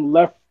Spider-Man,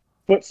 Left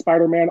Foot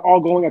Spider-Man, all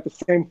going at the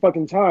same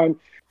fucking time.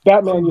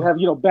 Batman, you have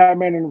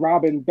Batman and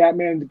Robin,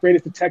 Batman, the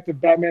Greatest Detective,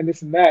 Batman,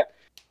 this and that.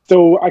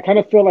 So I kind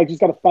of feel like you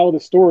just got to follow the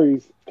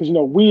stories because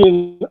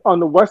we on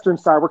the Western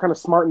side we're kind of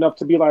smart enough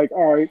to be like,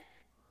 all right,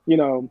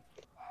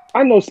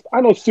 I know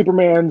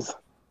Superman's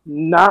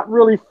not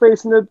really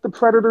facing the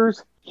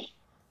Predators,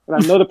 and I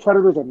know the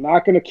Predators are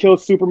not going to kill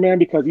Superman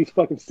because he's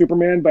fucking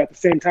Superman. But at the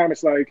same time,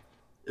 it's like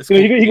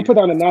he can put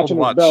down a notch on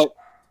his belt.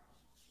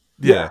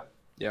 Yeah,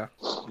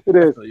 it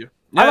is.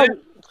 I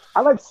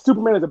like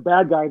Superman as a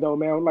bad guy though,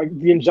 man. Like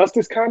the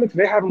Injustice comics,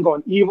 they have him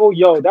going evil.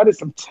 Yo, that is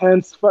some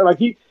tense. Like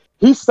he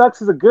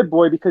sucks as a good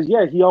boy because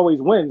he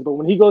always wins. But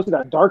when he goes to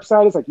that dark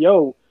side, it's like,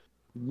 yo,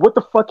 what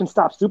the fuck can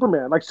stop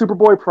Superman? Like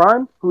Superboy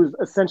Prime, who's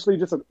essentially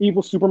just an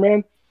evil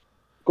Superman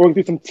going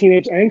through some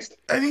teenage angst.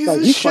 And he's like,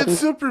 a shit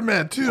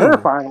Superman too.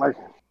 Terrifying. Like,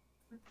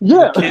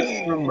 yeah.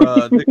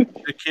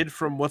 The kid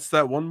from what's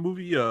that one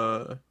movie?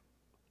 Brightburn.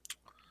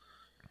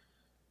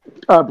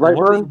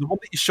 The one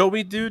that you showed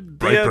me, dude.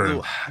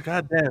 Brightburn.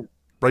 God damn.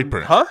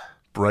 Brightburn. Huh?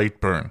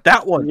 Brightburn.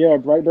 That one. Yeah,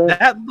 Brightburn.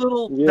 That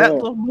little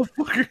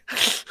motherfucker.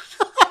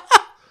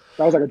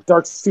 That was like a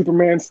dark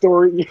Superman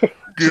story.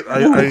 Dude,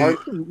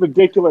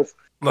 ridiculous.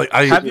 Like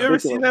have you ever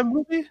seen that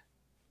movie?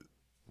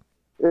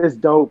 It's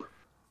dope.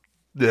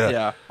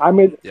 Yeah. I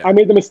made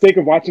the mistake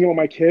of watching it with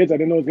my kids. I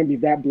didn't know it was gonna be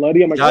that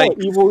bloody. I'm like, oh,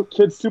 evil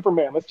kid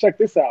Superman. Let's check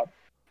this out.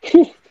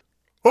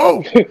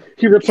 Oh,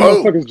 he ripped some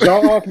motherfucker's jaw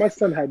off. My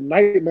son had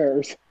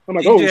nightmares. I'm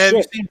like, oh shit. Have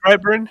you seen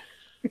Brightburn?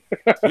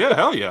 Yeah,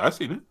 hell yeah, I've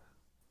seen it.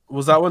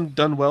 Was that one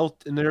done well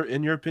in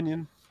your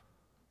opinion?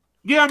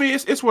 Yeah, I mean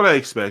it's what I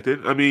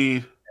expected. I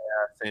mean,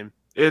 same.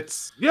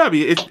 It's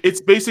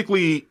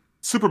basically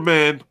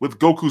Superman with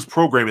Goku's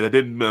programming that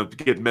didn't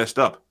get messed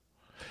up.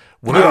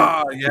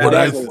 I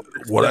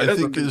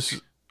think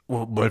is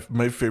my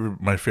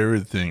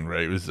favorite thing,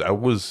 right?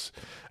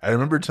 I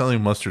remember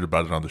telling Mustard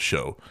about it on the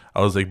show. I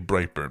was like,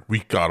 Brightburn, we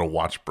gotta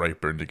watch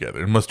Brightburn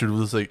together. And Mustard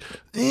was like,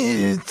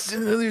 it's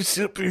another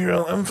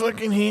superhero. I'm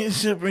fucking hate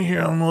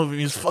superhero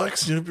movies. Fuck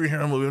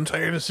superhero movie. I'm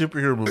tired of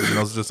superhero movies. And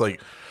I was just like,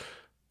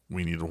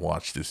 we need to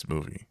watch this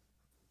movie.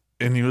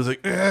 And he was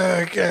like,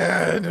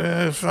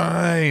 God,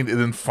 fine. And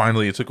then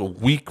finally, it took a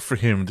week for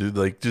him to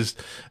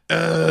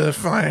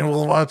fine,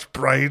 we'll watch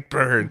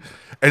Brightburn.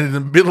 And in the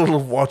middle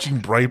of watching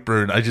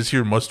Brightburn, I just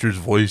hear Mustard's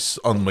voice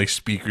on my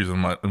speakers in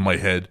my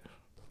head.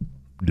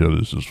 Yeah,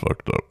 this is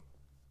fucked up.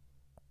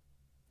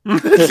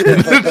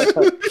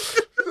 That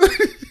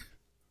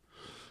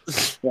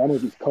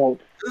movie's cold.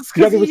 You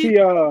guys ever see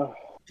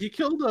he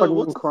killed He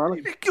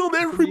killed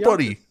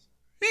everybody.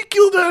 He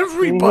killed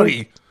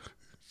everybody.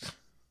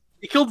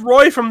 He killed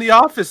Roy from The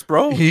Office,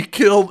 bro. He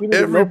killed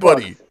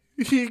everybody.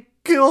 He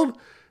killed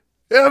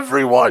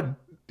everyone.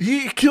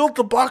 He killed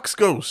the box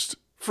ghost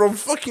from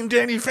fucking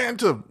Danny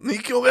Phantom. He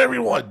killed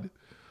everyone.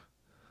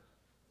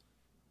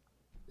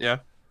 Yeah.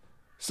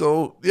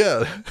 So,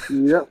 yeah.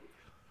 Yep.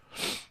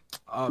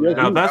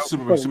 Now that's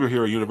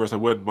superhero universe I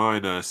wouldn't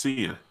mind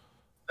seeing.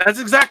 That's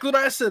exactly what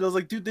I said. I was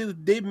like, dude,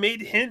 they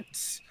made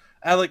hints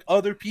at like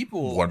other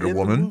people. Wonder in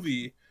Woman. The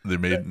movie. They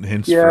made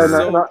hints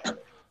for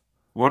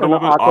Wonder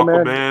Woman,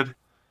 Aquaman.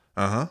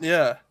 Uh-huh.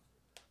 Yeah.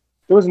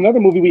 There was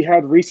another movie we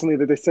had recently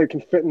that they said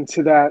can fit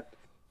into that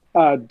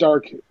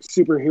dark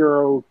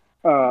superhero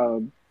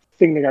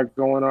thing they got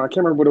going on. I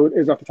can't remember what it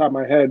is off the top of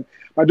my head.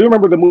 I do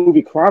remember the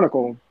movie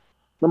Chronicle.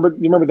 You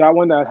remember that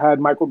one that had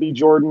Michael B.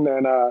 Jordan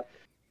and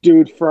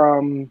dude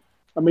from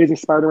Amazing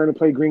Spider-Man who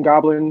played Green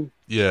Goblin?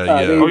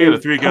 Yeah. The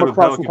three guys with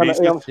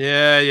telekinesis.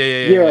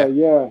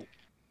 Yeah.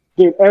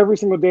 Dude, every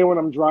single day when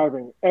I'm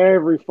driving,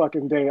 every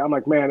fucking day, I'm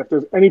like, man, if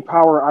there's any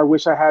power I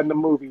wish I had in the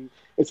movie,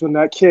 it's when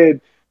that kid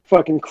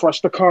fucking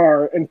crushed the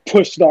car and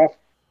pushed it off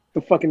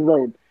the fucking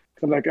road.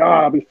 I'm like,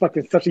 it'd be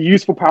fucking such a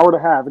useful power to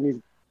have in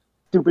these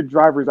stupid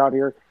drivers out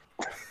here.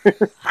 Get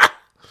the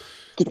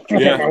fuck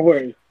out of my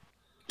way.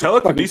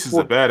 Telekinesis is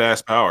a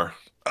badass power.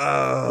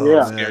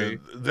 Yeah, scary.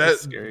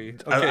 That's scary.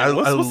 Okay,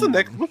 what's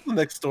the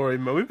next story,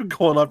 man? We've been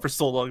going on for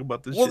so long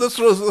about this. Well, that's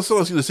what I was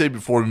going to say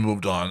before we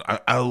moved on.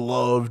 I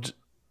loved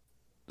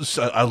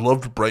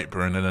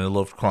Brightburn and I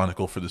loved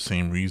Chronicle for the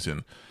same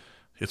reason.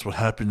 It's what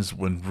happens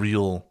when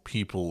real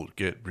people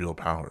get real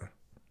power.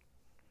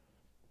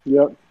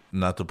 Yep.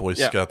 Not the Boy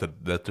Scout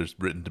that there's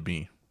written to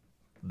be.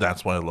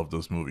 That's why I love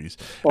those movies.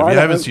 Well, if you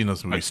haven't seen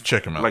those movies,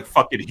 check them out. Like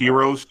fucking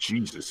heroes,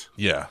 Jesus.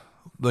 Yeah.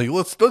 Like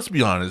let's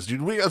be honest,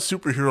 dude. We got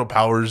superhero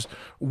powers.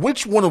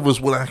 Which one of us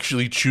would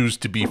actually choose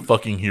to be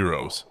fucking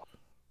heroes?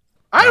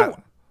 I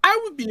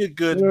would be a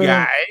good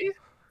guy.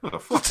 Oh,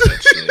 fuck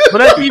that shit.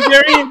 But I'd be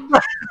very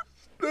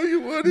No,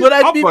 you wouldn't. But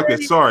I'm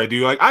fucking sorry,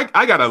 dude. Like,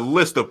 I got a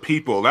list of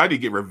people that I need to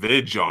get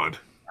revenge on.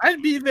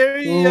 I'd be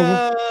very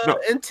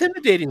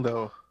intimidating,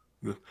 though.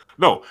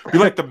 No, be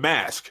like The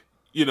Mask.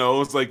 You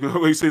know, it's like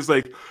he says,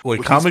 like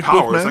with comic his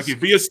book powers, mask? like he'd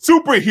be a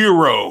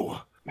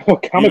superhero. Oh,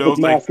 comic book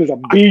mask is a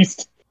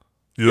beast.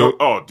 Yep.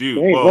 Oh, dude.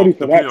 They ain't Well, ready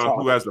for that depending on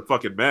who talk. has the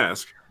fucking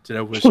mask. Dude,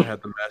 I wish I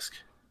had the mask.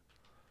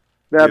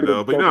 That'd You be know,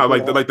 the but no,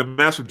 perfect like the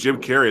mask with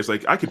Jim Carrey is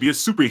like I could be a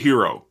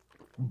superhero,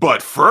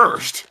 but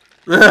first.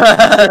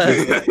 let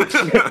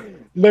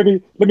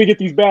me get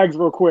these bags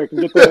real quick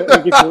and get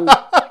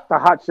the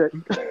hot shit.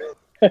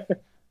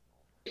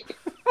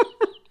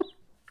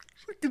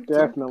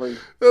 Definitely.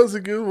 That was a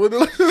good one.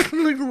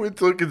 Like when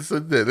Token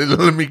said that.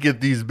 Let me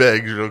get these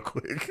bags real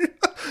quick.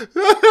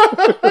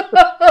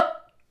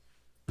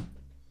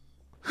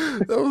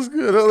 That was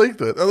good. I like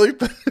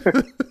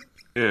that.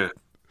 Yeah.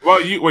 Well,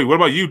 what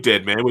about you,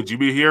 Dead Man? Would you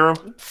be a hero?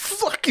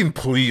 Fucking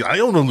please. I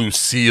own a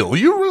Lucille.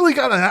 You really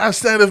gotta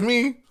ask that of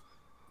me?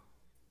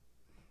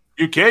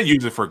 You can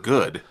use it for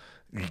good.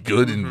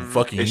 Good and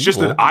fucking It's evil.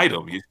 just an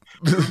item.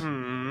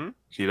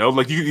 You know,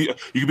 like you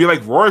could be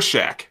like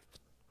Rorschach.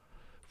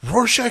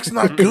 Rorschach's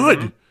not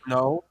good.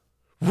 No.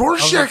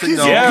 Rorschach is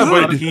yeah,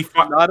 good. but he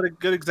not a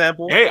good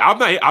example. Hey, I'm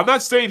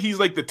not saying he's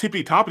like the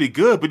tippy toppity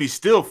good, but he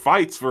still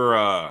fights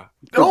for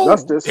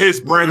justice.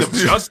 His brand of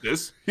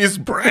justice. His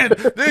brand.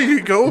 There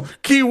you go.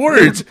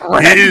 Keywords.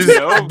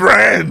 His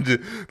brand.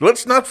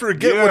 Let's not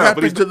forget Yeah, what but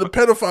happened he's to the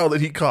pedophile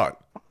that he caught.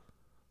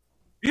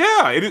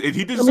 Yeah, he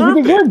He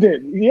deserved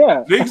it.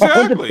 Yeah.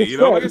 Exactly. You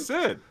know, like I 100%.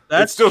 said,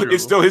 That's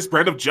it's still his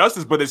brand of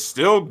justice, but it's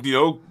still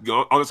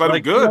on the side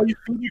of good. You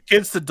feed your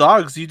kids to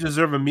dogs, you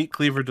deserve a meat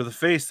cleaver to the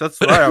face. That's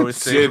what I always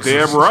say. Yeah,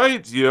 damn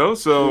right. You know,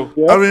 so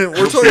I mean,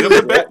 we're talking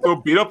go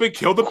beat up and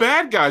kill the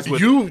bad guys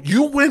with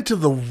You went to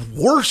the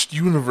worst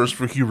universe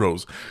for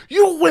heroes.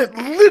 You went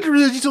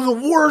literally to the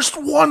worst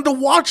one to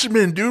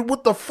Watchmen, dude,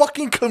 with the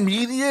fucking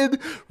comedian,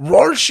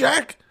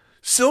 Rorschach,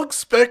 Silk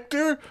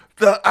Spectre,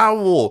 the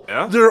Owl.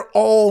 Yeah? They're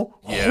all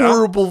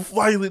horrible,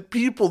 violent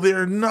people. They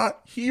are not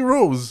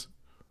heroes.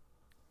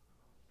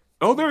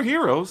 Oh, they're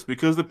heroes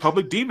because the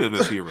public deemed them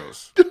as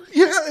heroes.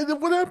 Yeah, and then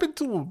what happened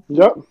to them?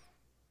 Yep.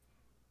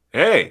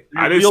 Hey,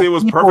 I didn't real say it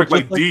was people, perfect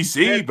like just like DC, you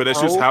said, but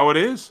that's just bro. how it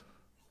is.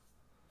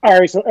 All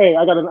right, so hey,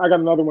 I got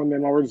another one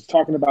then while we're just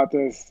talking about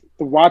this.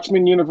 The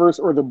Watchmen universe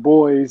or the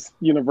Boys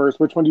universe,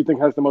 which one do you think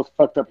has the most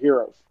fucked up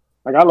heroes?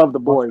 Like, I love the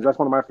Boys. That's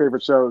one of my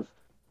favorite shows.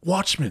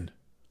 Watchmen.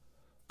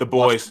 The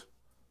boys.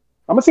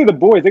 I'm gonna say the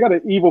Boys. They got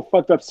an evil,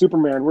 fucked up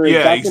Superman. Whereas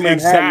Yeah, Dr. Manhattan,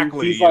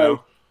 exactly. he's You like,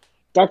 know?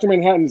 Dr.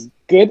 Manhattan's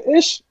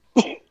good-ish.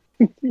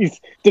 He's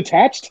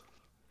detached.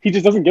 He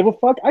just doesn't give a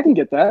fuck. I can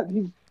get that.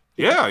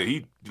 Yeah,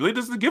 he really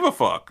doesn't give a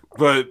fuck.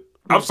 But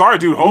I'm sorry,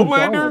 dude.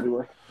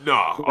 Homelander? No,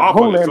 I'm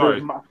Homelander sorry.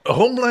 is my-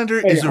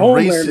 Homelander Hey, is a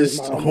Homelander is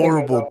racist, my man,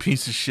 horrible though.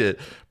 piece of shit.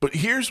 But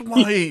here's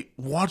why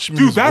Watchmen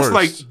Dude, is that's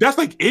worse.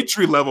 like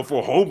entry level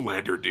for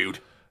Homelander, dude.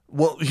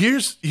 Well,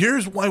 here's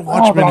why Oh,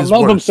 Watchmen but I is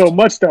love him worse. so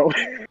much, though.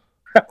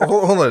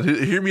 Hold on,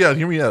 hear me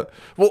out.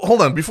 Well,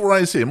 hold on. Before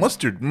I say it,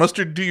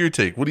 Mustard, do your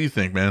take. What do you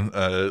think, man?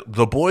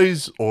 The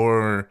Boys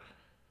or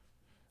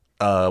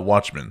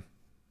Watchmen?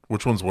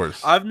 Which one's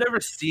worse? I've never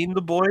seen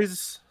The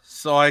Boys,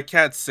 so I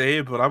can't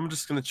say, but I'm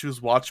just gonna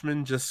choose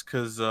Watchmen just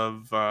because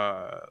of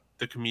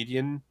the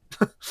comedian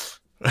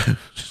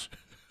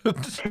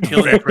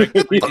killing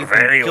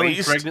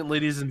pregnant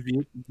ladies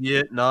in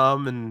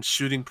Vietnam and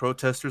shooting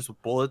protesters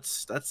with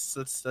bullets. That's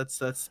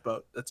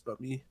about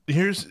me.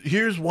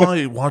 Here's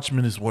why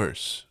Watchmen is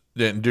worse.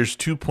 There's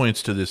 2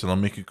 points to this, and I'll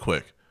make it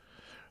quick.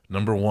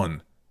 Number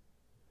one,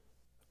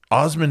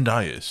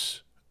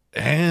 Ozymandias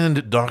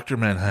and Dr.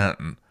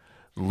 Manhattan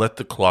let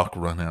the clock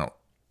run out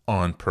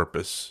on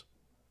purpose.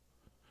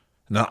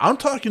 Now, I'm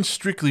talking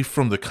strictly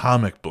from the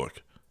comic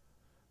book.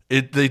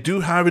 They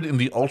do have it in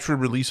the ultra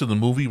release of the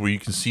movie where you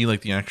can see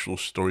like the actual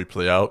story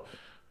play out.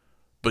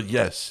 But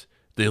yes,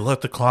 they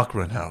let the clock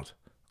run out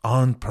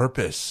on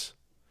purpose.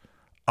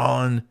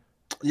 On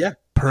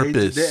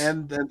purpose.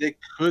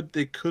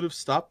 They could have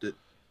stopped it.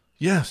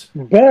 Yes.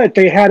 But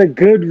they had a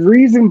good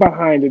reason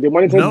behind it. They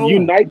wanted to No.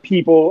 unite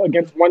people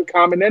against one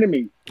common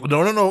enemy.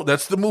 No.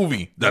 That's the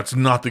movie. That's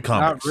not the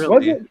comics. Not Was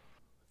really. it?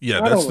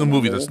 Yeah, I that's don't the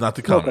movie. remember. That's not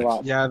the Smoke a comics.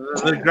 lot. Yeah,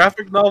 the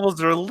graphic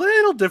novels are a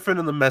little different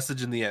in the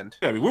message in the end.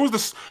 Yeah, I mean,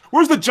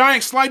 where's the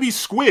giant slimy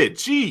squid?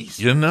 Jeez.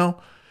 You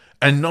know?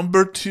 And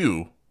number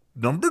two,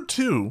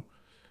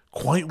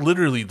 quite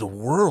literally, the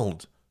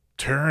world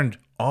turned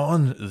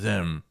on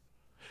them.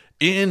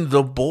 In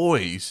The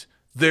Boys,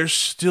 they're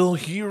still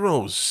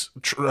heroes.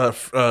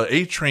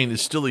 A-Train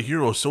is still a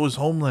hero. So is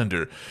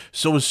Homelander.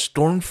 So is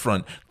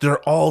Stormfront.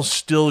 They're all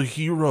still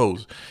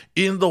heroes.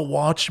 In The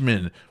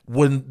Watchmen,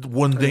 when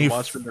they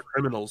Watchmen are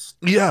criminals.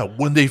 Yeah,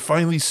 when they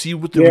finally see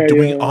what they were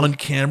doing on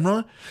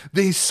camera,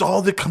 they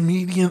saw the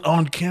comedian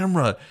on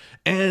camera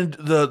and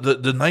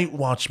the Night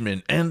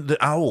Watchman and the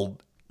Owl.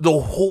 The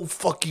whole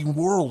fucking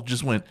world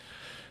just went,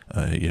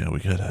 yeah, we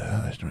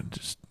gotta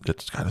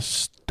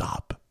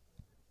stop.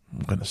 I'm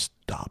gonna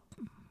stop.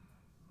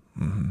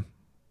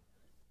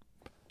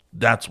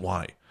 That's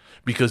why.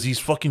 because these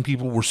fucking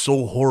people were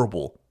so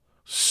horrible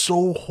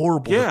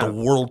that the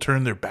world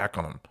turned their back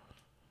on them.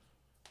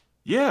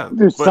 Yeah,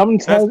 Dude, something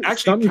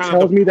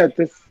tells me that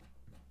this.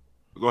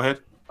 Go ahead.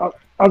 I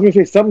was gonna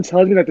say something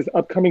tells me that this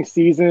upcoming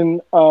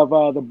season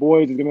of The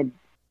Boys is gonna,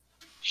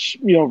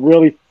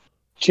 really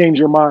change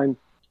your mind.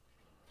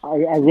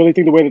 I really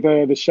think the way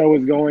that the show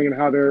is going and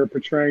how they're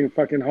portraying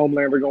fucking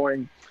Homelander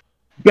going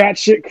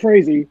batshit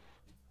crazy.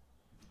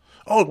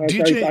 Oh,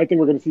 DJ! I think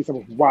we're gonna see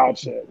some wild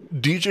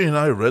shit. DJ and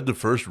I read the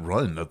first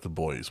run of The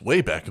Boys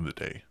way back in the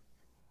day.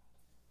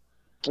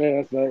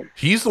 Yeah, that's right.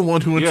 He's the one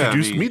who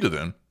introduced me to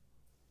them.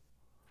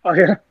 Oh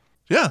yeah.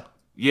 Yeah.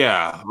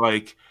 Yeah,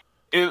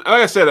 and like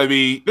I said, I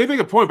mean, they make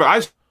a point, but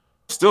I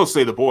still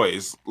say The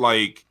Boys.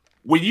 Like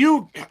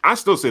I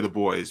still say The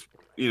Boys.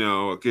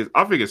 Because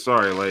I'm thinking,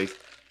 sorry,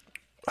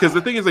 because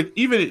the thing is,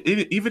 even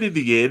in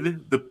the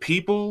end, the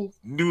people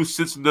knew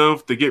sense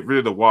enough to get rid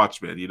of the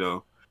Watchmen.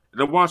 And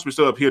the Watchmen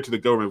still adhere to the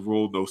government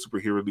rule, no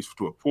superhero, at least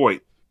to a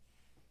point.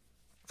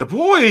 The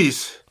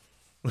Boys.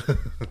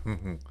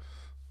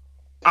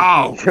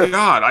 Oh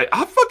God,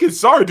 I'm fucking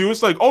sorry, dude.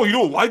 It's like, oh, you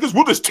don't like us?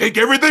 We'll just take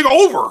everything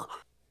over.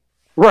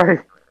 Right.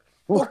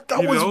 Well,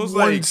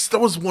 that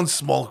was one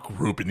small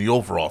group in the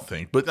overall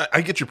thing, but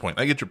I get your point.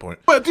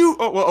 But dude,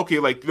 okay,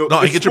 I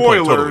get your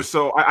point. Totally.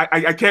 So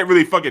I can't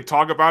really fucking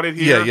talk about it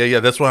here.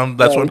 Yeah. That's why I'm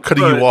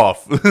cutting you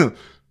off.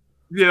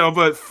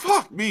 But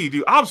fuck me,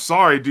 dude. I'm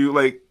sorry,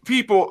 dude.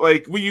 People,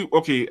 when you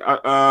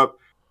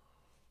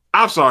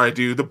I'm sorry,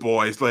 dude. The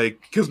Boys,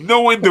 because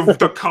knowing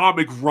the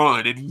comic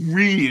run and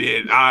read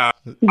it,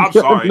 I'm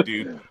sorry,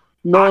 dude.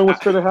 Knowing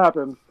what's going to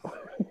happen.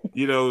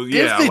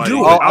 If they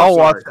do it, I'll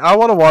watch. I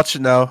want to watch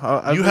it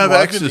now. You have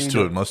access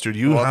to it, Mustard.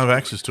 You have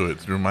access to it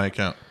through my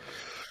account.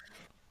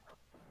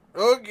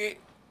 Okay.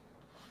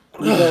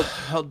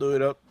 I'll do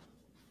it up.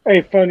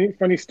 Hey,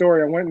 funny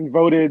story. I went and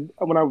voted.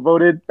 When I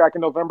voted back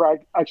in November, I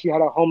actually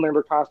had a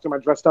Homelander costume I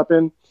dressed up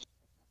in,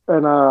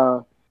 and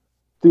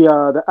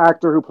the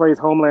actor who plays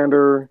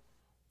Homelander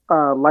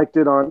liked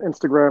it on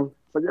Instagram.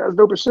 It's like, yeah, it's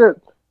dope as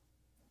shit.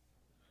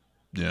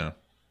 Yeah.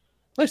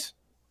 Nice.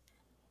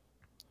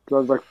 So I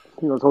was like,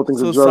 this whole thing's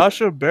so a joke.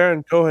 Sacha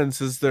Baron Cohen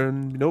says there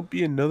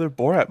be another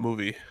Borat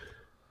movie.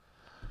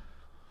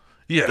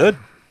 Yeah. Good.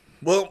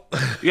 Well,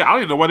 yeah, I don't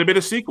even know why they made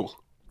a sequel.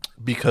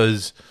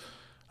 Because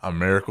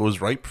America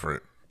was ripe for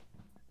it.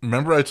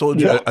 Remember, I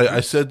told you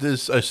I said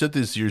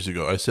this years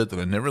ago. I said that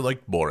I never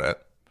liked Borat,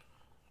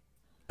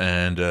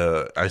 and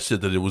I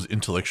said that it was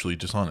intellectually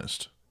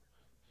dishonest.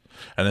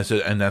 And I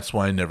said, and that's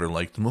why I never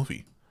liked the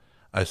movie.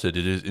 I said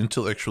it is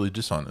intellectually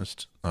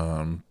dishonest.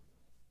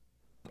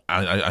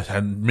 I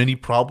had many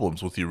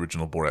problems with the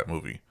original Borat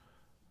movie.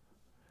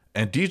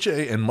 And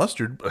DJ and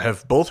Mustard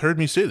have both heard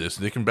me say this.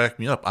 They can back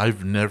me up.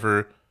 I've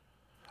never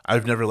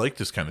liked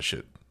this kind of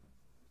shit.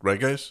 Right,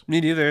 guys?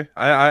 Me neither.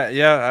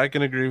 I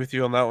can agree with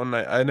you on that one.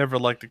 I never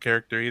liked the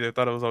character either. I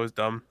thought it was always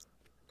dumb.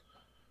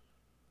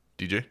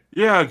 DJ?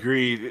 Yeah,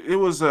 agreed. It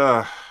was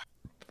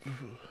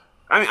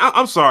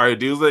I'm sorry,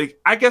 dude.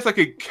 I guess I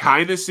could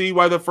kind of see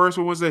why the first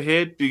one was a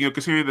hit,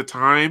 considering the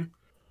time.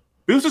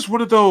 But it was just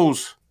one of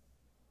those.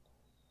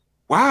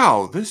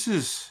 Wow, this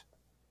is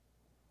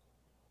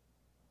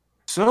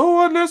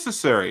so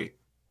unnecessary.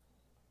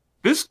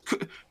 This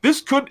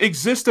couldn't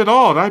exist at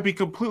all, and I'd be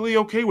completely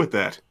okay with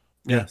that.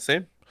 Yeah,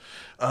 same.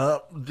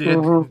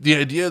 The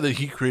idea that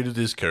he created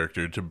this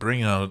character to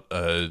bring out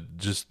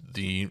just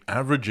the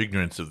average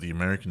ignorance of the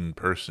American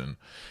person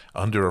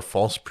under a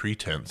false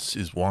pretense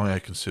is why I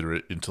consider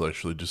it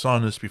intellectually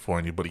dishonest before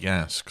anybody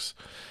asks.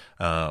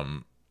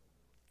 Was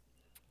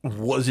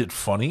it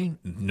funny?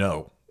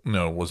 No,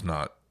 it was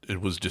not. It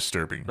was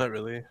disturbing. Not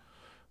really.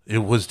 It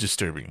was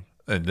disturbing.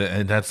 And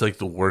that's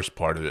the worst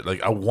part of it.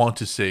 I want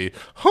to say,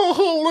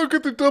 oh, look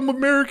at the dumb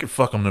American.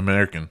 Fuck, I'm an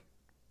American.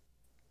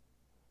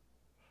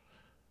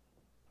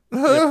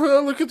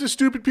 Look at the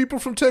stupid people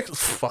from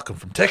Texas. Fuck, I'm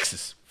from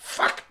Texas.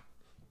 Fuck.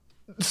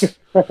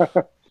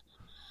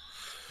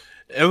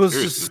 It was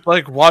just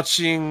like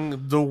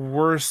watching the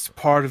worst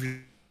part of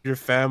your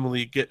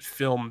family get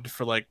filmed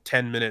for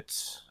 10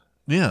 minutes.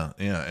 Yeah.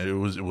 It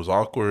was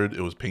awkward.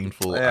 It was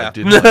painful. Yeah. I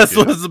didn't That's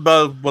what's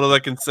about what I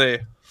can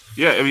say.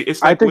 Yeah, I mean,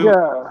 it's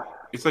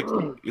it's like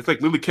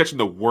literally catching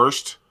the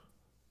worst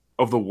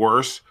of the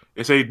worst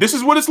and say, "This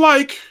is what it's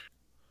like."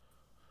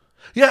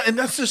 Yeah, and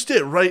that's just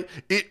it, right?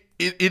 It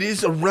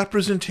is a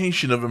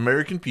representation of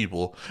American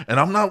people, and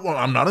I'm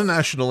not a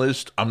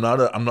nationalist. I'm not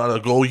a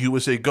go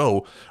USA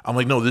go. I'm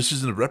like, no, this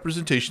is a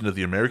representation of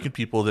the American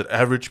people that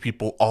average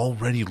people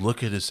already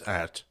look at us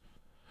at.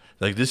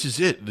 This is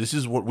it. This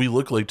is what we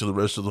look like to the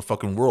rest of the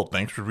fucking world.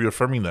 Thanks for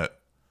reaffirming that.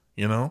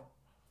 Yeah.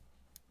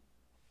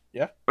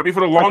 I mean,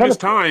 for the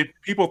longest time,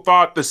 people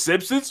thought The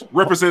Simpsons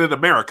represented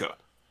America.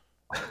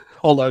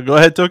 Hold on, go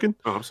ahead, Token.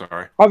 Oh, I'm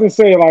sorry. I was gonna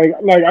say,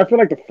 I feel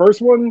like the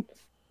first one,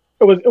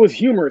 it was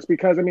humorous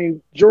because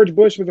George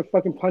Bush was a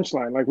fucking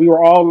punchline. We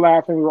were all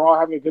laughing, we were all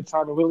having a good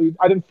time. And really,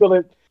 I didn't feel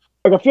it.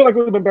 I feel like it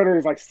would have been better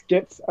as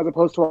skits as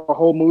opposed to a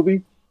whole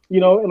movie,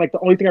 And the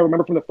only thing I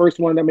remember from the first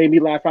one that made me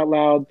laugh out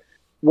loud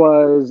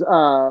was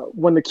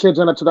when the kids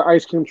went up to the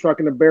ice cream truck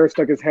and the bear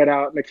stuck his head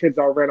out and the kids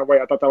all ran away.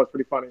 I thought that was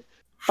pretty funny.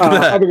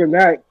 Other than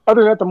that,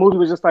 the movie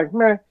was just like,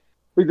 meh.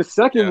 But the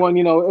second one,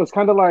 you know, it was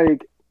kind of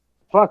like,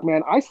 fuck,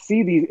 man, I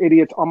see these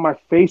idiots on my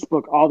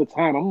Facebook all the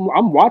time.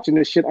 I'm watching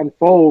this shit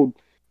unfold.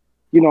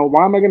 You know,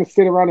 why am I going to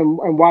sit around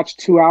and watch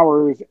 2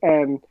 hours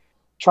and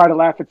try to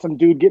laugh at some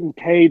dude getting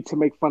paid to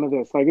make fun of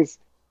this? Like,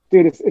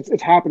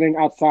 it's happening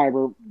outside.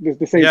 Where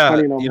this ain't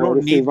funny no more. You don't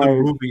this need the like,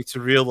 movie to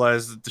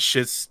realize that the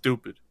shit's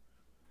stupid.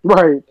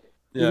 Right.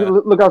 Yeah.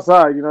 You look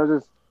outside, you know,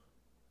 just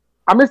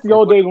I miss the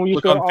old days when we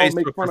used to all Facebook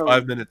make fun for of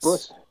 5 minutes.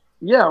 Bush.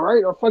 Yeah,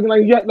 right. Or fucking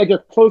like, like your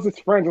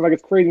closest friends, and like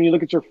it's crazy when you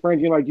look at your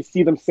friends, you know, like you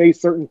see them say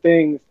certain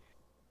things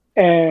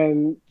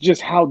and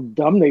just how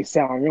dumb they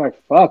sound. You're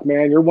like, fuck,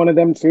 man, you're one of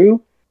them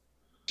too?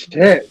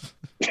 Shit.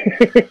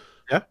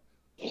 Yeah.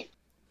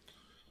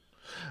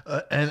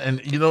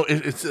 And you know,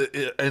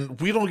 and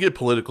we don't get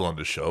political on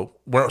the show,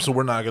 so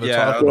we're not going to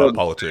talk well, about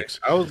politics.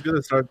 I was going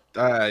to start,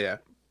 yeah.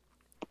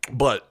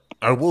 But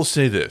I will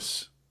say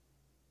this.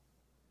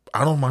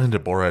 I don't mind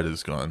that Borat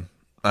is gone.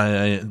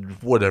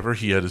 Whatever,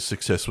 he had a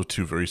success with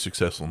 2 very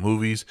successful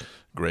movies.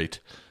 Great.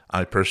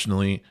 I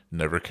personally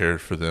never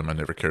cared for them. I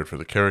never cared for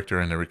the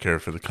character. I never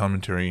cared for the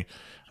commentary.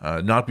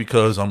 Not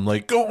because I'm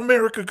like, go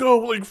America, go,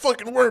 like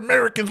fucking we're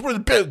Americans, we're the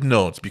best.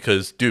 No, it's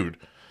because, dude,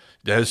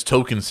 as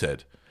Token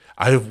said,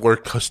 I have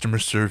worked customer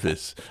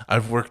service.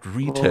 I've worked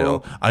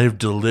retail. I have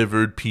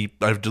delivered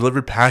I've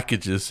delivered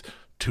packages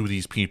to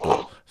these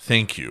people.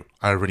 Thank you.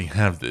 I already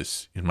have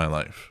this in my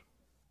life.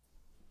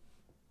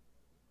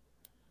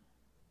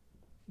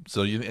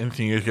 So,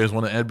 anything you guys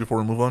want to add before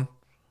we move on?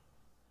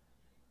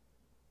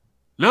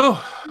 No,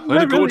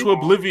 let it go into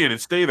oblivion and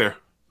stay there.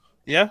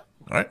 Yeah.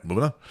 All right,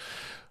 moving on.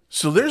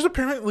 So there's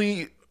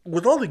apparently,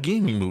 with all the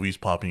gaming movies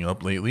popping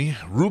up lately,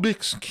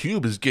 Rubik's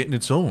Cube is getting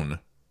its own.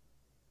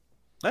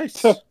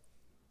 Nice.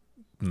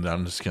 No,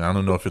 I'm just kidding. I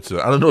don't know if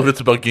it's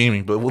about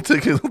gaming, but we'll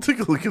take a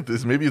look at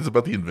this. Maybe it's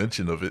about the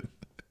invention of it.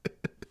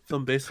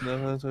 Film based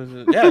on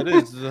yeah, it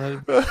is.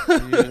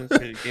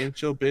 A game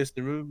show based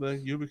on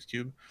Rubik's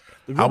Cube.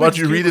 How about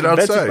you read it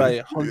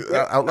outside?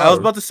 I was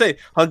about to say,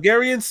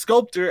 Hungarian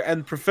sculptor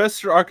and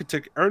professor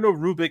architect Erno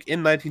Rubik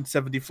in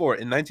 1974.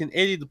 In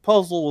 1980, the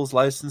puzzle was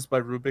licensed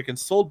by Rubik and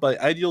sold by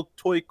Ideal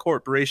Toy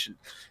Corporation.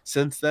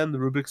 Since then, the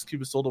Rubik's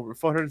Cube has sold over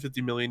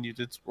 450 million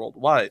units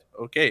worldwide.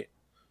 Okay.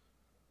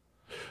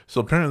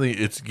 So apparently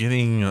it's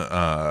getting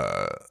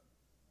a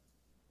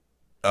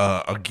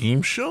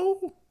game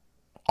show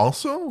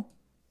also?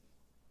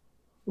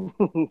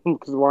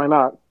 Because why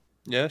not?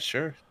 Yeah,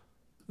 sure.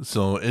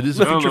 So it is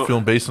a feature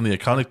film based on the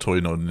iconic toy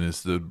known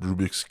as the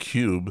Rubik's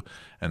Cube,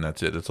 and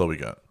that's it. That's all we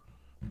got.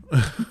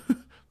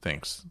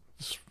 Thanks.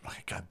 My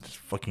God, this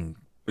fucking...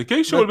 The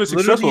game show would have been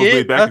successful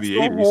way back in the 80s.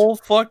 That's the whole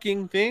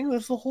fucking thing?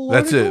 That's the whole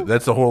That's article? It.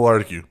 That's the whole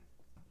article.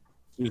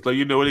 Just let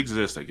you know it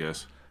exists, I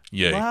guess.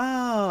 Yay.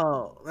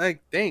 Wow.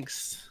 Like,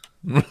 thanks.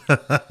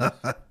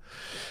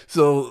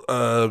 So,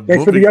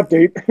 thanks for the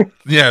update.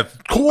 Yeah,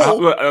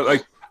 cool.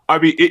 I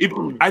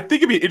mean, I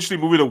think it'd be an interesting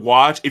movie to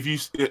watch if you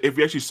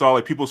actually saw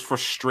like people's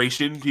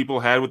frustration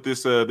people had with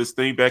this this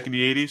thing back in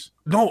the 80s.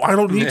 No, I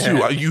don't need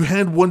to. You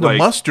hand one to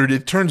mustard,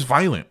 it turns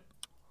violent.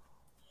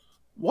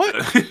 What?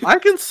 I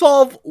can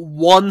solve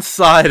one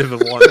side of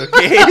it.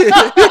 Okay.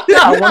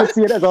 I want to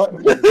see it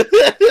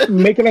as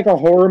make it like a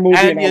horror movie.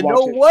 And you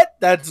know what?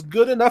 That's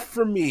good enough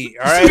for me.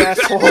 All right,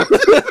 asshole.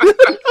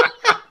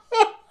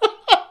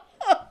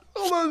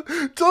 Hold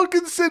on.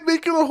 Duncan said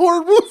make it a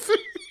horror movie.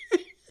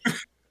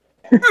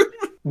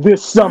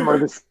 This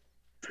summer,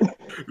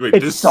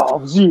 it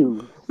solves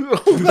you.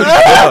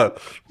 Oh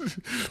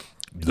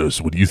that's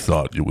what you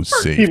thought it was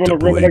safe People to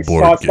play like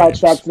board games.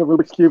 Traps in the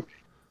Rubik's Cube.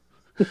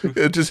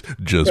 just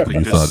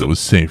when you thought it was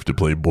safe to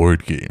play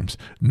board games,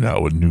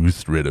 now a new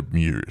threat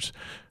appears: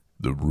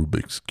 the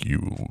Rubik's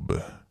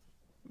Cube.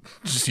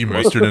 Just see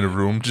Mustard in a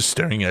room, just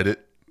staring at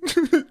it.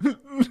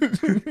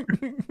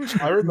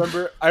 I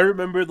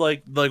remember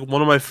like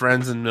one of my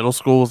friends in middle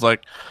school was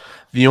like,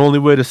 the only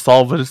way to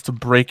solve it is to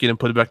break it and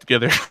put it back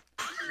together.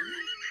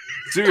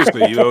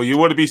 Seriously, you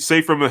want to be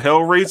safe from a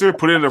Hellraiser?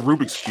 Put it in a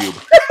Rubik's Cube.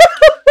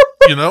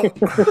 You know,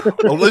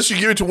 unless you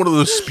give it to one of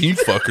those speed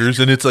fuckers,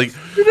 and it's like,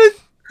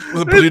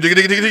 hell.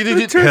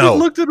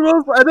 Looked at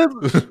him,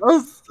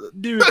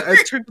 dude. I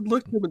turned and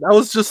looked at him, and I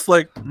was just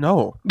like,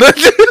 no.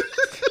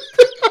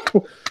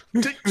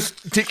 Take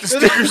the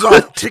stickers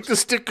off. Take the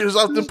stickers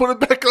off, then put it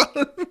back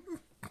on.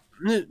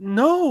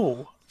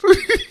 No.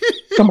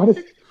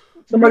 Somebody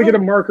get a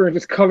marker and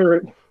just color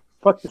it.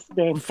 Fuck this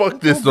game.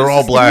 Fuck this. They're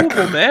all black.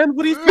 Beautiful, man.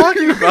 What are you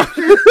talking about?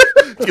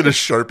 Get a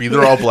Sharpie.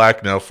 They're all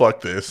black now.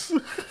 Fuck this.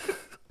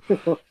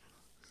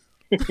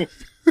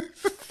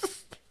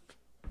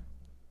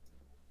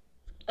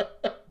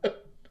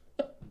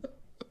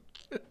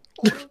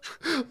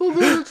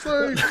 Hold on,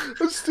 sorry.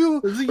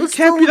 You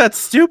can't be that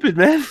stupid,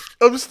 man.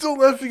 I'm still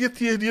laughing at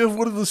the idea of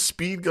one of the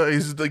speed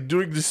guys like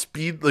doing the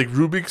speed like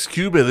Rubik's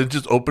Cube and then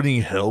just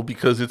opening hell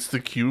because it's the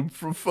cube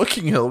from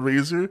fucking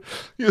Hellraiser.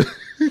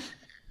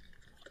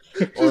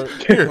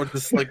 or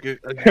just like a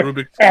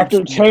Rubik's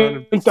After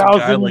Cube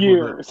 10,000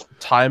 years.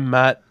 Time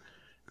mat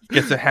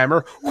gets a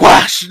hammer.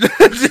 Whoosh!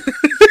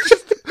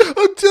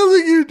 I'm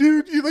telling you,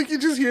 dude. You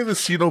just hear the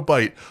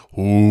Cenobite.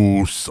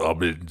 Who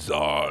summons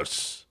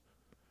us?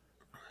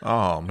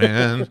 Oh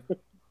man.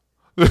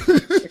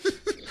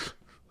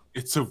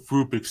 It's a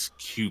Rubik's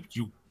Cube,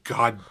 you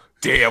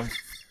goddamn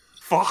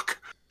fuck.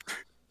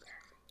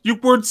 You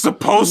weren't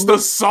supposed to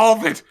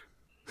solve it.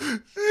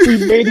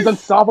 We made it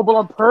unsolvable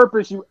on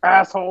purpose, you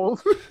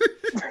assholes.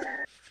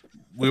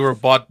 We were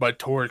bought by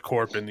Tory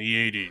Corp in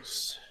the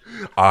 80s.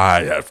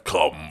 I have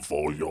come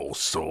for your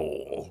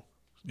soul.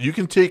 You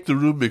can take the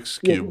Rubik's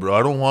Cube, bro.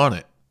 I don't want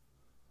it.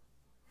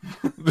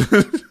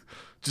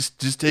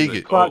 just take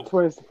it. Plot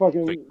twist.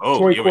 Fucking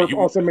Toy Corp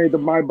also made the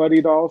My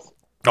Buddy dolls.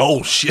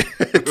 Oh, shit.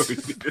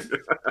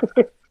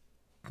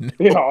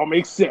 It all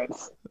makes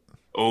sense.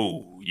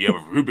 Oh, you have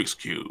a Rubik's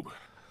Cube.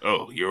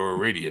 Oh, you're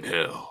already in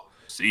hell.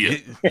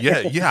 See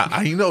ya. Yeah,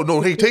 I know.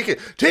 No, hey, take it.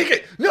 Take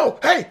it. No,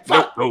 hey,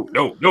 fuck.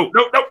 No.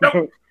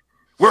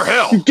 We're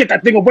hell. You get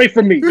that thing away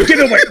from me. Get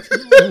away.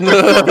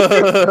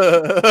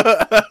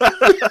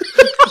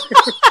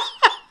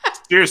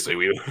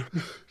 Seriously,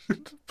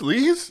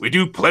 please? We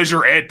do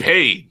pleasure and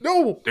pain.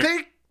 No,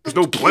 there's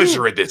no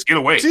pleasure in this. Get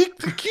away. Take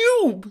the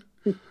cube.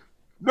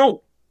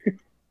 No.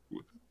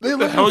 What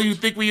the hell you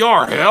think we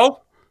are,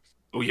 hell?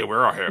 Oh, yeah,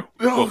 we're hell.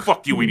 Oh,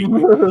 fuck you,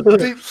 anyway.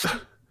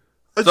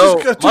 I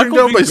just got turned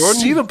down by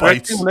Jordan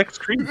Cenobites. Next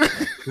Creed.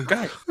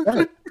 Guy.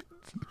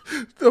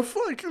 The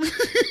fuck?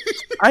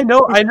 I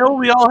know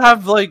we all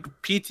have like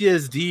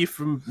PTSD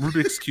from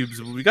Rubik's Cubes,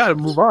 but we gotta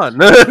move on.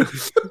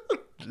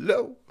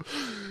 No.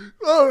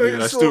 All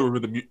right, I still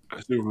remember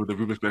the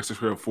Rubik's Master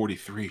Square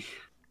 43.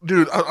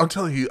 Dude, I'm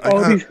telling you,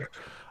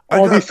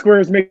 all these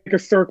squares make a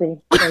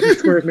circle. All these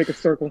squares make a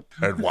circle.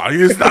 And why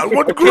is that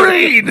one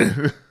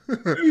green?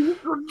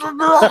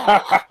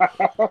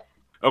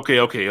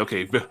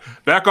 Okay.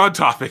 Back on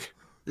topic.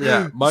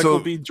 Yeah, Michael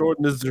B.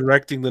 Jordan is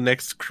directing the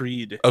next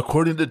Creed.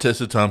 According to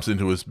Tessa Thompson,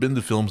 who has been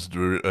the film's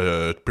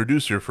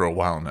producer for a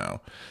while now,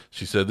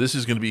 she said this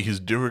is going to be his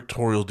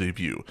directorial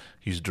debut.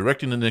 He's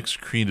directing the next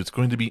Creed. It's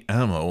going to be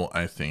ammo,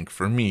 I think,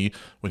 for me,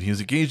 when he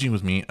is engaging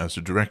with me as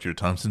a director,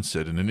 Thompson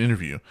said in an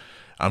interview.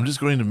 I'm just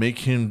going to make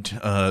him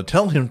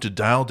tell him to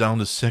dial down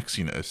the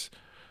sexiness,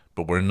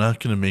 but we're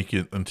not going to make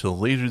it until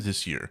later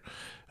this year.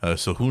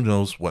 So who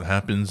knows what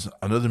happens?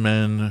 Another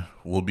Man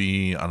will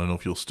be, I don't know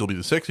if he'll still be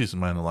the sexiest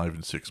man alive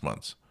in 6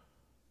 months.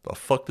 The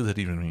fuck does that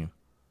even mean?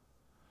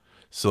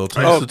 So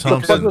Tessa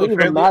Thompson.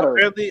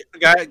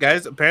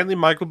 Apparently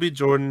Michael B.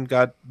 Jordan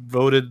got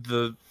voted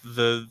the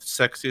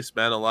sexiest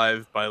man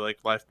alive by like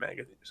Life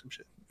magazine or some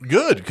shit.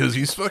 Good, because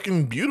he's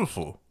fucking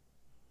beautiful.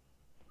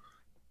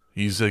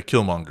 He's a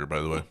Killmonger,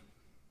 by the way.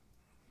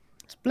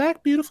 It's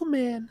black, beautiful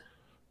man.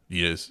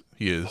 He is.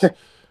 He is.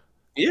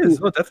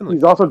 Oh, definitely.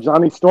 He's also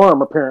Johnny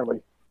Storm,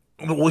 apparently.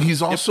 Well,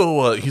 he's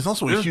also a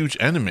huge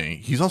anime.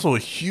 He's also a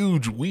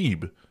huge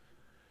weeb,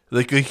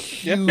 like a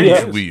huge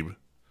weeb,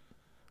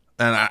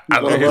 and I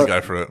love this guy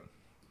for it.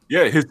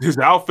 Yeah, his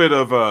outfit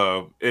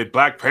of in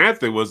Black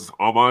Panther was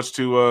homage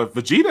to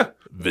Vegeta.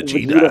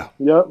 Vegeta.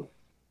 Yep.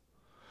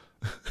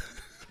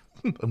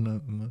 I'm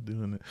not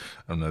doing it.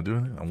 I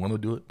want to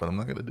do it, but I'm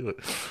not going to do it.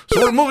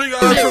 So we're moving on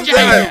from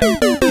that.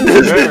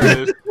 There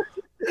it is.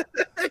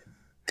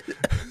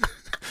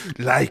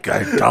 Like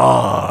a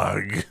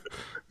dog.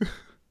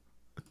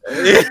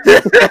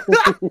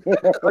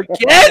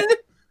 Again?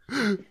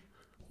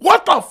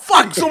 What the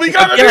fuck? So we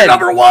got a new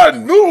number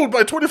one. Moon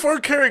by 24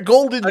 Karat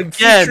Golden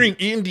featuring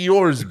Ian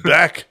Dior's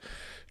back.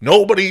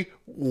 Nobody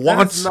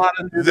wants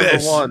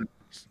this.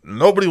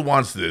 Nobody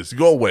wants this.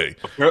 Go away.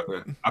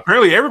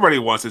 Apparently everybody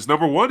wants this.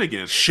 Number one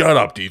again. Shut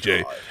up,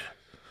 DJ.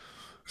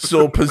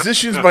 So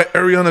Positions by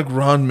Ariana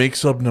Grande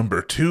makes up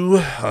number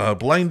 2.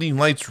 Blinding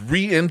Lights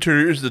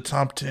re-enters the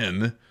top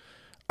 10.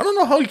 I don't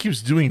know how he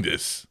keeps doing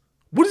this.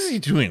 What is he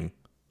doing?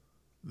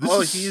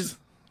 He's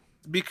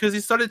because he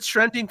started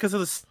trending because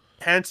of this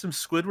handsome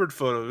Squidward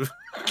photo.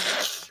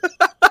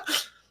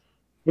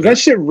 Was that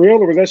shit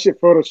real or was that shit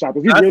Photoshop?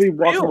 Is he really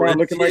walking around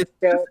looking like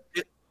that?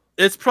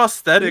 It's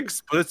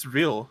prosthetics, but it's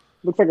real.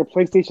 Looks like a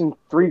PlayStation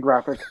 3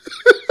 graphic.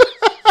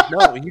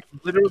 No, he's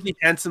literally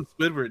handsome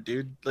Squidward,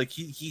 dude. Like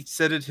he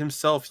said it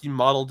himself. He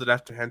modeled it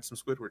after handsome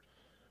Squidward.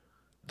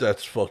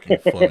 That's fucking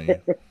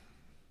funny.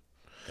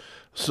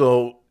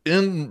 So,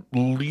 in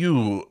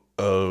lieu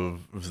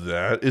of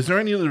that, is there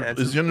any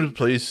other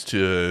place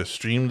to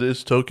stream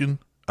this token?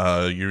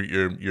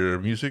 Your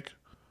music?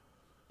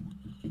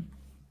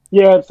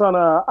 Yeah, it's on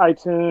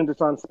iTunes.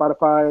 It's on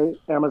Spotify,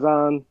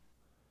 Amazon.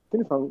 I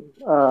think it's on.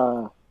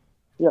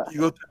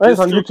 It's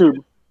on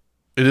YouTube.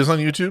 It is on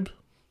YouTube.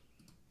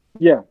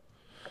 Yeah.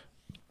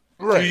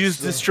 Right. Do you use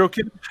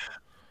DistroKid?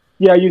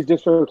 Yeah, I use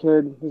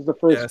DistroKid. This is the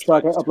first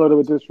track I uploaded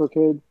with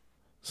DistroKid.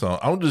 So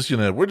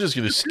we're just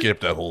gonna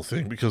skip that whole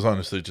thing because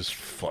honestly, just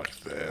fuck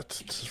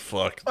that. Just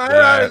fuck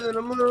that.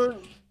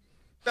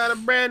 Got a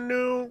brand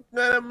new,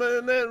 got a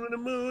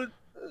mood.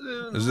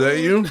 Is that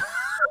you?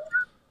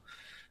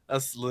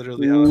 That's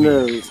literally how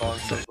the song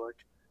sounds like.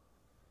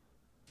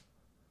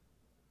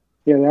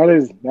 Yeah,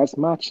 that's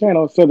my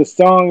channel. So the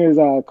song is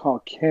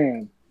called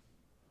Can.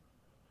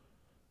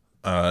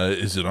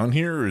 Is it on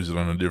here or is it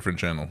on a different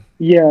channel?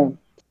 Yeah,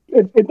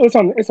 it's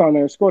on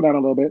there. Scroll down a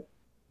little bit.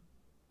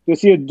 You'll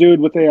see a dude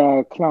with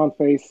a clown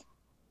face.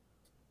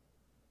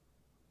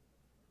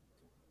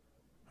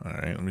 All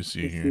right, let me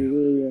see here.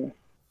 Yeah.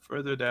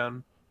 Further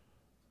down.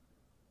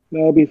 No,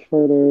 it'll be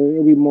further.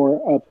 It'll be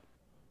more up.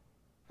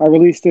 I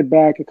released it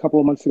back a couple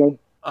of months ago.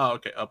 Oh,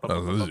 okay. Up. This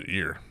is a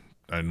year.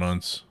 9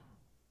 months.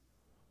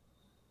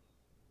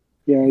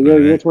 Yeah,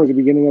 you're towards the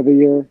beginning of the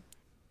year.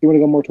 You want to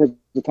go more towards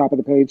the top of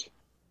the page.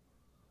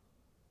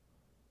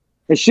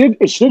 It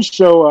should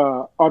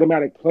show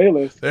automatic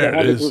playlist. There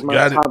it is. Was my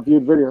Got top it.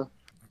 viewed video.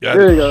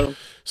 There you go.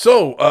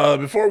 So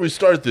before we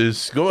start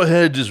this, go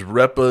ahead, just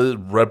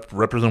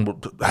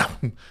represent.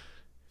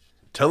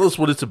 Tell us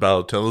what it's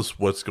about. Tell us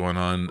what's going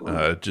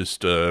on.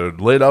 Just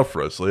lay it out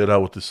for us. Lay it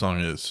out what this song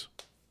is.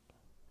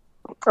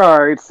 All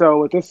right. So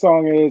what this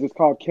song is, it's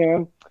called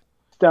Can.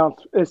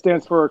 It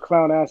stands for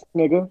clown ass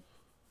nigga,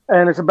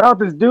 and it's about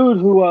this dude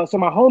who. So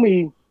my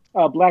homie,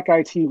 Black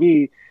Eye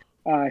TV.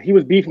 He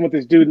was beefing with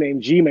this dude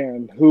named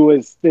G-Man, who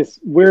is this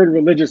weird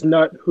religious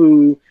nut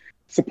who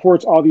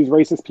supports all these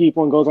racist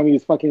people and goes on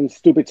these fucking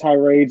stupid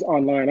tirades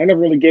online. I never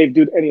really gave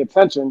dude any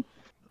attention,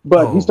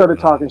 but he started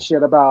talking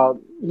shit about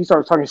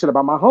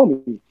my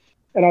homie.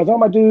 And I was on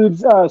my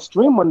dude's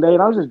stream one day,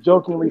 and I was just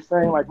jokingly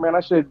saying, like, man, I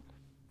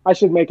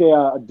should make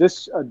a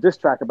diss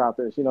track about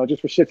this,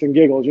 just for shits and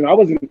giggles. I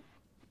wasn't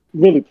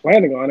really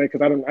planning on it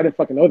because I didn't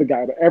fucking know the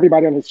guy, but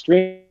everybody on his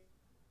stream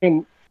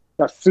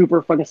got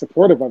super fucking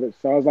supportive of it.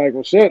 So I was like,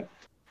 well, shit,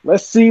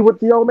 let's see what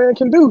the old man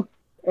can do.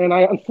 And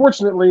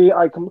unfortunately,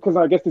 because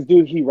I guess this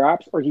dude, he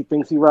raps, or he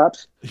thinks he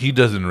raps. He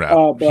doesn't rap.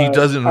 He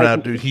doesn't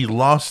rap, dude. He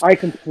lost. I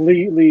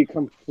completely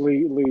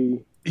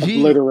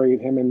obliterate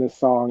him in this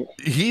song.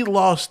 He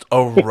lost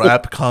a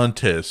rap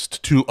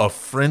contest to a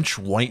French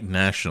white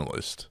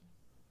nationalist.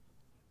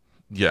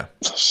 Yeah.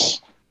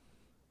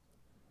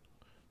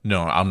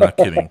 No, I'm not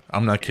kidding.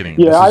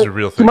 Yeah, this is a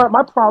real thing.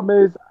 My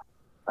problem is,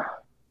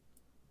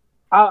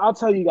 I'll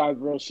tell you guys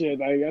real shit.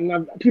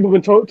 People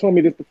have been told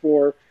me this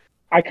before.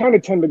 I kind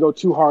of tend to go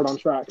too hard on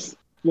tracks.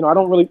 I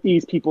don't really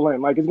ease people in.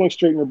 Like, it's going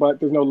straight in your butt.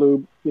 There's no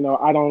lube.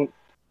 I don't.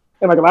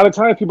 And like a lot of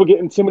times, people get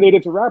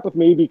intimidated to rap with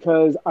me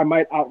because I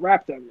might out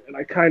rap them. And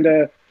I kind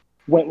of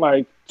went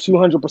like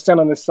 200%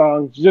 on this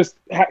song, just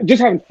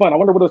having fun. I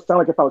wonder what it would sound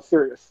like if I was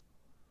serious.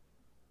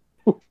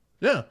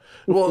 Yeah,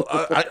 well,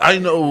 I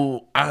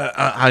know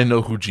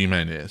who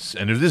G-Man is,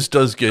 and if this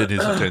does get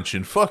his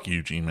attention, fuck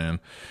you, G-Man.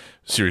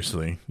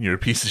 Seriously, you're a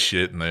piece of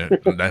shit,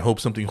 and I hope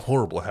something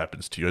horrible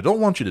happens to you. I don't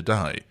want you to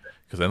die,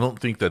 because I don't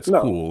think that's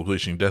cool,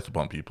 wishing death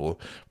upon people.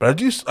 But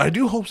I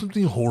do hope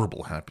something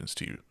horrible happens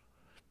to you.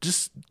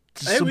 Just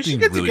something we should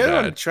get really together bad.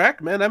 on a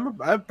track, man.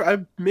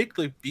 I make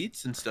like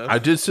beats and stuff. I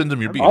did send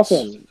them your beats.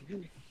 Awesome.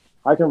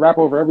 I can rap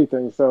over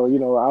everything, so I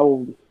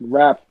will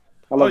rap.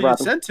 I love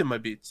rapping. You sent him my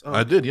beats. Oh.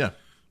 I did, yeah.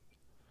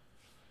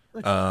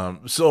 Yeah,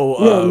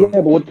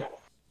 but what...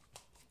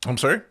 I'm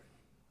sorry?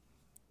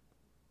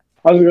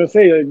 I was going to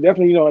say,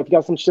 definitely, if you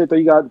got some shit that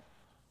you got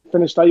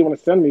finished out you want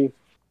to send me,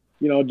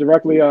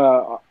 directly,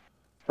 hell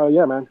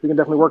yeah, man. We can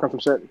definitely work on some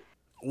shit.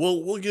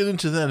 Well, we'll get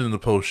into that in the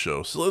post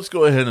show. So let's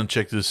go ahead and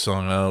check this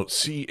song out.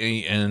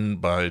 CAN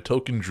by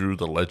Token Drew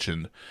the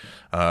Legend.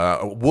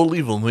 We'll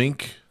leave a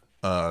link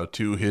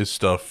to his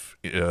stuff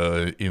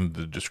in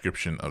the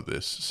description of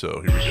this.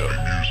 So here we go.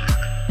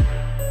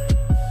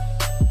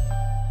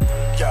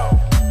 Yo,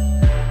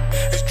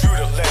 it's Drew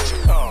the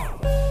Legend.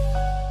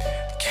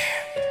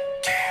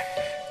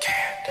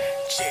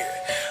 Yeah.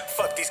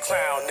 Fuck these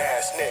clown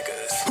ass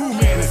niggas. Who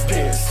man is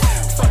this?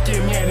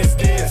 Fucking man is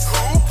this?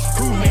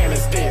 Who man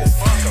is this?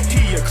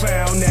 He a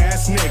clown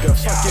ass nigga.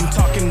 Fucking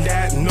talking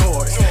that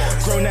noise.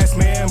 Grown ass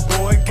man,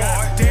 boy.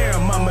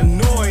 Goddamn, I'm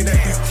annoyed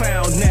at these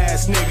clown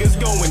ass niggas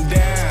going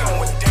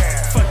down.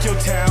 Fuck your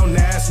town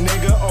ass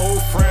nigga,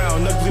 old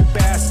frown, ugly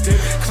bastard.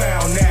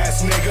 Clown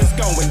ass niggas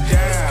going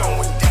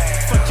down.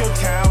 Fuck your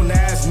town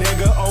ass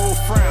nigga, old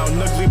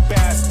frown, ugly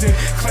bastard,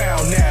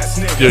 clown ass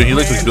nigga. Dude, he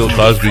looks like Bill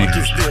Cosby.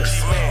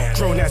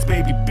 Grown ass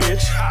baby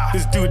bitch.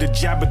 This dude a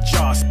jabber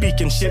jaw,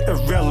 speaking shit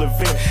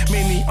irrelevant.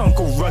 Mini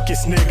Uncle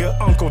Ruckus nigga,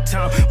 Uncle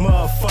Tom,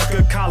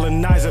 motherfucker,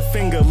 colonizer,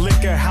 finger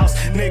liquor house,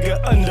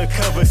 nigga,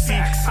 undercover. See,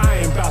 I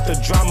ain't about the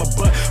drama,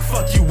 but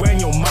fuck you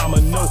and your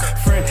mama. No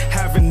friend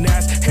having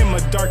ass, him a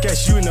dark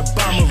ass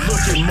Unabomber,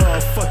 looking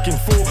motherfucking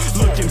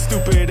fool, looking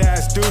stupid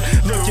ass dude,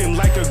 looking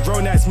like a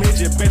grown ass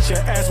midget. Bet your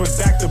ass was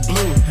back to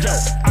blue. Yo,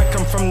 I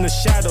come from the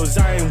shadows,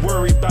 I ain't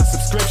worried about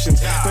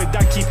subscriptions, but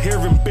I keep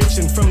hearing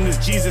bitching from this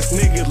Jesus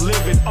nigga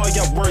living. All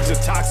your words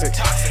are toxic,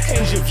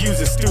 and your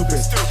views are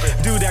stupid.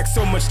 Dude acts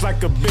so much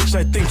like a bitch,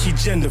 I think he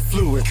gender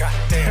fluid.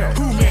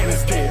 Who man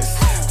is this?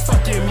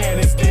 Fucking man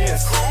is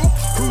this?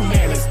 Who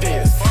man is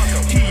this?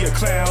 He a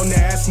clown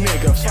ass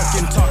nigga,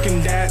 fucking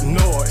talking that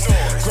noise.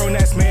 Grown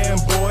ass man,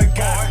 boy,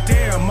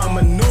 goddamn, I'm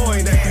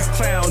annoyed at these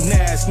clown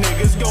ass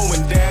niggas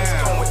going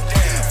down.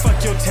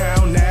 Fuck your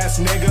town ass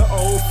nigga,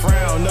 old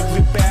frown,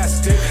 ugly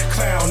bastard.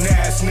 Clown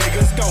ass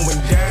niggas going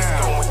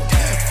down.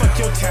 Fuck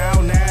your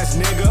town ass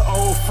nigga,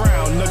 old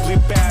frown, ugly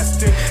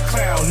bastard,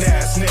 clown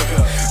ass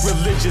nigga.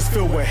 Religious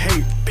filled with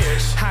hate,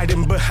 bitch.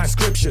 Hiding behind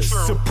scriptures,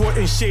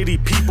 supporting shady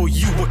people,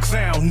 you a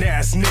clown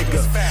ass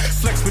nigga.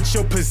 Flex with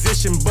your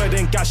position, but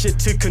ain't got shit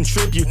to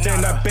contribute.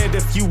 And I bet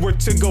if you were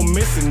to go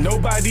missing,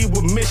 nobody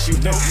would miss you.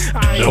 No,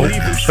 I ain't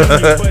even seen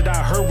you, but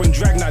I heard when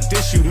drag not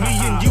dish you. Me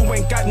and you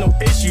ain't got no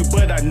issue,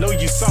 but I know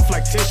you soft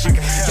like tissue.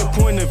 Your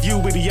point of view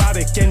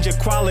idiotic and your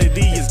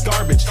quality is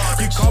garbage.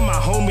 You call my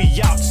homie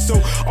out,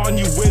 so on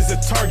you is a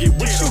target.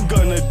 What you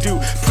gonna do?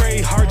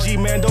 Pray hard,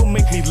 G-man, don't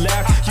make me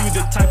laugh. You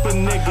the type of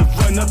nigga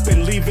run up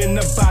and leave in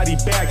a body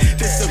bag.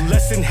 This a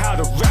lesson how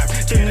to rap.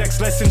 The next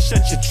lesson,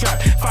 shut your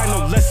trap.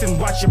 Final lesson,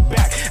 watch your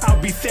back. I'll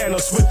be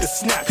Thanos with the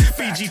snap.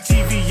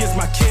 BGTV is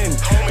my kin.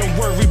 Don't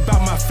worry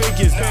about my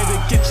figures.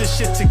 Better get your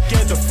shit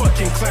together,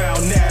 fucking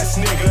clown ass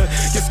nigga.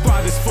 Your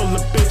squad is full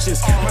of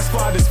bitches. My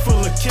squad is full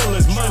of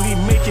killers. Money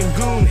making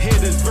goon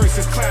hitters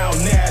versus clown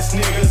ass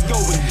niggas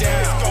going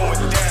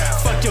down.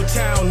 Fuck your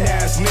town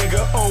ass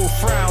nigga. Old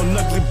frown,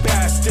 ugly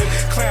bastard.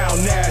 Clown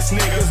ass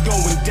niggas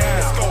going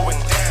down.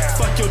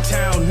 Fuck your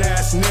town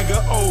ass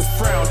nigga. Old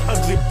frown,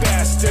 ugly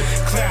bastard.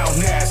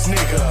 Clown ass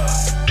nigga.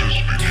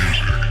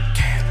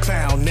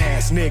 Clown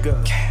ass nigga.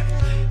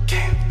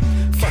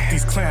 Fuck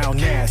these clown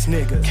ass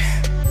niggas.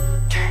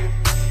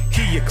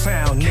 He a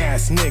clown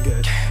ass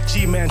nigga.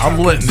 G-man, I'm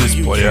letting this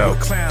play out.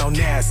 Clown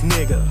ass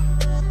nigga.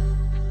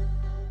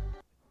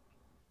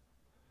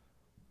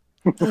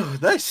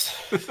 Nice.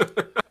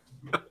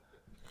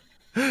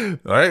 All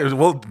right.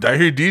 Well, I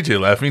hear DJ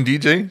laughing.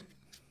 DJ,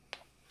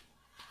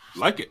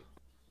 like it.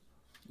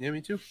 Yeah,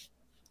 me too.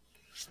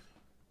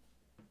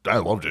 I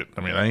loved it.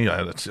 I mean, I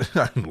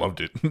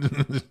loved it.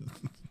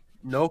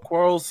 No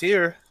quarrels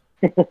here.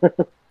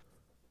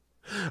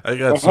 I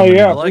got. Oh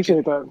yeah, I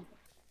appreciate that.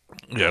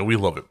 Yeah, we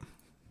love it.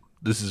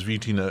 This is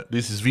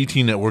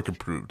VT Network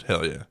approved.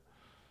 Hell yeah.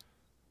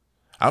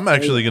 I'm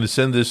actually going to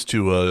send this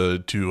to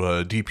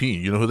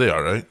DP. You know who they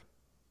are, right?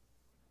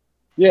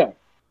 Yeah.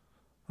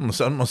 I'm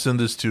gonna send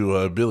this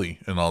to Billy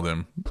and all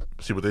them.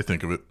 See what they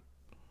think of it.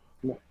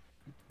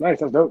 Nice,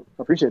 that's dope.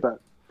 I appreciate that.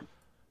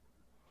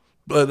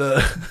 But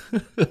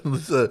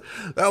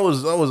that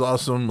was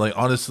awesome. Like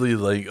honestly,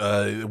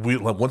 we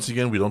once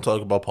again we don't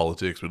talk about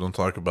politics. We don't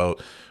talk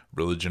about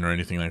religion or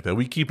anything like that.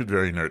 We keep it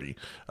very nerdy.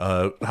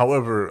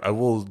 However, I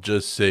will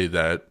just say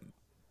that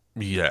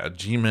yeah,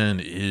 G-Man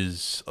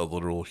is a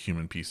literal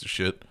human piece of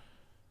shit,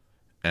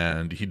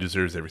 and he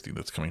deserves everything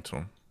that's coming to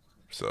him.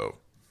 So,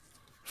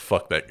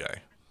 fuck that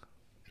guy.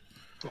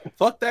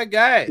 Fuck that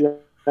guy.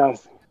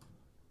 Yes.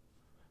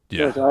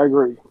 Yeah. Yes, I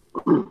agree.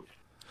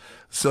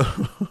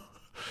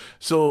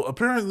 So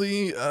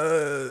apparently,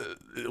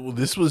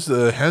 this was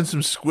the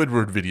handsome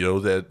Squidward video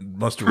that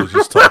Mustard was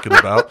just talking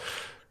about.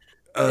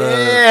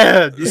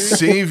 Yeah, dude.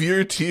 Save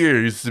Your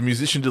Tears. The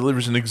musician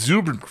delivers an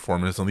exuberant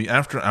performance on the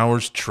After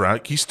Hours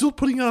track. He's still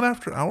putting out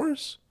After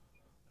Hours?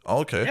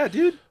 Okay. Yeah,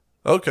 dude.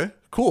 Okay,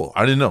 cool.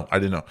 I didn't know.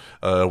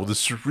 With a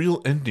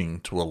surreal ending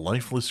to a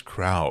lifeless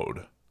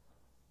crowd.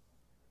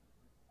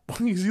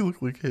 Why does he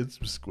look like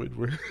handsome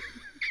Squidward?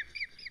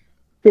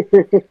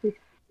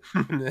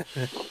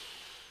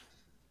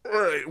 All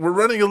right, we're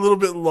running a little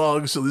bit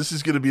long, so this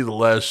is going to be the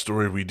last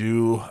story we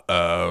do.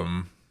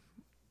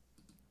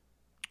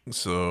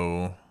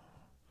 So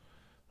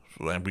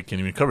we can't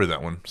even cover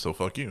that one. So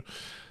fuck you.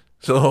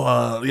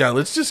 So yeah,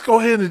 let's just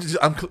go ahead and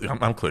I'm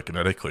clicking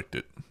it. I clicked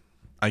it.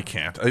 I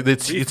can't.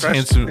 It's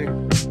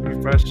handsome.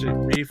 Refresh it.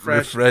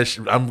 Refresh.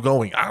 I'm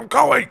going. All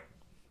right.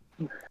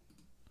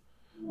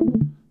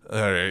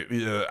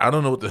 Yeah, I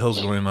don't know what the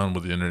hell's going on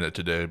with the internet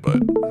today,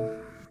 but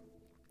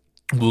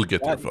we'll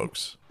get there,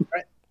 folks.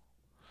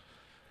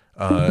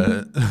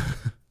 Oh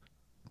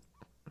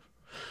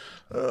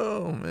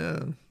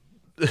man.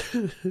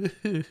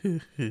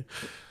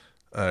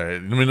 All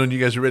right, let me know when you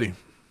guys are ready.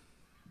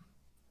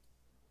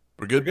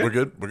 We're good. We're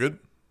good.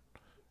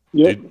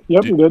 Yep, we're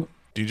good.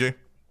 DJ,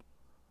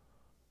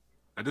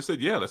 I just said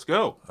yeah. Let's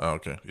go. Oh,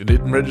 okay. It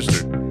didn't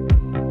register.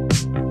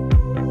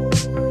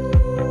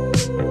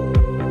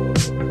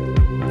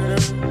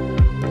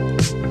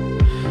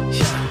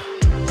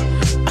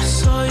 I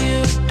saw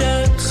you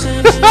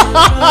dancing.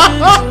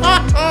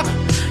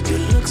 You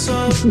look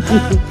so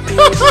happy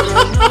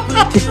when I'm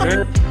not with you.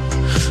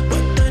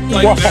 But then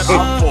you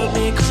saw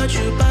me, caught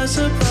you by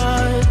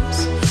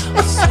surprise.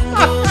 A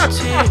single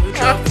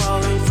teardrop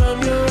falling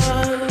from your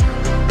eye.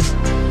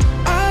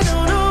 I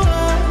don't know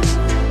why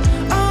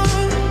I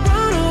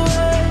run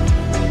away.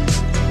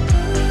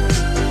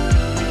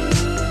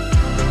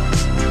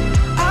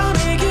 I'll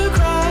make you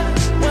cry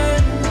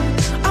when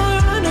I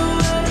run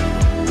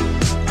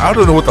away. I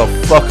don't know what the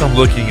fuck I'm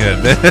looking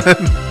at, man.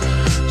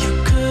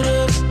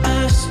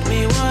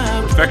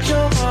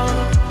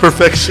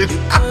 Perfection.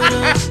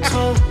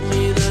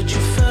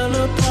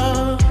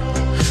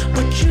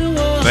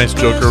 Nice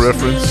Joker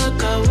reference.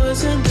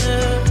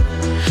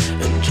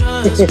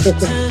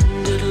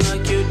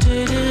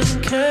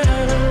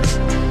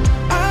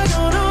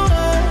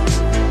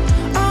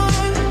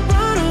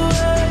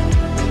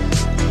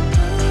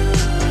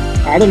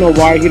 I I don't know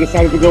why he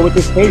decided to go with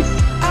this face.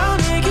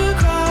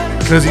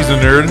 Because he's a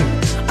nerd.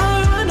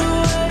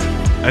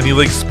 And he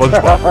likes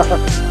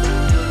SpongeBob.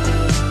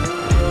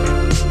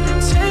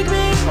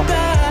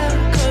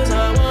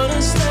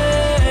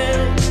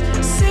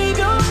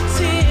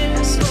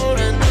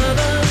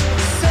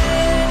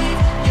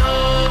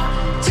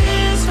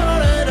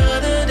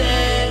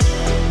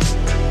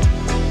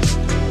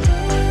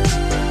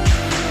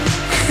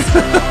 A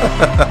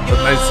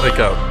nice psych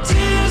out.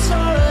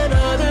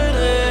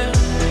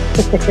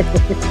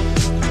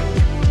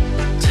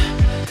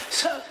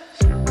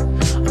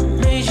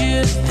 Made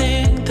you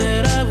think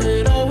that I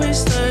would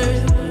always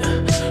learn.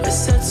 I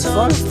said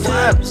some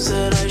things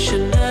that I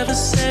should never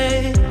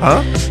say.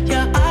 Huh?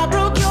 Yeah, I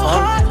broke your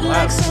heart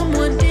like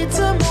someone did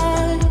to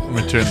mine. Let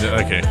me turn the.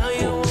 Okay, Now you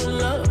cool. won't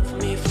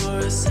love me for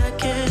a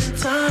second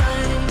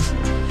time.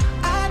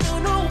 I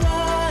don't know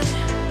why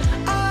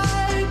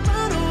I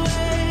run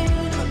away.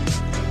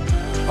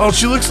 Oh,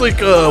 she looks like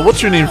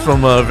what's her name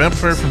from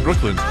Vampire from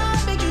Brooklyn?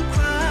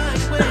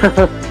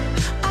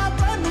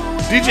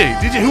 DJ,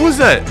 who was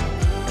that?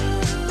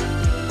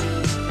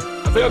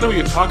 I think I know who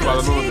you're talking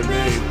about. I don't know the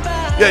name.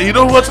 Yeah, you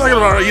know who I'm talking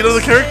about, right? You know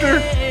the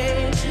character?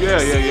 Yeah.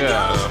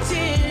 Yeah.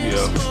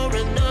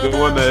 The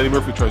one that Eddie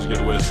Murphy tries to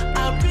get with.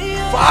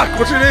 Fuck,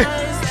 what's her name?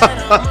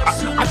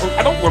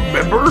 I don't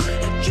remember.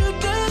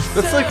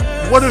 That's like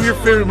one of your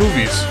favorite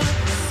movies.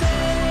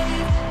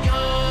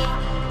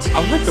 I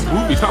like the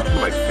movie, not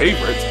my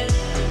favorite.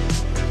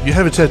 You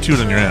have it tattooed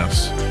on your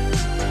ass.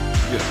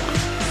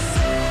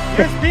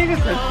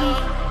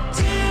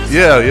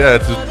 Yeah,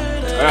 it's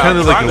kind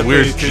of like a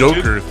weird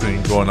Joker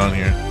thing going on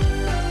here.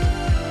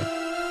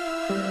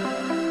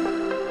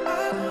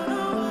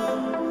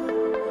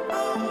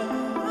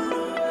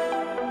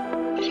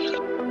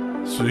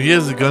 So he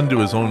has a gun to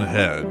his own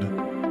head.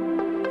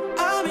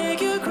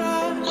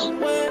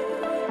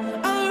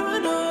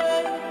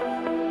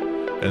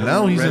 And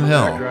now he's in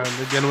hell.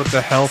 Again with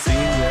the hell theme,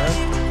 yeah.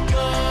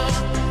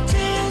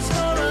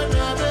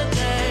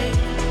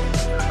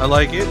 I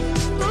like it.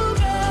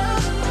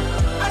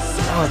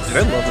 Oh, dude,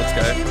 I love this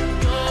guy.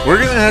 We're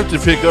gonna have to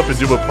pick up and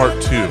do a part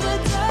 2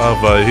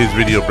 of his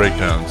video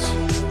breakdowns. He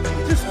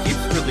just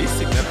keeps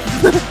releasing them.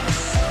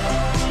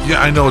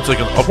 Yeah, I know, it's like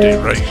an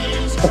update, right?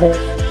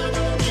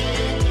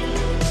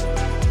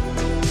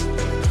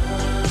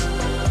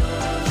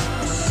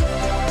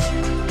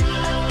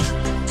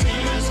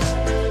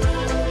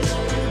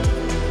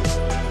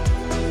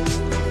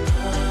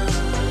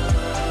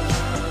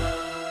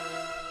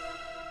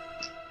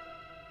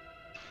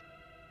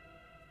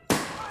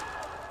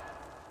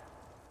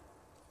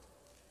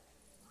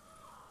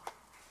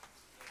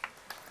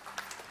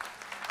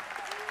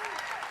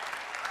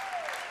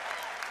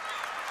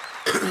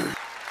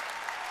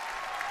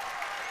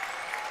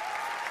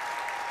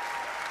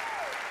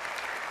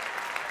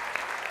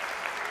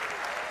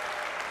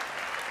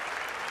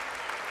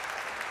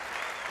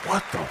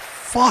 What the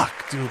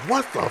fuck, dude?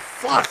 What the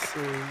fuck?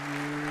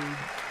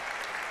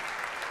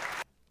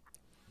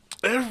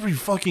 Every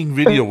fucking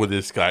video with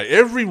this guy,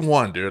 every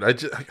one, dude.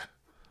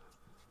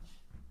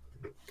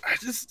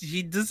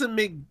 He doesn't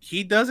make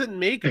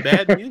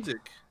bad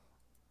music.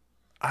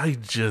 I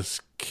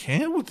just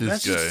can't with this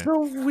That's guy. just so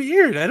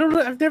weird. I don't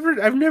know. I've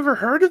never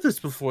heard of this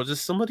before.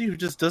 Just somebody who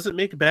just doesn't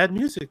make bad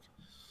music.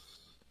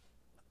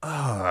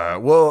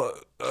 Well,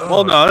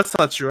 no, that's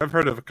not true. I've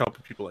heard of a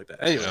couple people like that.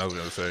 Anyway, I was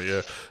gonna say,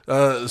 yeah.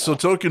 So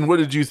Token, what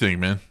did you think,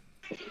 man?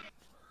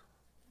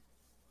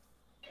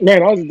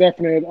 Man, that was a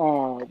definite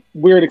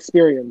weird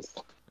experience.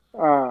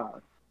 I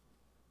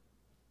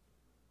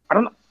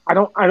don't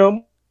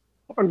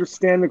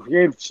understand the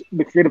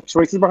creative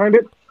choices behind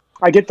it.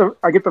 I get the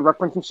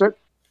reference and shit,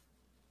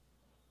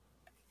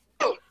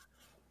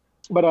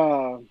 but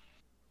I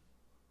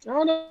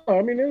don't know.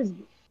 I mean, it was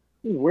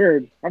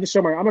weird. I'm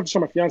gonna have to show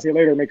my fiance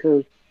later, make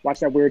her watch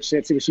that weird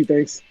shit, see what she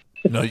thinks.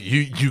 No,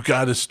 you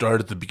got to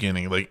start at the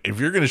beginning. Like, if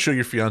you're gonna show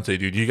your fiance,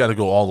 dude, you got to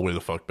go all the way the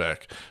fuck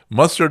back.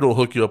 Mustard will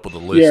hook you up with a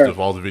list of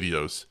all the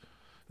videos,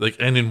 like,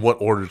 and in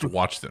what order to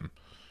watch them.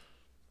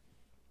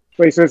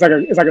 Wait, so it's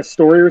like a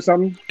story or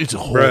something? It's a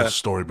whole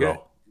story,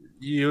 bro.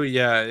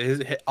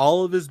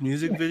 All of his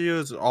music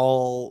videos are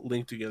all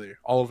linked together.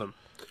 All of them.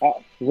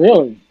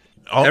 Really?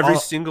 Every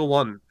single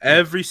one.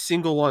 Every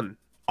single one.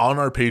 On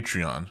our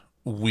Patreon,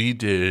 we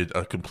did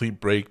a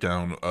complete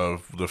breakdown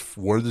of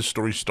where the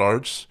story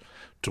starts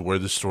to where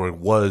the story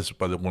was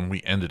by the when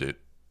we ended it,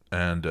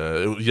 and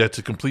it's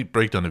a complete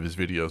breakdown of his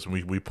videos. And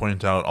we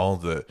point out all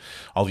the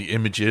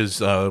images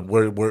he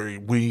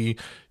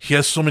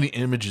has so many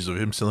images of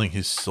him selling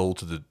his soul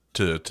to the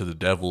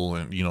devil,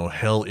 and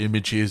hell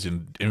images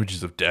and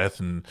images of death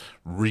and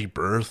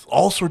rebirth,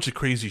 all sorts of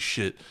crazy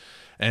shit.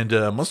 And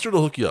Mustard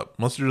will hook you up.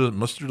 Mustard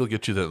will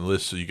get you that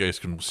list so you guys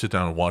can sit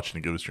down and watch it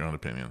and give us your own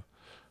opinion.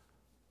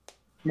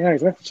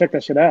 Nice. I have to check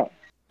that shit out.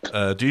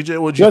 DJ,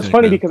 what'd you think? It's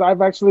funny man? because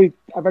I've actually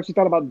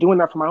thought about doing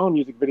that for my own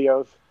music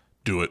videos.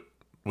 Do it.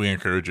 We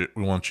encourage it.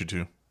 We want you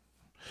to.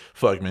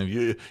 Fuck, man.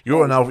 You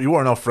are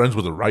now friends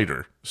with a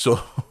writer.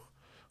 So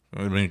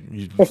I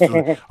mean,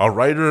 a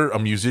writer, a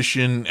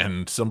musician,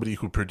 and somebody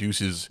who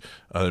produces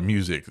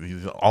music.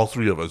 All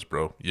three of us,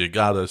 bro. You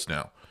got us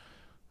now.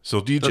 So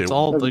DJ, That's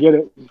all. Like,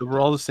 we're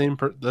all the same.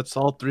 That's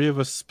all three of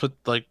us. Put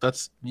like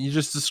that's you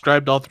just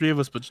described all three of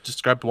us, but you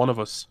described one of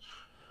us.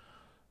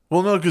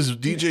 Well, no, because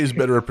DJ is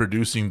better at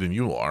producing than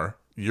you are.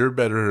 You're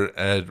better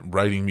at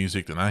writing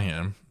music than I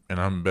am, and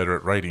I'm better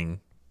at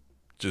writing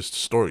just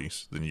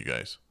stories than you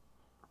guys.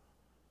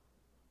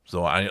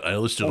 So I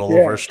listed all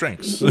of our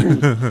strengths.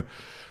 Okay,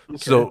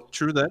 so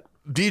true that.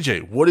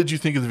 DJ, what did you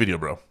think of the video,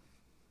 bro?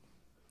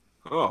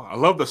 Oh, I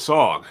love the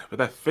song, but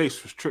that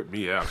face was tripping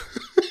me out.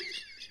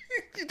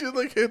 You did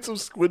like Handsome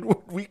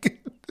Squidward Weekend.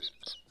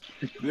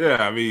 Yeah,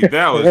 I mean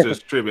that was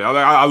just trippy.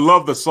 I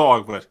love the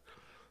song, but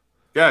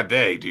god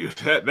dang, dude,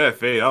 that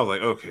face. I was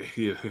like,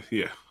 okay,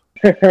 yeah.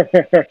 I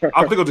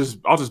think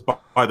I'll just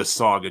buy the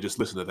song and just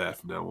listen to that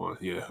from now on.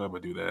 Yeah, I'm gonna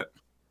do that.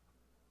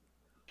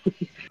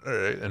 All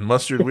right, and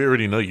Mustard, we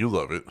already know you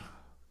love it.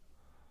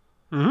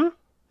 Mm-hmm.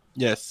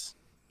 Yes.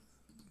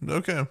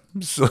 Okay,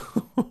 so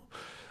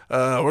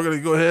we're gonna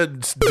go ahead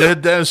and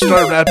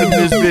start wrapping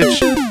this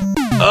bitch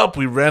up.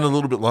 We ran a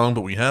little bit long,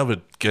 but we have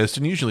a guest,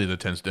 and usually that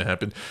tends to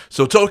happen.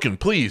 So, Token,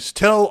 please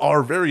tell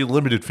our very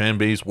limited fan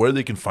base where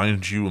they can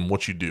find you and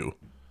what you do.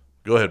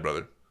 Go ahead,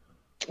 brother.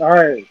 All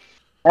right.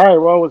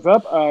 Well, what's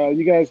up?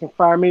 You guys can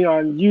find me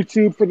on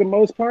YouTube for the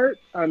most part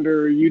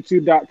under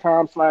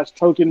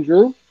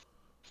youtube.com/TokenDrew,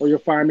 where you'll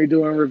find me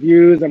doing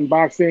reviews,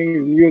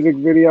 unboxings, music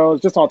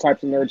videos, just all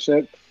types of nerd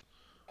shit.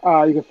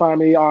 You can find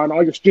me on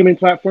all your streaming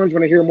platforms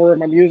when I hear more of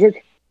my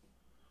music.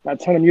 Got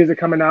a ton of music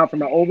coming out from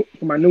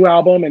my new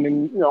album, and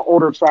then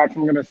older tracks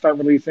I'm going to start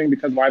releasing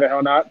because why the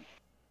hell not?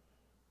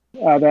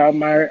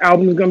 My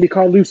album is going to be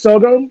called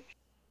Lusogo,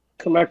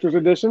 Collector's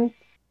Edition.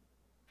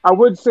 I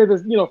would say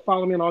this,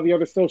 follow me on all the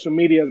other social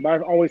medias, but I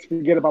always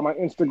forget about my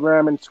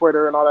Instagram and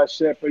Twitter and all that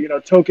shit. But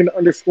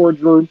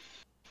Token_Drew,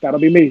 that'll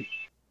be me.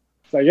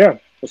 So yeah,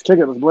 let's kick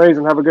it, let's blaze,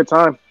 and have a good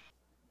time.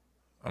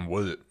 I'm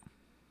with it.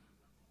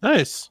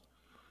 Nice.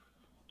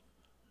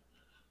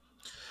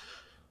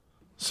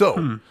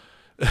 So,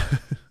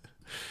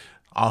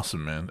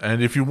 awesome, man.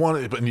 And if you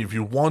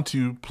want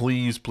to,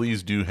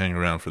 please do hang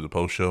around for the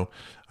post show.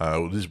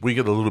 We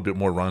get a little bit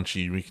more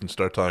raunchy. We can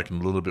start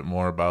talking a little bit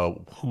more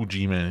about who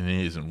G-Man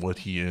is and what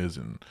he is,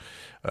 and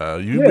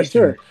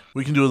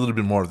we can do a little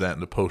bit more of that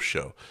in the post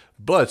show.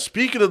 But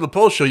speaking of the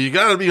post show, you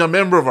got to be a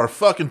member of our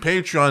fucking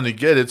Patreon to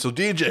get it. So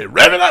DJ,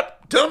 rev it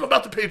up. Tell them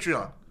about the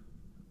Patreon.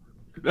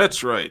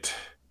 That's right.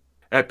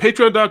 At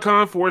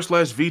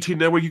patreon.com/VT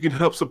Network, you can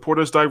help support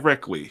us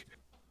directly.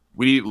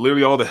 We need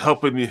literally all the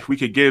help we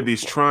can get in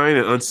these trying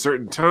and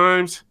uncertain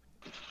times.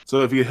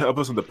 So if you can help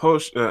us on the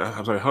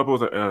help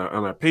us on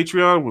our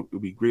Patreon,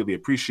 would be greatly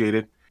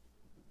appreciated.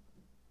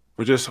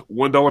 For just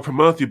 $1 per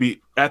month, you'll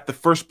be at the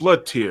First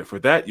Blood tier. For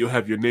that, you'll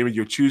have your name and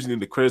your choosing in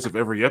the credits of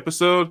every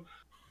episode.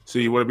 So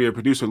you want to be a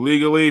producer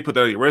legally, put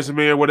that on your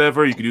resume or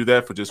whatever, you can do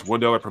that for just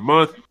 $1 per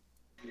month.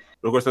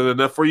 Of course, that's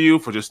enough for you.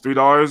 For just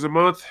 $3 a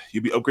month,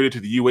 you'll be upgraded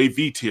to the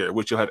UAV tier,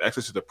 which you'll have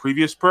access to the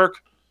previous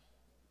perk,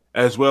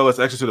 as well as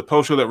access to the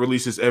post show that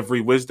releases every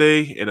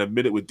Wednesday and A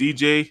Minute with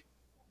DJ.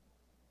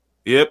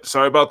 Yep,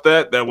 sorry about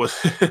that. That was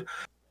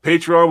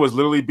Patreon was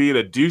literally being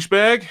a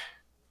douchebag.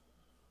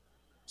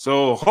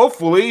 So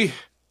hopefully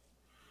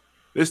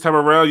this time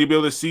around you'll be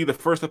able to see the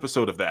first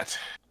episode of that.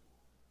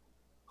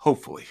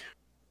 Hopefully.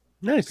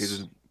 Nice.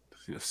 Because,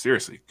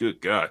 seriously,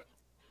 good God.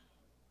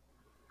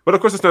 But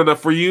of course, it's not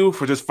enough for you.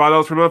 For just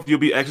 $5 per month, you'll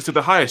be access to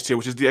the highest tier,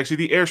 which is actually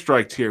the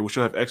Airstrike tier, which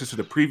will have access to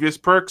the previous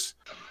perks,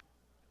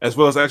 as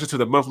well as access to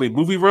the monthly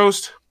movie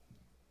roast.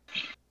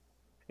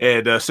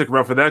 And stick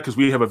around for that because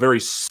we have a very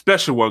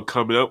special one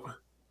coming up,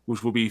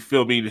 which we'll be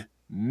filming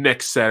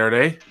next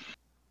Saturday.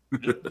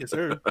 Yes,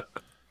 sir. Oh,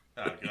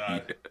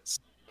 God. Yes.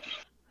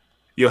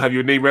 You'll have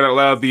your name read out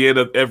loud at the end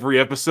of every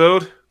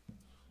episode.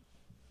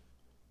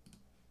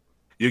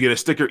 You'll get a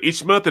sticker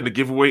each month and a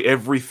giveaway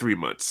every 3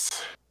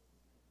 months.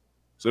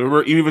 So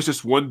remember, even if it's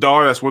just $1,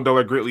 that's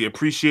 $1 greatly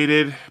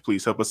appreciated.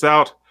 Please help us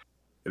out.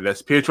 And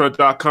that's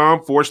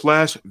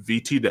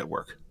patreon.com/VT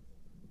Network.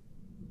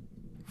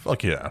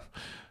 Fuck yeah.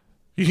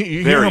 You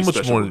hear how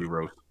much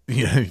more?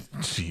 Yeah,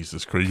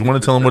 Jesus Christ. You want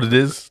to tell them what it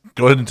is?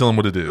 Go ahead and tell them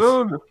what it is.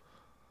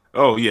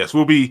 Oh, yes.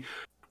 We'll be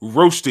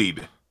roasting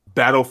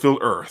Battlefield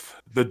Earth,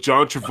 the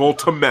John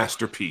Travolta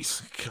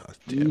masterpiece. God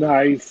damn.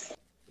 Nice.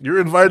 You're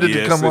invited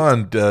to come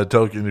on,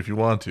 Token, if you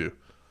want to.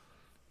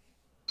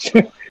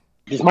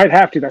 Just might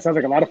have to. That sounds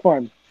like a lot of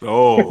fun.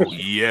 Oh,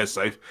 yes.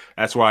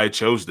 That's why I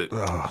chose it.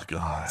 Oh,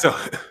 God. So,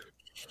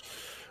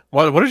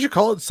 what did you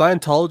call it?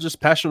 Scientologist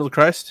Passion of the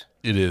Christ?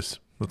 It is.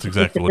 That's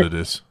exactly what it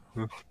is.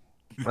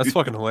 That's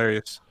fucking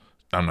hilarious.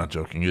 I'm not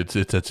joking.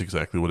 That's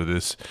exactly what it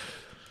is.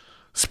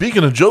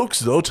 Speaking of jokes,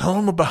 though, tell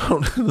them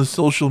about the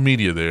social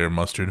media there,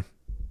 Mustard.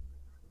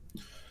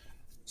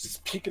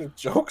 Speaking of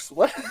jokes,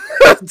 what?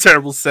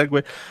 Terrible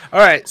segue. All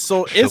right,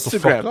 so Shut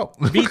Instagram, the fuck up.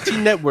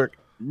 VT Network,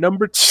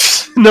 number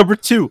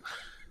 2.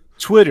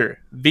 Twitter,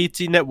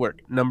 VT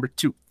Network,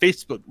 #2.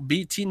 Facebook,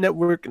 VT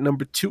Network,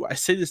 #2. I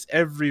say this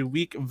every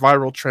week.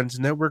 Viral Trends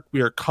Network.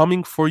 We are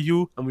coming for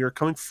you, and we are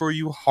coming for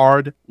you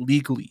hard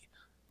legally.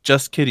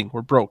 Just kidding.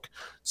 We're broke.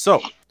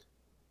 So,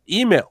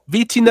 email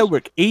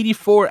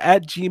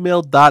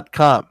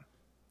vtnetwork84@gmail.com.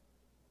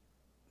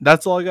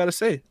 That's all I got to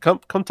say.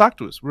 Come talk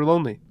to us. We're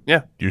lonely.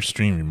 Yeah. You're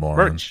streaming more.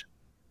 Merch.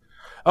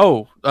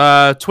 Oh,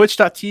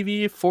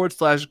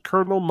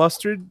 twitch.tv/Colonel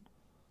Mustard.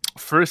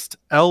 First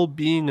L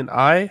being an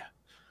I.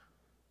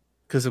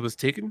 Because it was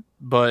taken,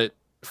 but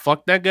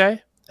fuck that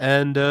guy.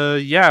 And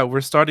yeah,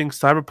 we're starting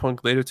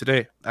Cyberpunk later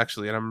today,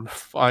 actually, and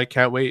I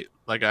can't wait.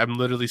 Like I'm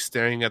literally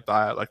staring at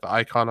the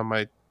icon on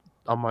my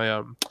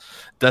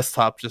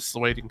desktop, just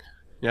waiting.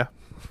 Yeah.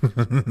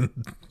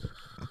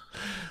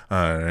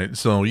 All right.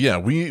 So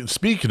yeah,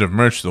 speaking of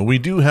merch though, we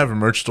do have a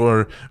merch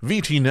store,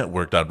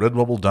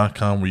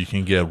 vtnetwork.redbubble.com, where you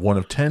can get one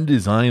of 10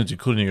 designs,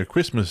 including a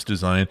Christmas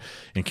design,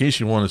 in case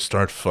you want to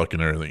start fucking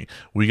early.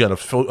 We got a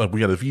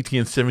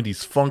VTN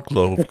 70s funk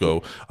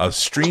logo, a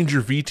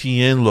Stranger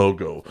VTN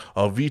logo,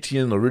 a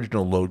VTN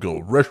original logo,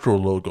 retro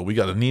logo. We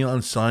got a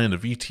neon sign, a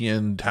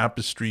VTN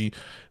tapestry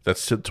that's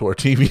set to our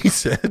TV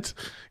set,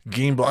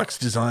 Gamebox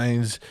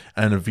designs,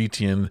 and a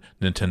VTN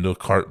Nintendo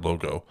cart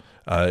logo.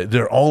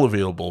 They're all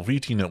available,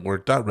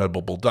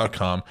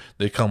 vtnetwork.redbubble.com.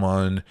 They come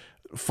on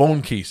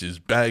phone cases,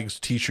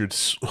 bags,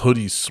 t-shirts,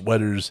 hoodies,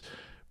 sweaters,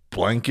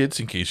 blankets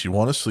in case you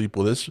want to sleep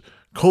with us,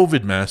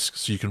 COVID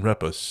masks so you can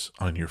rep us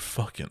on your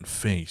fucking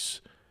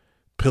face,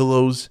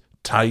 pillows,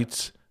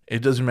 tights,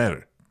 it doesn't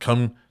matter.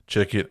 Come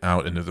check it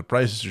out, and if the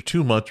prices are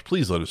too much,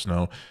 please let us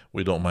know.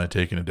 We don't mind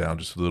taking it down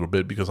just a little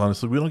bit, because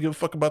honestly, we don't give a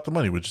fuck about the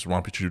money. We just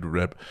want you to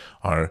rep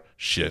our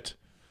shit.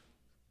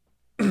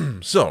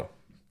 So,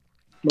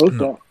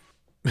 do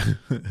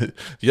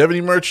you have any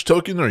merch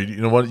token, or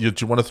you know what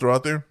you want to throw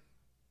out there?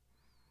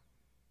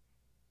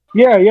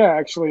 Yeah.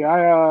 Actually,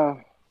 I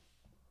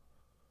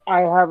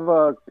have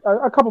a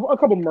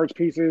couple merch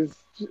pieces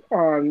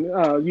on.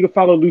 You can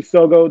follow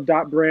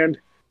lusogo.brand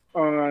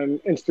on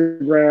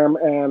Instagram,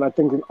 and I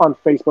think on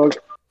Facebook.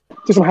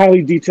 Just some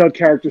highly detailed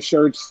character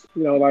shirts.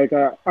 You know, like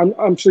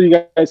I'm sure you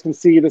guys can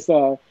see this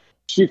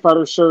Street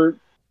Fighter shirt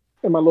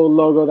and my little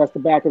logo. That's the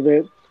back of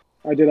it.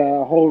 I did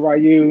a whole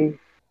Ryu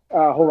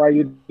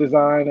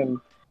design, and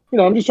you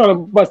know, I'm just trying to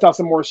bust out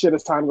some more shit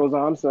as time goes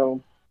on. So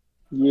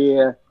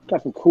yeah,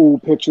 got some cool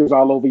pictures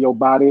all over your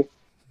body,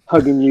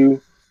 hugging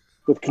you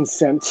with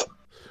consent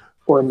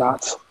or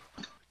not.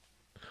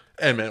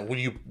 Hey man, when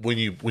you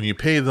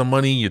pay the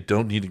money, you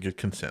don't need to get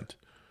consent.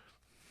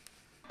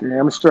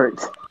 Damn straight.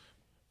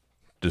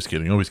 Just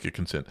kidding. Always get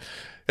consent.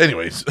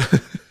 Anyways,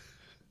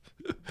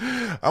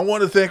 I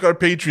want to thank our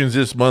patrons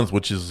this month,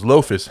 which is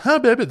Lofus,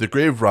 Habib, the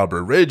Grave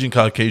Robber, Raging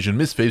Caucasian,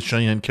 Miss Face,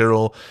 Cheyenne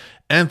Carroll,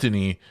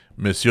 Anthony,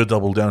 Monsieur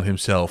Double Down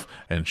himself,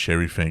 and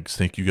Sherry Finks.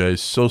 Thank you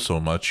guys so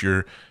much.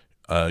 Your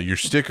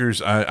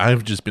stickers,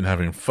 I've just been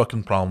having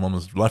fucking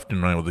problems left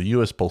and right with the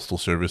U.S. Postal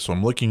Service, so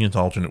I'm looking into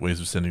alternate ways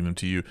of sending them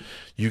to you.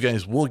 You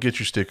guys will get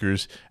your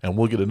stickers, and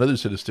we'll get another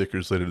set of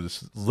stickers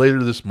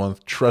later this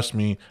month. Trust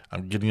me,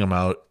 I'm getting them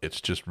out.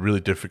 It's just really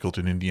difficult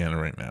in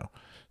Indiana right now.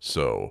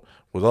 So,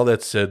 with all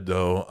that said,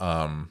 though,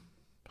 I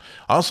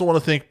also want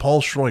to thank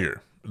Paul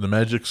Schroyer, the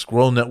Magic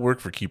Squirrel Network,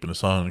 for keeping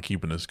us on and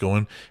keeping us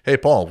going. Hey,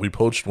 Paul, we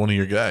poached one of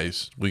your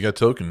guys. We got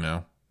Token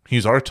now.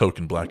 He's our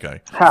token black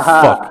guy.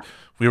 Fuck.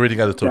 We already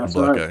got a token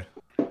black guy.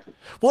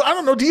 Well, I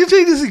don't know.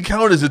 DJ doesn't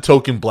count as a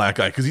token black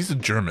guy because he's a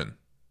German.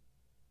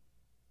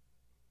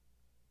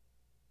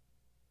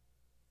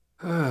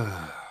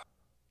 A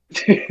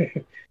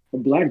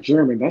black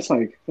German. That's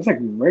like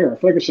rare. I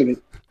feel like I should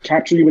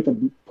capture you with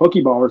a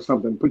Pokeball or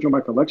something. Put you in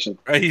my collection.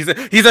 Right, he's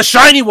a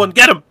shiny one.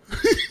 Get him.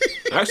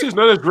 Actually, it's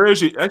not as rare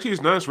as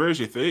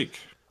you think.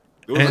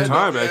 There was a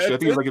time, actually, I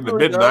think it was like in the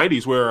mid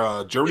 '90s,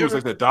 where Germany was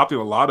like adopting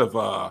a lot of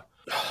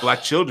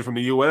black children from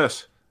the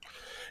U.S.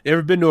 You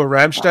ever been to a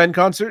Rammstein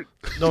concert?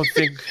 I don't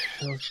think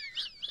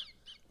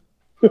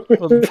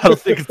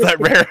it's that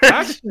rare.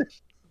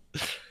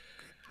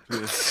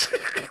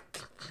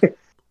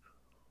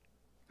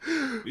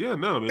 Yeah,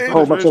 no, I mean, it's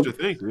not as rare as you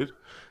think, dude.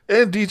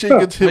 And DJ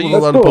gets hit with a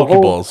lot of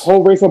Pokeballs.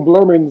 Whole race of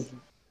Blurmans.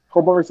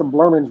 Whole race of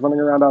Blurmans running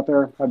around out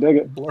there. I dig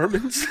it.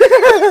 Blurmans?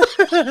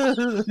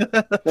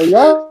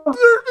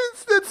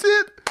 Blurmans, that's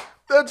it.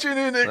 That's your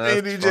new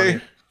nickname, DJ. Funny.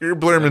 You're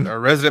Blurman.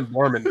 Our resident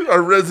Blurman.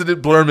 Our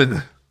resident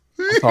Blurman.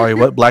 Sorry,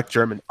 what? Black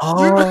German.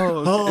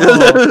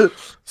 Oh.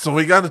 So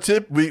we got a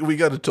tip. We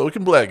got a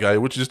token black guy,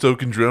 which is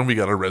Token Drone. We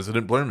got a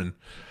resident Blurman.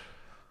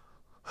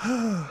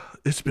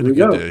 It's been a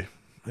good day.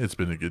 It's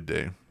been a good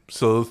day.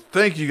 So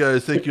thank you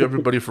guys. Thank you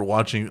everybody for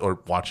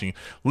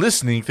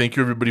listening. Thank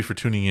you everybody for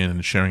tuning in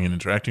and sharing and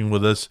interacting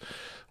with us.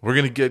 We're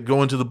going to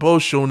going to the Bo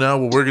Show now,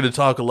 where we're going to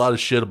talk a lot of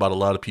shit about a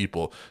lot of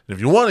people. And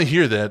if you want to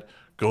hear that,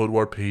 go to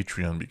our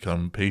Patreon,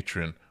 become a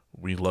patron.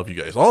 We love you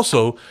guys.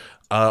 Also,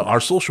 our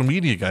social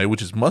media guy,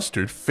 which is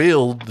Mustard,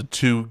 failed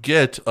to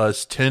get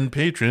us 10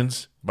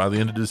 patrons by the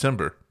end of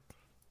December.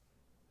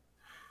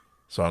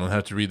 So I don't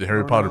have to read the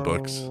Harry Potter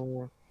books.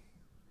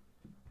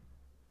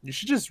 You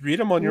should just read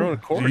them on your own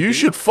accord. You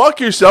should fuck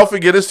yourself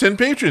and get us 10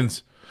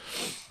 patrons.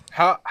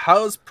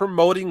 How is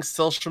promoting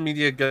social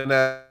media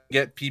gonna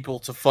get people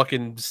to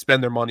fucking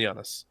spend their money on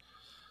us?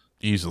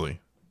 Easily.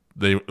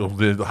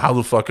 How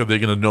the fuck are they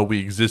gonna know we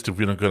exist if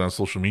we don't go on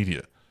social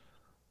media?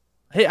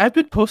 Hey, I've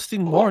been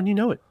posting more, and you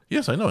know it.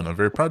 Yes, I know, and I'm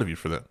very proud of you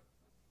for that.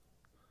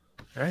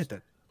 All right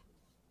then.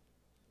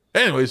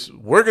 Anyways,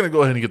 we're gonna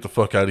go ahead and get the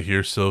fuck out of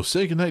here. So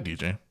say goodnight,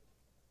 DJ.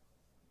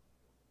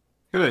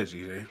 Good night,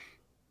 DJ.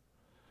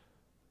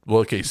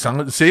 Well, okay,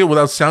 say it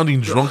without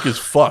sounding drunk as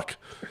fuck.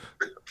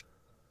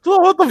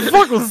 What the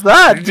fuck was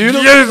that, dude?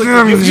 Yeah,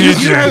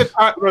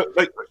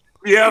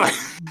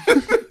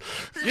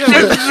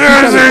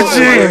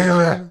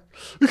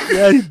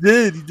 he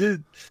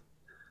did.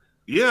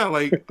 Yeah,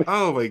 like,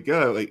 oh my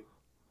god, like,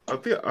 I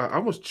think I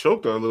almost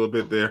choked on a little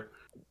bit there.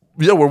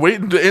 Yeah, we're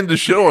waiting to end the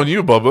show on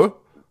you, Bubba.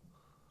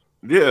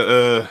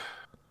 Yeah,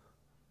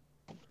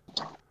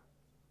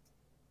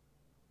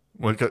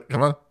 Well,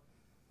 come on.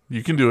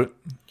 You can do it.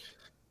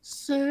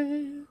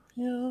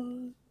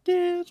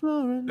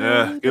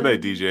 good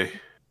night, DJ.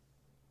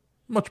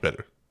 Much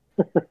better.